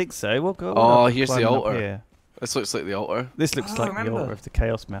 Yeah, I think so. We'll go. Oh, we'll here's the climb up altar. here. This looks like the altar. This looks Oh, like I the remember. altar of the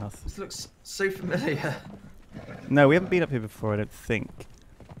Chaos Mouth. This looks so familiar. No, we haven't been up here before. I don't think.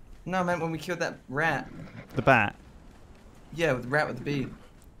 No, I meant when we killed that rat. The bat, Yeah, with the rat with the bee.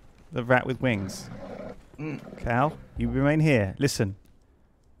 the rat with wings. Mm. Cal, you remain here. Listen,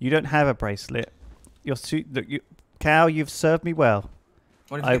 you don't have a bracelet. Cal, you've served me well.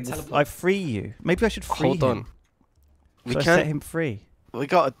 What if I you get teleported? I free you. Maybe I should free Hold him. on. We Should I set can't. him free? We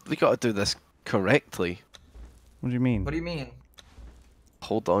gotta do this correctly. What do you mean? What do you mean?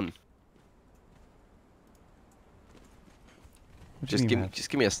 Hold on. What do you mean, man? Just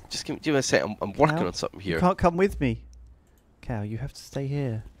give me a sec. I'm working Cal, on something You here. can't come with me. Cal, you have to stay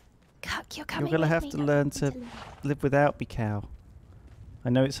here. Cuck, you're coming You're gonna with have me, to you're learn coming to me. live without me, Cal.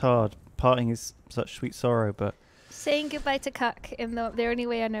 I know it's hard. Parting is such sweet sorrow, but Saying goodbye to Cuck in the only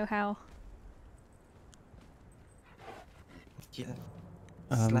way I know how. Yeah.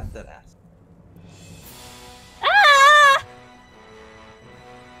 Um, Slap that ass. Ah!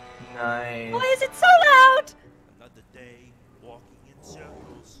 Nice. Why is it so loud? Another day, walking in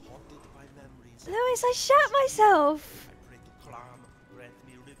circles, haunted by memories. Louis, I shat myself. I pray to Clam, grant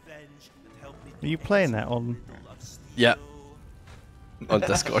me revenge, and help me are you playing that on? Yeah. On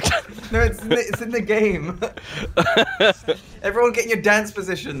Discord. No, it's in the game. Everyone get in your dance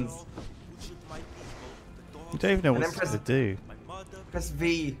positions. Who should my people, the You don't even know And what then it's press- to do. my mother, Press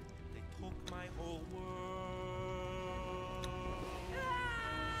V. they took my whole world.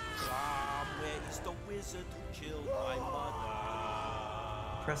 Somewhere is the wizard who killed my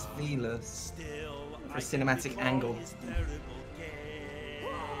mother. Press V, Lewis. Still, For I cinematic recall angle. his terrible gaze.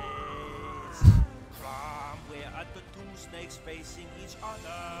 From where are the two snakes facing each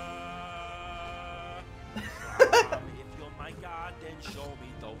other? From, if you're my god, then show me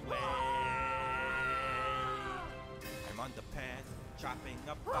the way. I'm on the path, chopping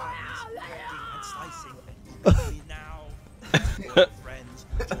up bodies, cutting and slicing, and you with me now. We're friends,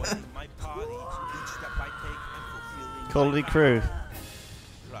 joining my party. Each step I take, I'm fulfilling Colony my crew. vow.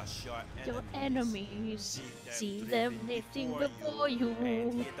 Crush Your enemies, see them lifting before you.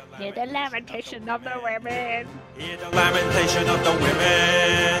 Hear the lamentation of the women. Hear the lamentation of the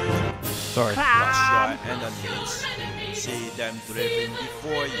women. Sorry. Crush your enemies. See them driven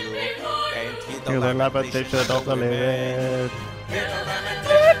before you. And hear the lamentation of the women. Hear the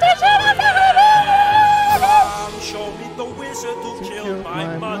lamentation of the women. Come, show me the wizard who killed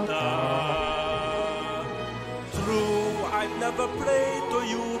my mother. True, I've never played to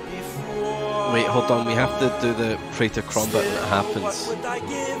you before. Wait, hold on. We have to do the pray to Crom bit when it happens. What would I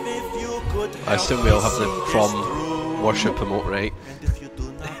give if you could I assume we all have the Crom worship emote, right? And if you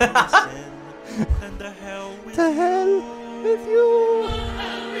do not listen, then the hell with To hell with you.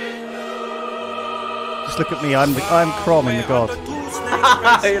 Just look at me. I'm Crom in the god.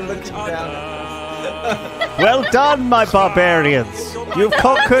 You're looking down. Well done, my barbarians. You've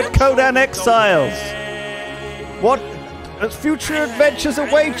conquered Conan Exiles. What future adventures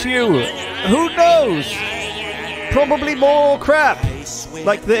await you? Who knows? Probably more crap.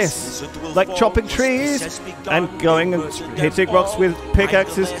 Like this. Like chopping trees and going and hitting rocks with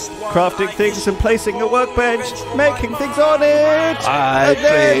pickaxes, crafting things and placing a workbench, making things on it, I and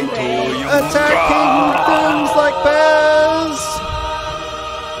then pray to you, attacking things like bears.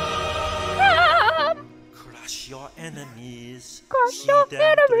 crush your enemies. Crush See your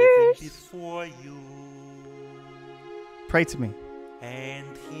them driven enemies. before you. Pray to me. And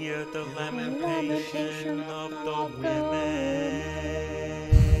hear the lamentation of the women.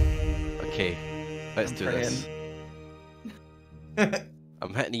 Okay, let's do this.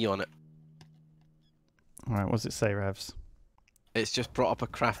 I'm hitting E on it. Alright, what does it say, Ravs? It's just brought up a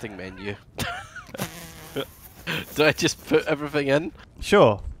crafting menu. Do I just put everything in?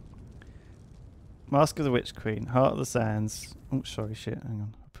 Sure. Mask of the Witch Queen, Heart of the Sands. Oh, sorry, shit. Hang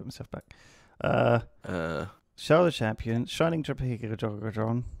on. I'll put myself back. Shell the Champion, Shining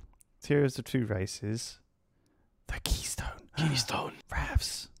Drapigradron, Heroes of Two Races, The Keystone. Keystone.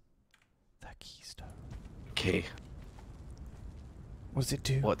 Ravs. The Keystone. Okay, What does it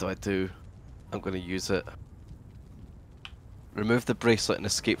do? what do I do? I'm going to use it. Remove the bracelet and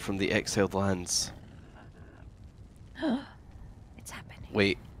escape from the exiled lands. It's happening.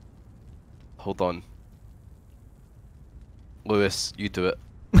 Wait. Hold on. Lewis, you do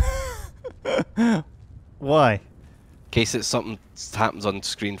it. Why? In case it's something happens on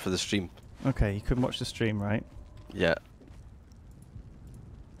screen for the stream. Okay, you couldn't watch the stream, right? Yeah.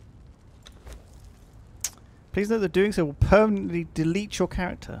 Please note that doing so will permanently delete your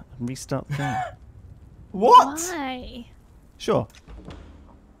character and restart the game. What? Why? Sure.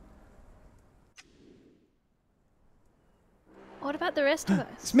 What about the rest of us?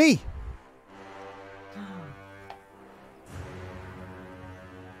 It's me!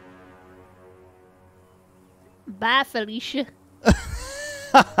 Bye, Felicia.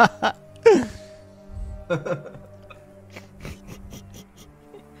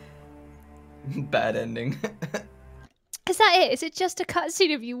 Bad ending. Is that it? Is it just a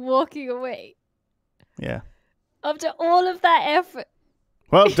cutscene of you walking away? Yeah. After all of that effort?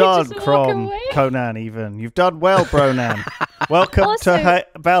 Well You done, just walk Crom. away? Conan, even. You've done well, Bronan. Welcome Also- to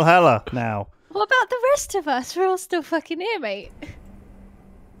Valhalla now. What about the rest of us? We're all still fucking here, mate.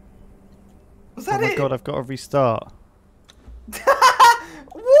 Was Oh that my it? god, I've got to restart.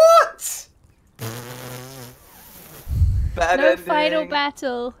 What? Bad No ending. final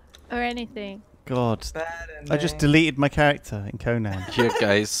battle or anything. God. Bad ending. I just deleted my character in Conan. Here,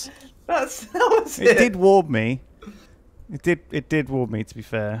 guys. That was It did warm me. It did warm me, to be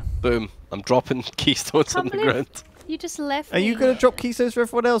fair. Boom. I'm dropping keystones on Can't the believe- ground. You just left Are you me. going to drop keystones for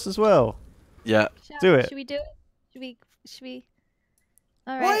everyone else as well? Yeah. do it? Should we do it? Should we?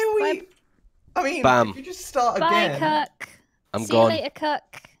 Alright. Why are we? I mean, Bam. if you just start Bye, again. Cuck. I'm See gone. you later,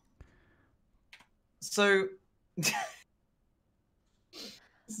 Cuck. So.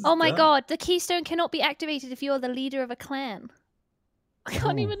 Oh my god, the keystone cannot be activated if you're the leader of a clan. I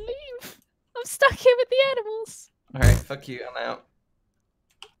can't Oh. even leave. I'm stuck here with the animals. Alright, fuck you, I'm out.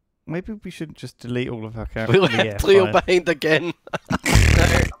 Maybe we shouldn't just delete all of our We characters. left Leo behind again.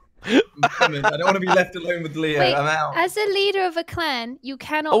 I'm coming. I don't want to be left alone with Leo. Wait, I'm out. as a leader of a clan, you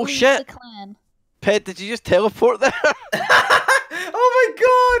cannot Oh, leave shit. the clan. Ped, did you just teleport there? Oh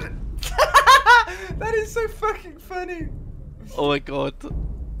my god! That is so fucking funny. Oh my god.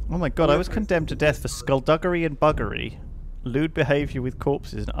 Oh my god, I was condemned to death for skullduggery and buggery, lewd behaviour with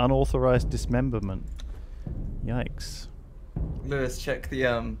corpses, and unauthorised dismemberment. Yikes. Lewis, check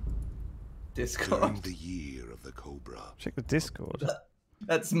the Discord. During the year of the Cobra. Check the Discord.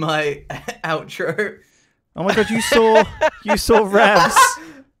 That's my outro. Oh my god, you saw Ravs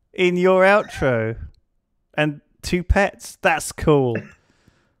in your outro. And 2 pets. That's cool.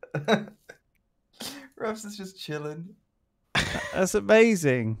 Ravs is just chilling. That's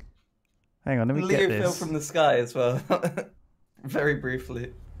amazing. Hang on, let me Leo get this. fell from the sky as well. Very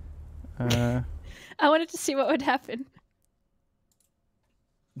briefly. Uh, I wanted to see what would happen.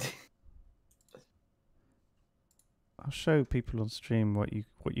 I'll show people on stream what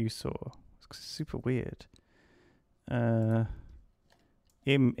you saw. It's super weird.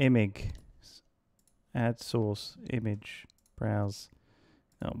 Imig. Add source. Image. Browse.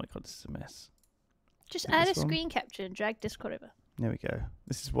 Oh my god, this is a mess. Just Like add a this one? screen capture and drag Discord over. There we go.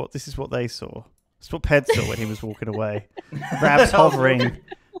 This is what they saw. This is what Ped saw when he was walking away. Ravs hovering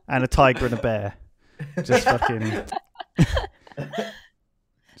and a tiger and a bear. Just fucking.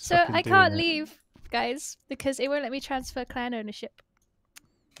 So I can't leave, guys, because it won't let me transfer clan ownership.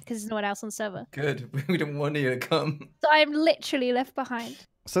 Because there's no one else on the server. Good. We don't want you to come. So I'm literally left behind.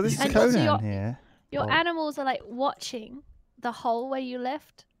 So this is And also Conan here. Your Oh. animals are like watching the hole where you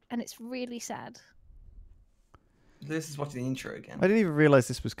left, and it's really sad. This is watching the intro again. I didn't even realise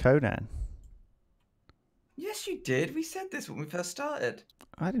this was Conan. Yes, you did. We said this when we first started.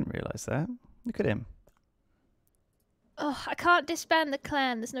 I didn't realise that. Look at him. Oh, I can't disband the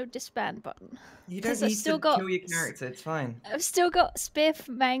clan. There's no disband button. You don't 'Cause I've need still to got kill your character. It's fine. I've still got Spiff,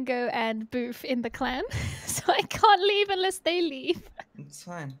 Mango, and Booth in the clan, so I can't leave unless they leave. It's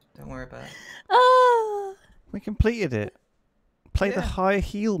fine. Don't worry about it. Oh, We completed it. Play the Yeah. high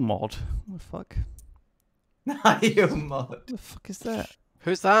heel mod. What the fuck? You mod. What the fuck is that?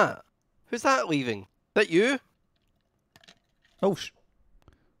 Who's that? Who's that leaving? That you? Oh,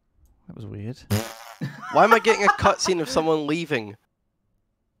 that was weird. Why am I getting a cutscene of someone leaving?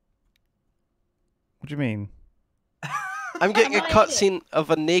 What do you mean? I'm getting a No idea. cutscene of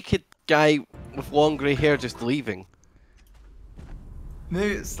a naked guy with long grey hair just leaving.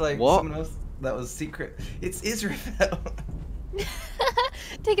 Maybe it's like What? someone else that was secret. It's Israel.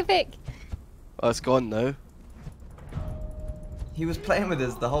 take a pic. Oh, it's gone now. He was playing with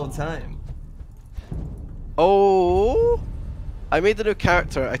us the whole time. Oh! I made a new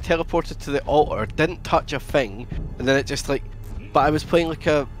character, I teleported to the altar, didn't touch a thing, and then it just like... But I was playing like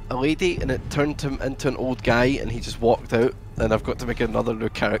a lady, and it turned him into an old guy, and he just walked out, and I've got to make another new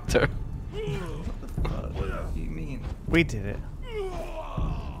character. What do you mean? We did it.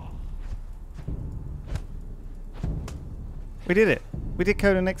 We did it. We did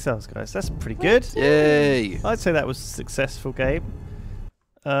Conan Exiles, guys. That's pretty good. Yay! I'd say that was a successful game.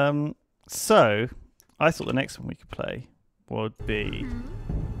 So, I thought the next one we could play would be...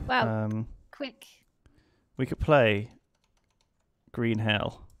 Wow, quick. we could play Green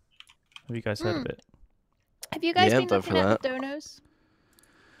Hell. Have you guys heard of it? Have you guys Yeah, been I'm down looking for at that. the donos?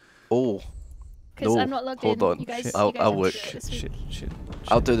 Oh, Because No, I'm not logged hold in. on. You guys, I'll- you guys I'll have to look. do it this week. Shit.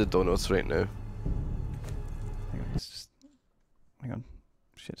 I'll do the donuts right now. Hang on, let's just... Hang on.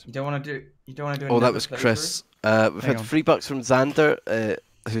 Shit. You don't want to do. You don't want to do. Oh, that another was playthrough? Chris. We've Hang had on. $3 from Xander,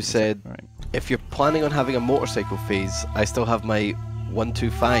 who said, Right. if you're planning on having a motorcycle phase, I still have my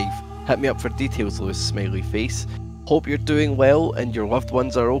 125. Hit me up for details, Lewis, smiley face. Hope you're doing well and your loved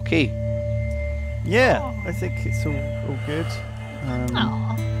ones are okay. Yeah, I think it's all good.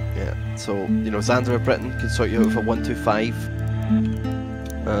 Aw. Yeah, so, you know, Xander of Britain can sort you out with a 125.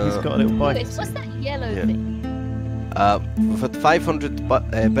 He's got a little bike. Wait, what's that yellow yeah. thing? We've had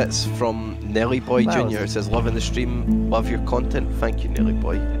 500 bits from Nelly Boy Wow. Jr. It says, loving the stream, love your content. Thank you, Nelly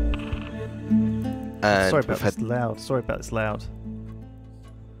Boy. And Sorry we've about had this loud.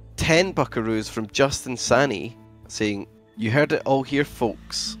 10 buckaroos from Justin Sani saying, you heard it all here,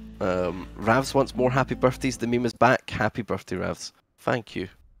 folks. Ravs wants more happy birthdays. The meme is back. Happy birthday, Ravs. Thank you.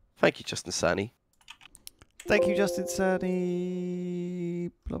 Thank you, Justin Sani. Thank you, Justin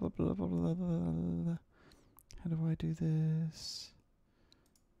Sani. Blah, blah, blah, blah, blah, blah, blah. How do I do this?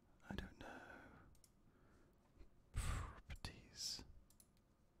 I don't know. Properties.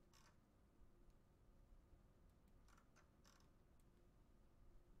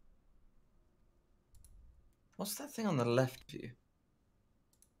 What's that thing on the left of you?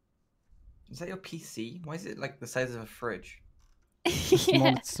 Is that your PC? Why is it like the size of a fridge?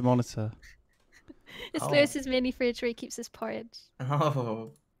 Yeah, It's the monitor. it's Oh. Lewis's mini fridge where he keeps his porridge. Oh,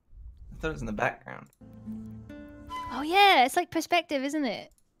 I thought it was in the background. Oh yeah, it's like perspective, isn't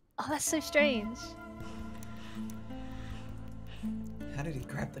it? Oh, that's so strange. How did he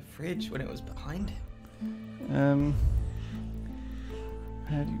grab the fridge when it was behind him?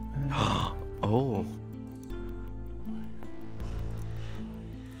 How do you... Oh.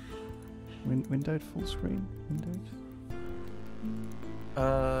 Windowed full screen? Windowed?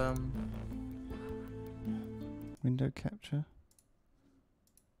 Window capture?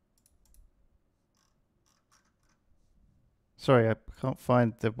 Sorry, I can't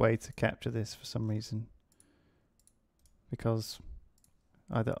find the way to capture this for some reason. Because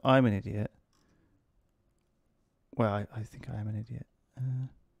either I'm an idiot. Well, I think I am an idiot.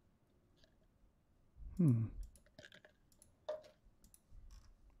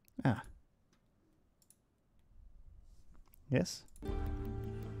 Ah. Yes?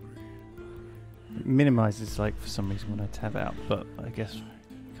 It minimizes, like, for some reason when I tab out, but I guess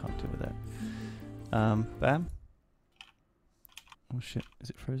I can't do with that. Bam. Oh shit, is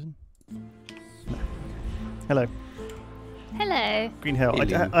it frozen? No. Hello. Hello. Green Hell.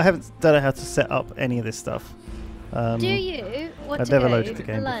 Hello. I don't know how to set up any of this stuff. Do you want I've to never go loaded the for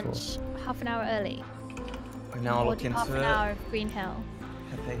game lunch half an hour early? Now I'll Or look do into half an it. hour of Green Hell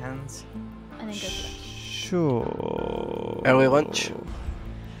Pepe hands. and then go for lunch? Sure. Early lunch.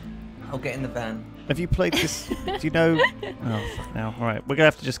 I'll get in the van. Have you played this? Do you know? Oh, fuck now. Alright, we're going to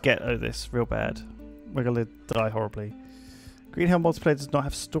have to just get over this real bad. We're going to die horribly. Green Hell multiplayer does not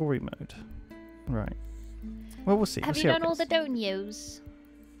have story mode. Right. Well, we'll see. Have We'll you see how done all it the goes. donios?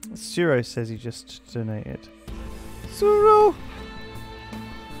 Suro says he just donated. Suro!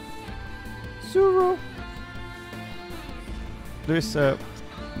 Suro! Lewis,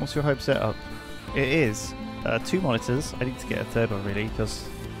 what's your home setup? It is 2 monitors. I need to get a third one really because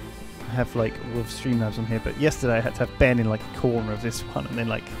I have like all of Streamlabs on here. But yesterday I had to have Ben in like a corner of this one and then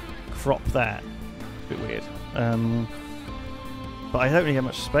like crop that. It's a bit weird. But I don't really have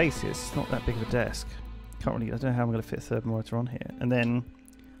much space here. It's not that big of a desk. Can't really. I don't know how I'm going to fit a third monitor on here. And then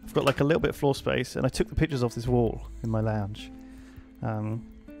I've got like a little bit of floor space, and I took the pictures off this wall in my lounge,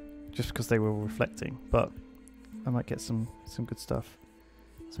 just because they were reflecting. But I might get some good stuff,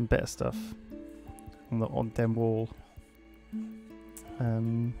 some better stuff on them wall.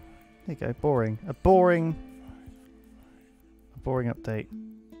 There you go. Boring. A boring update.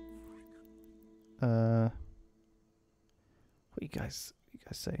 What are you guys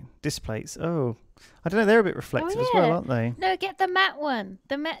saying? Displays. Oh, I don't know. They're a bit reflective as well, yeah. aren't they? No, get the matte one.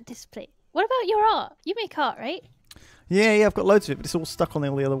 The matte display. What about your art? You make art, right? Yeah, I've got loads of it, but it's all stuck on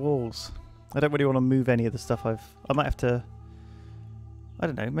all the other walls. I don't really want to move any of the stuff I might have to. I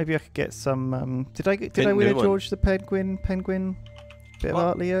don't know. Maybe I could get some. Did I win a George the Penguin bit of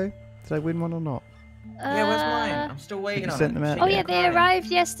art, Leo? Did I win one or not? Yeah, where's mine? I'm still waiting you on sent it. them out Oh yet? yeah, they arrived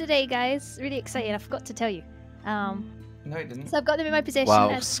yesterday, guys. Really exciting. I forgot to tell you. No, it didn't. So I've got them in my possession. Wow,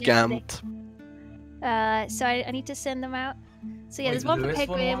 as of yesterday. scammed. So I need to send them out. So yeah, Wait, there's one for Lewis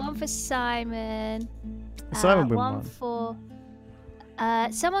won Pedguin, one? one for Simon. Simon won one one.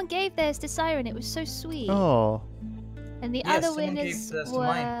 for. Someone gave theirs to Siren. It was so sweet. Oh, And the Yeah, other someone gave winners theirs to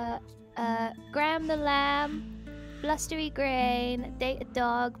were Graham the Lamb, Blustery Grain, Data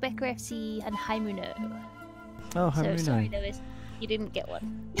Dog, Becker FC, and Haimuno. oh, how So many sorry, know? Lewis, you didn't get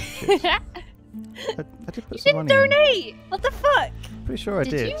one. I did put You some didn't money in. donate. What the fuck? Pretty sure I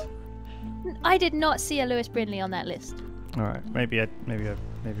Did did. you? I did not see a Lewis Brindley on that list. All right, maybe I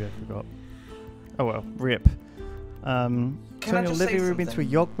forgot. Oh well, rip. Can I Turn your just say living room into a something?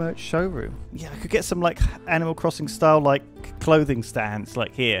 Yog merch showroom. Yeah, I could get some like Animal Crossing style like clothing stands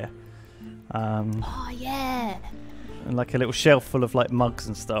like here, Oh yeah. and like a little shelf full of like mugs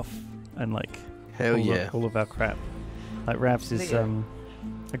and stuff, and like Hell yeah. all of our crap. Like Ravs is Yeah.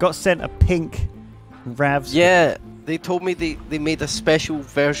 I got sent a pink Ravs. Yeah, they told me they made a special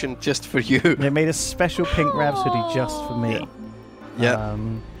version just for you. They made a special pink Ravs hoodie just for me. Yeah.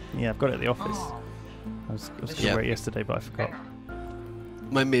 Yeah, I've got it at the office. I was going to Yeah. wear it yesterday, but I forgot.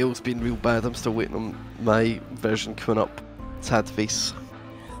 My mail's been real bad. I'm still waiting on my version coming up. Sad face.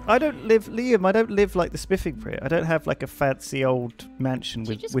 I don't live, Liam. I don't live like the spiffing for it. I don't have like a fancy old mansion Did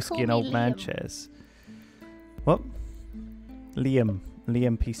you with just whiskey call and me old man Liam? chairs. What? Liam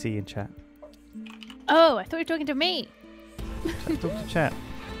PC in chat. Oh, I thought you were talking to me. Talk to chat.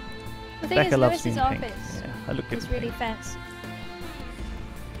 The thing Becca is, loves Lewis's me in pink. office Yeah, I look good. is in really pink. fancy.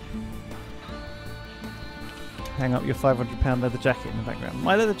 Hang up your £500 leather jacket in the background.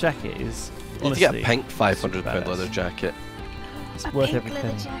 My leather jacket is You need to honestly get a pink £500 super badass. leather jacket. It's A worth pink every leather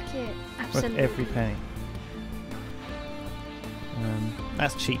penny. jacket. Worth Absolutely. every penny.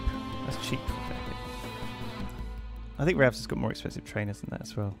 That's cheap. That's cheap. Jacket. I think Ravs has got more expensive trainers than that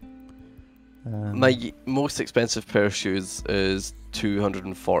as well. My most expensive pair of shoes is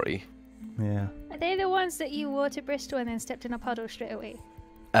 240. Yeah. Are they the ones that you wore to Bristol and then stepped in a puddle straight away?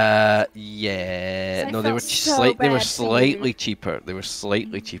 Yeah. 'Cause I No, they felt were so they were bad for you. slightly cheaper. They were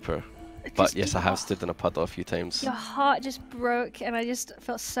slightly cheaper. But Just- yes, I have stood in a puddle a few times. Your heart just broke, and I just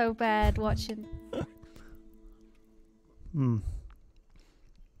felt so bad watching.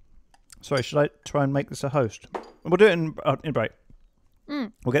 Sorry, should I try and make this a host? We'll do it in break.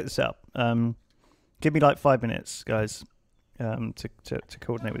 Mm. We'll get this set up. Give me like 5 minutes, guys, to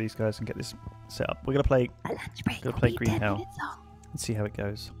coordinate with these guys and get this set up. We're gonna play A lunch break. Gotta will play be Green 10 Hell. minutes long. and see how it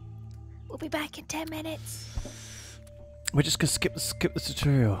goes. We'll be back in 10 minutes. We're just gonna skip the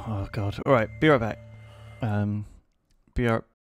tutorial. Oh god. All right, be right back. Be right.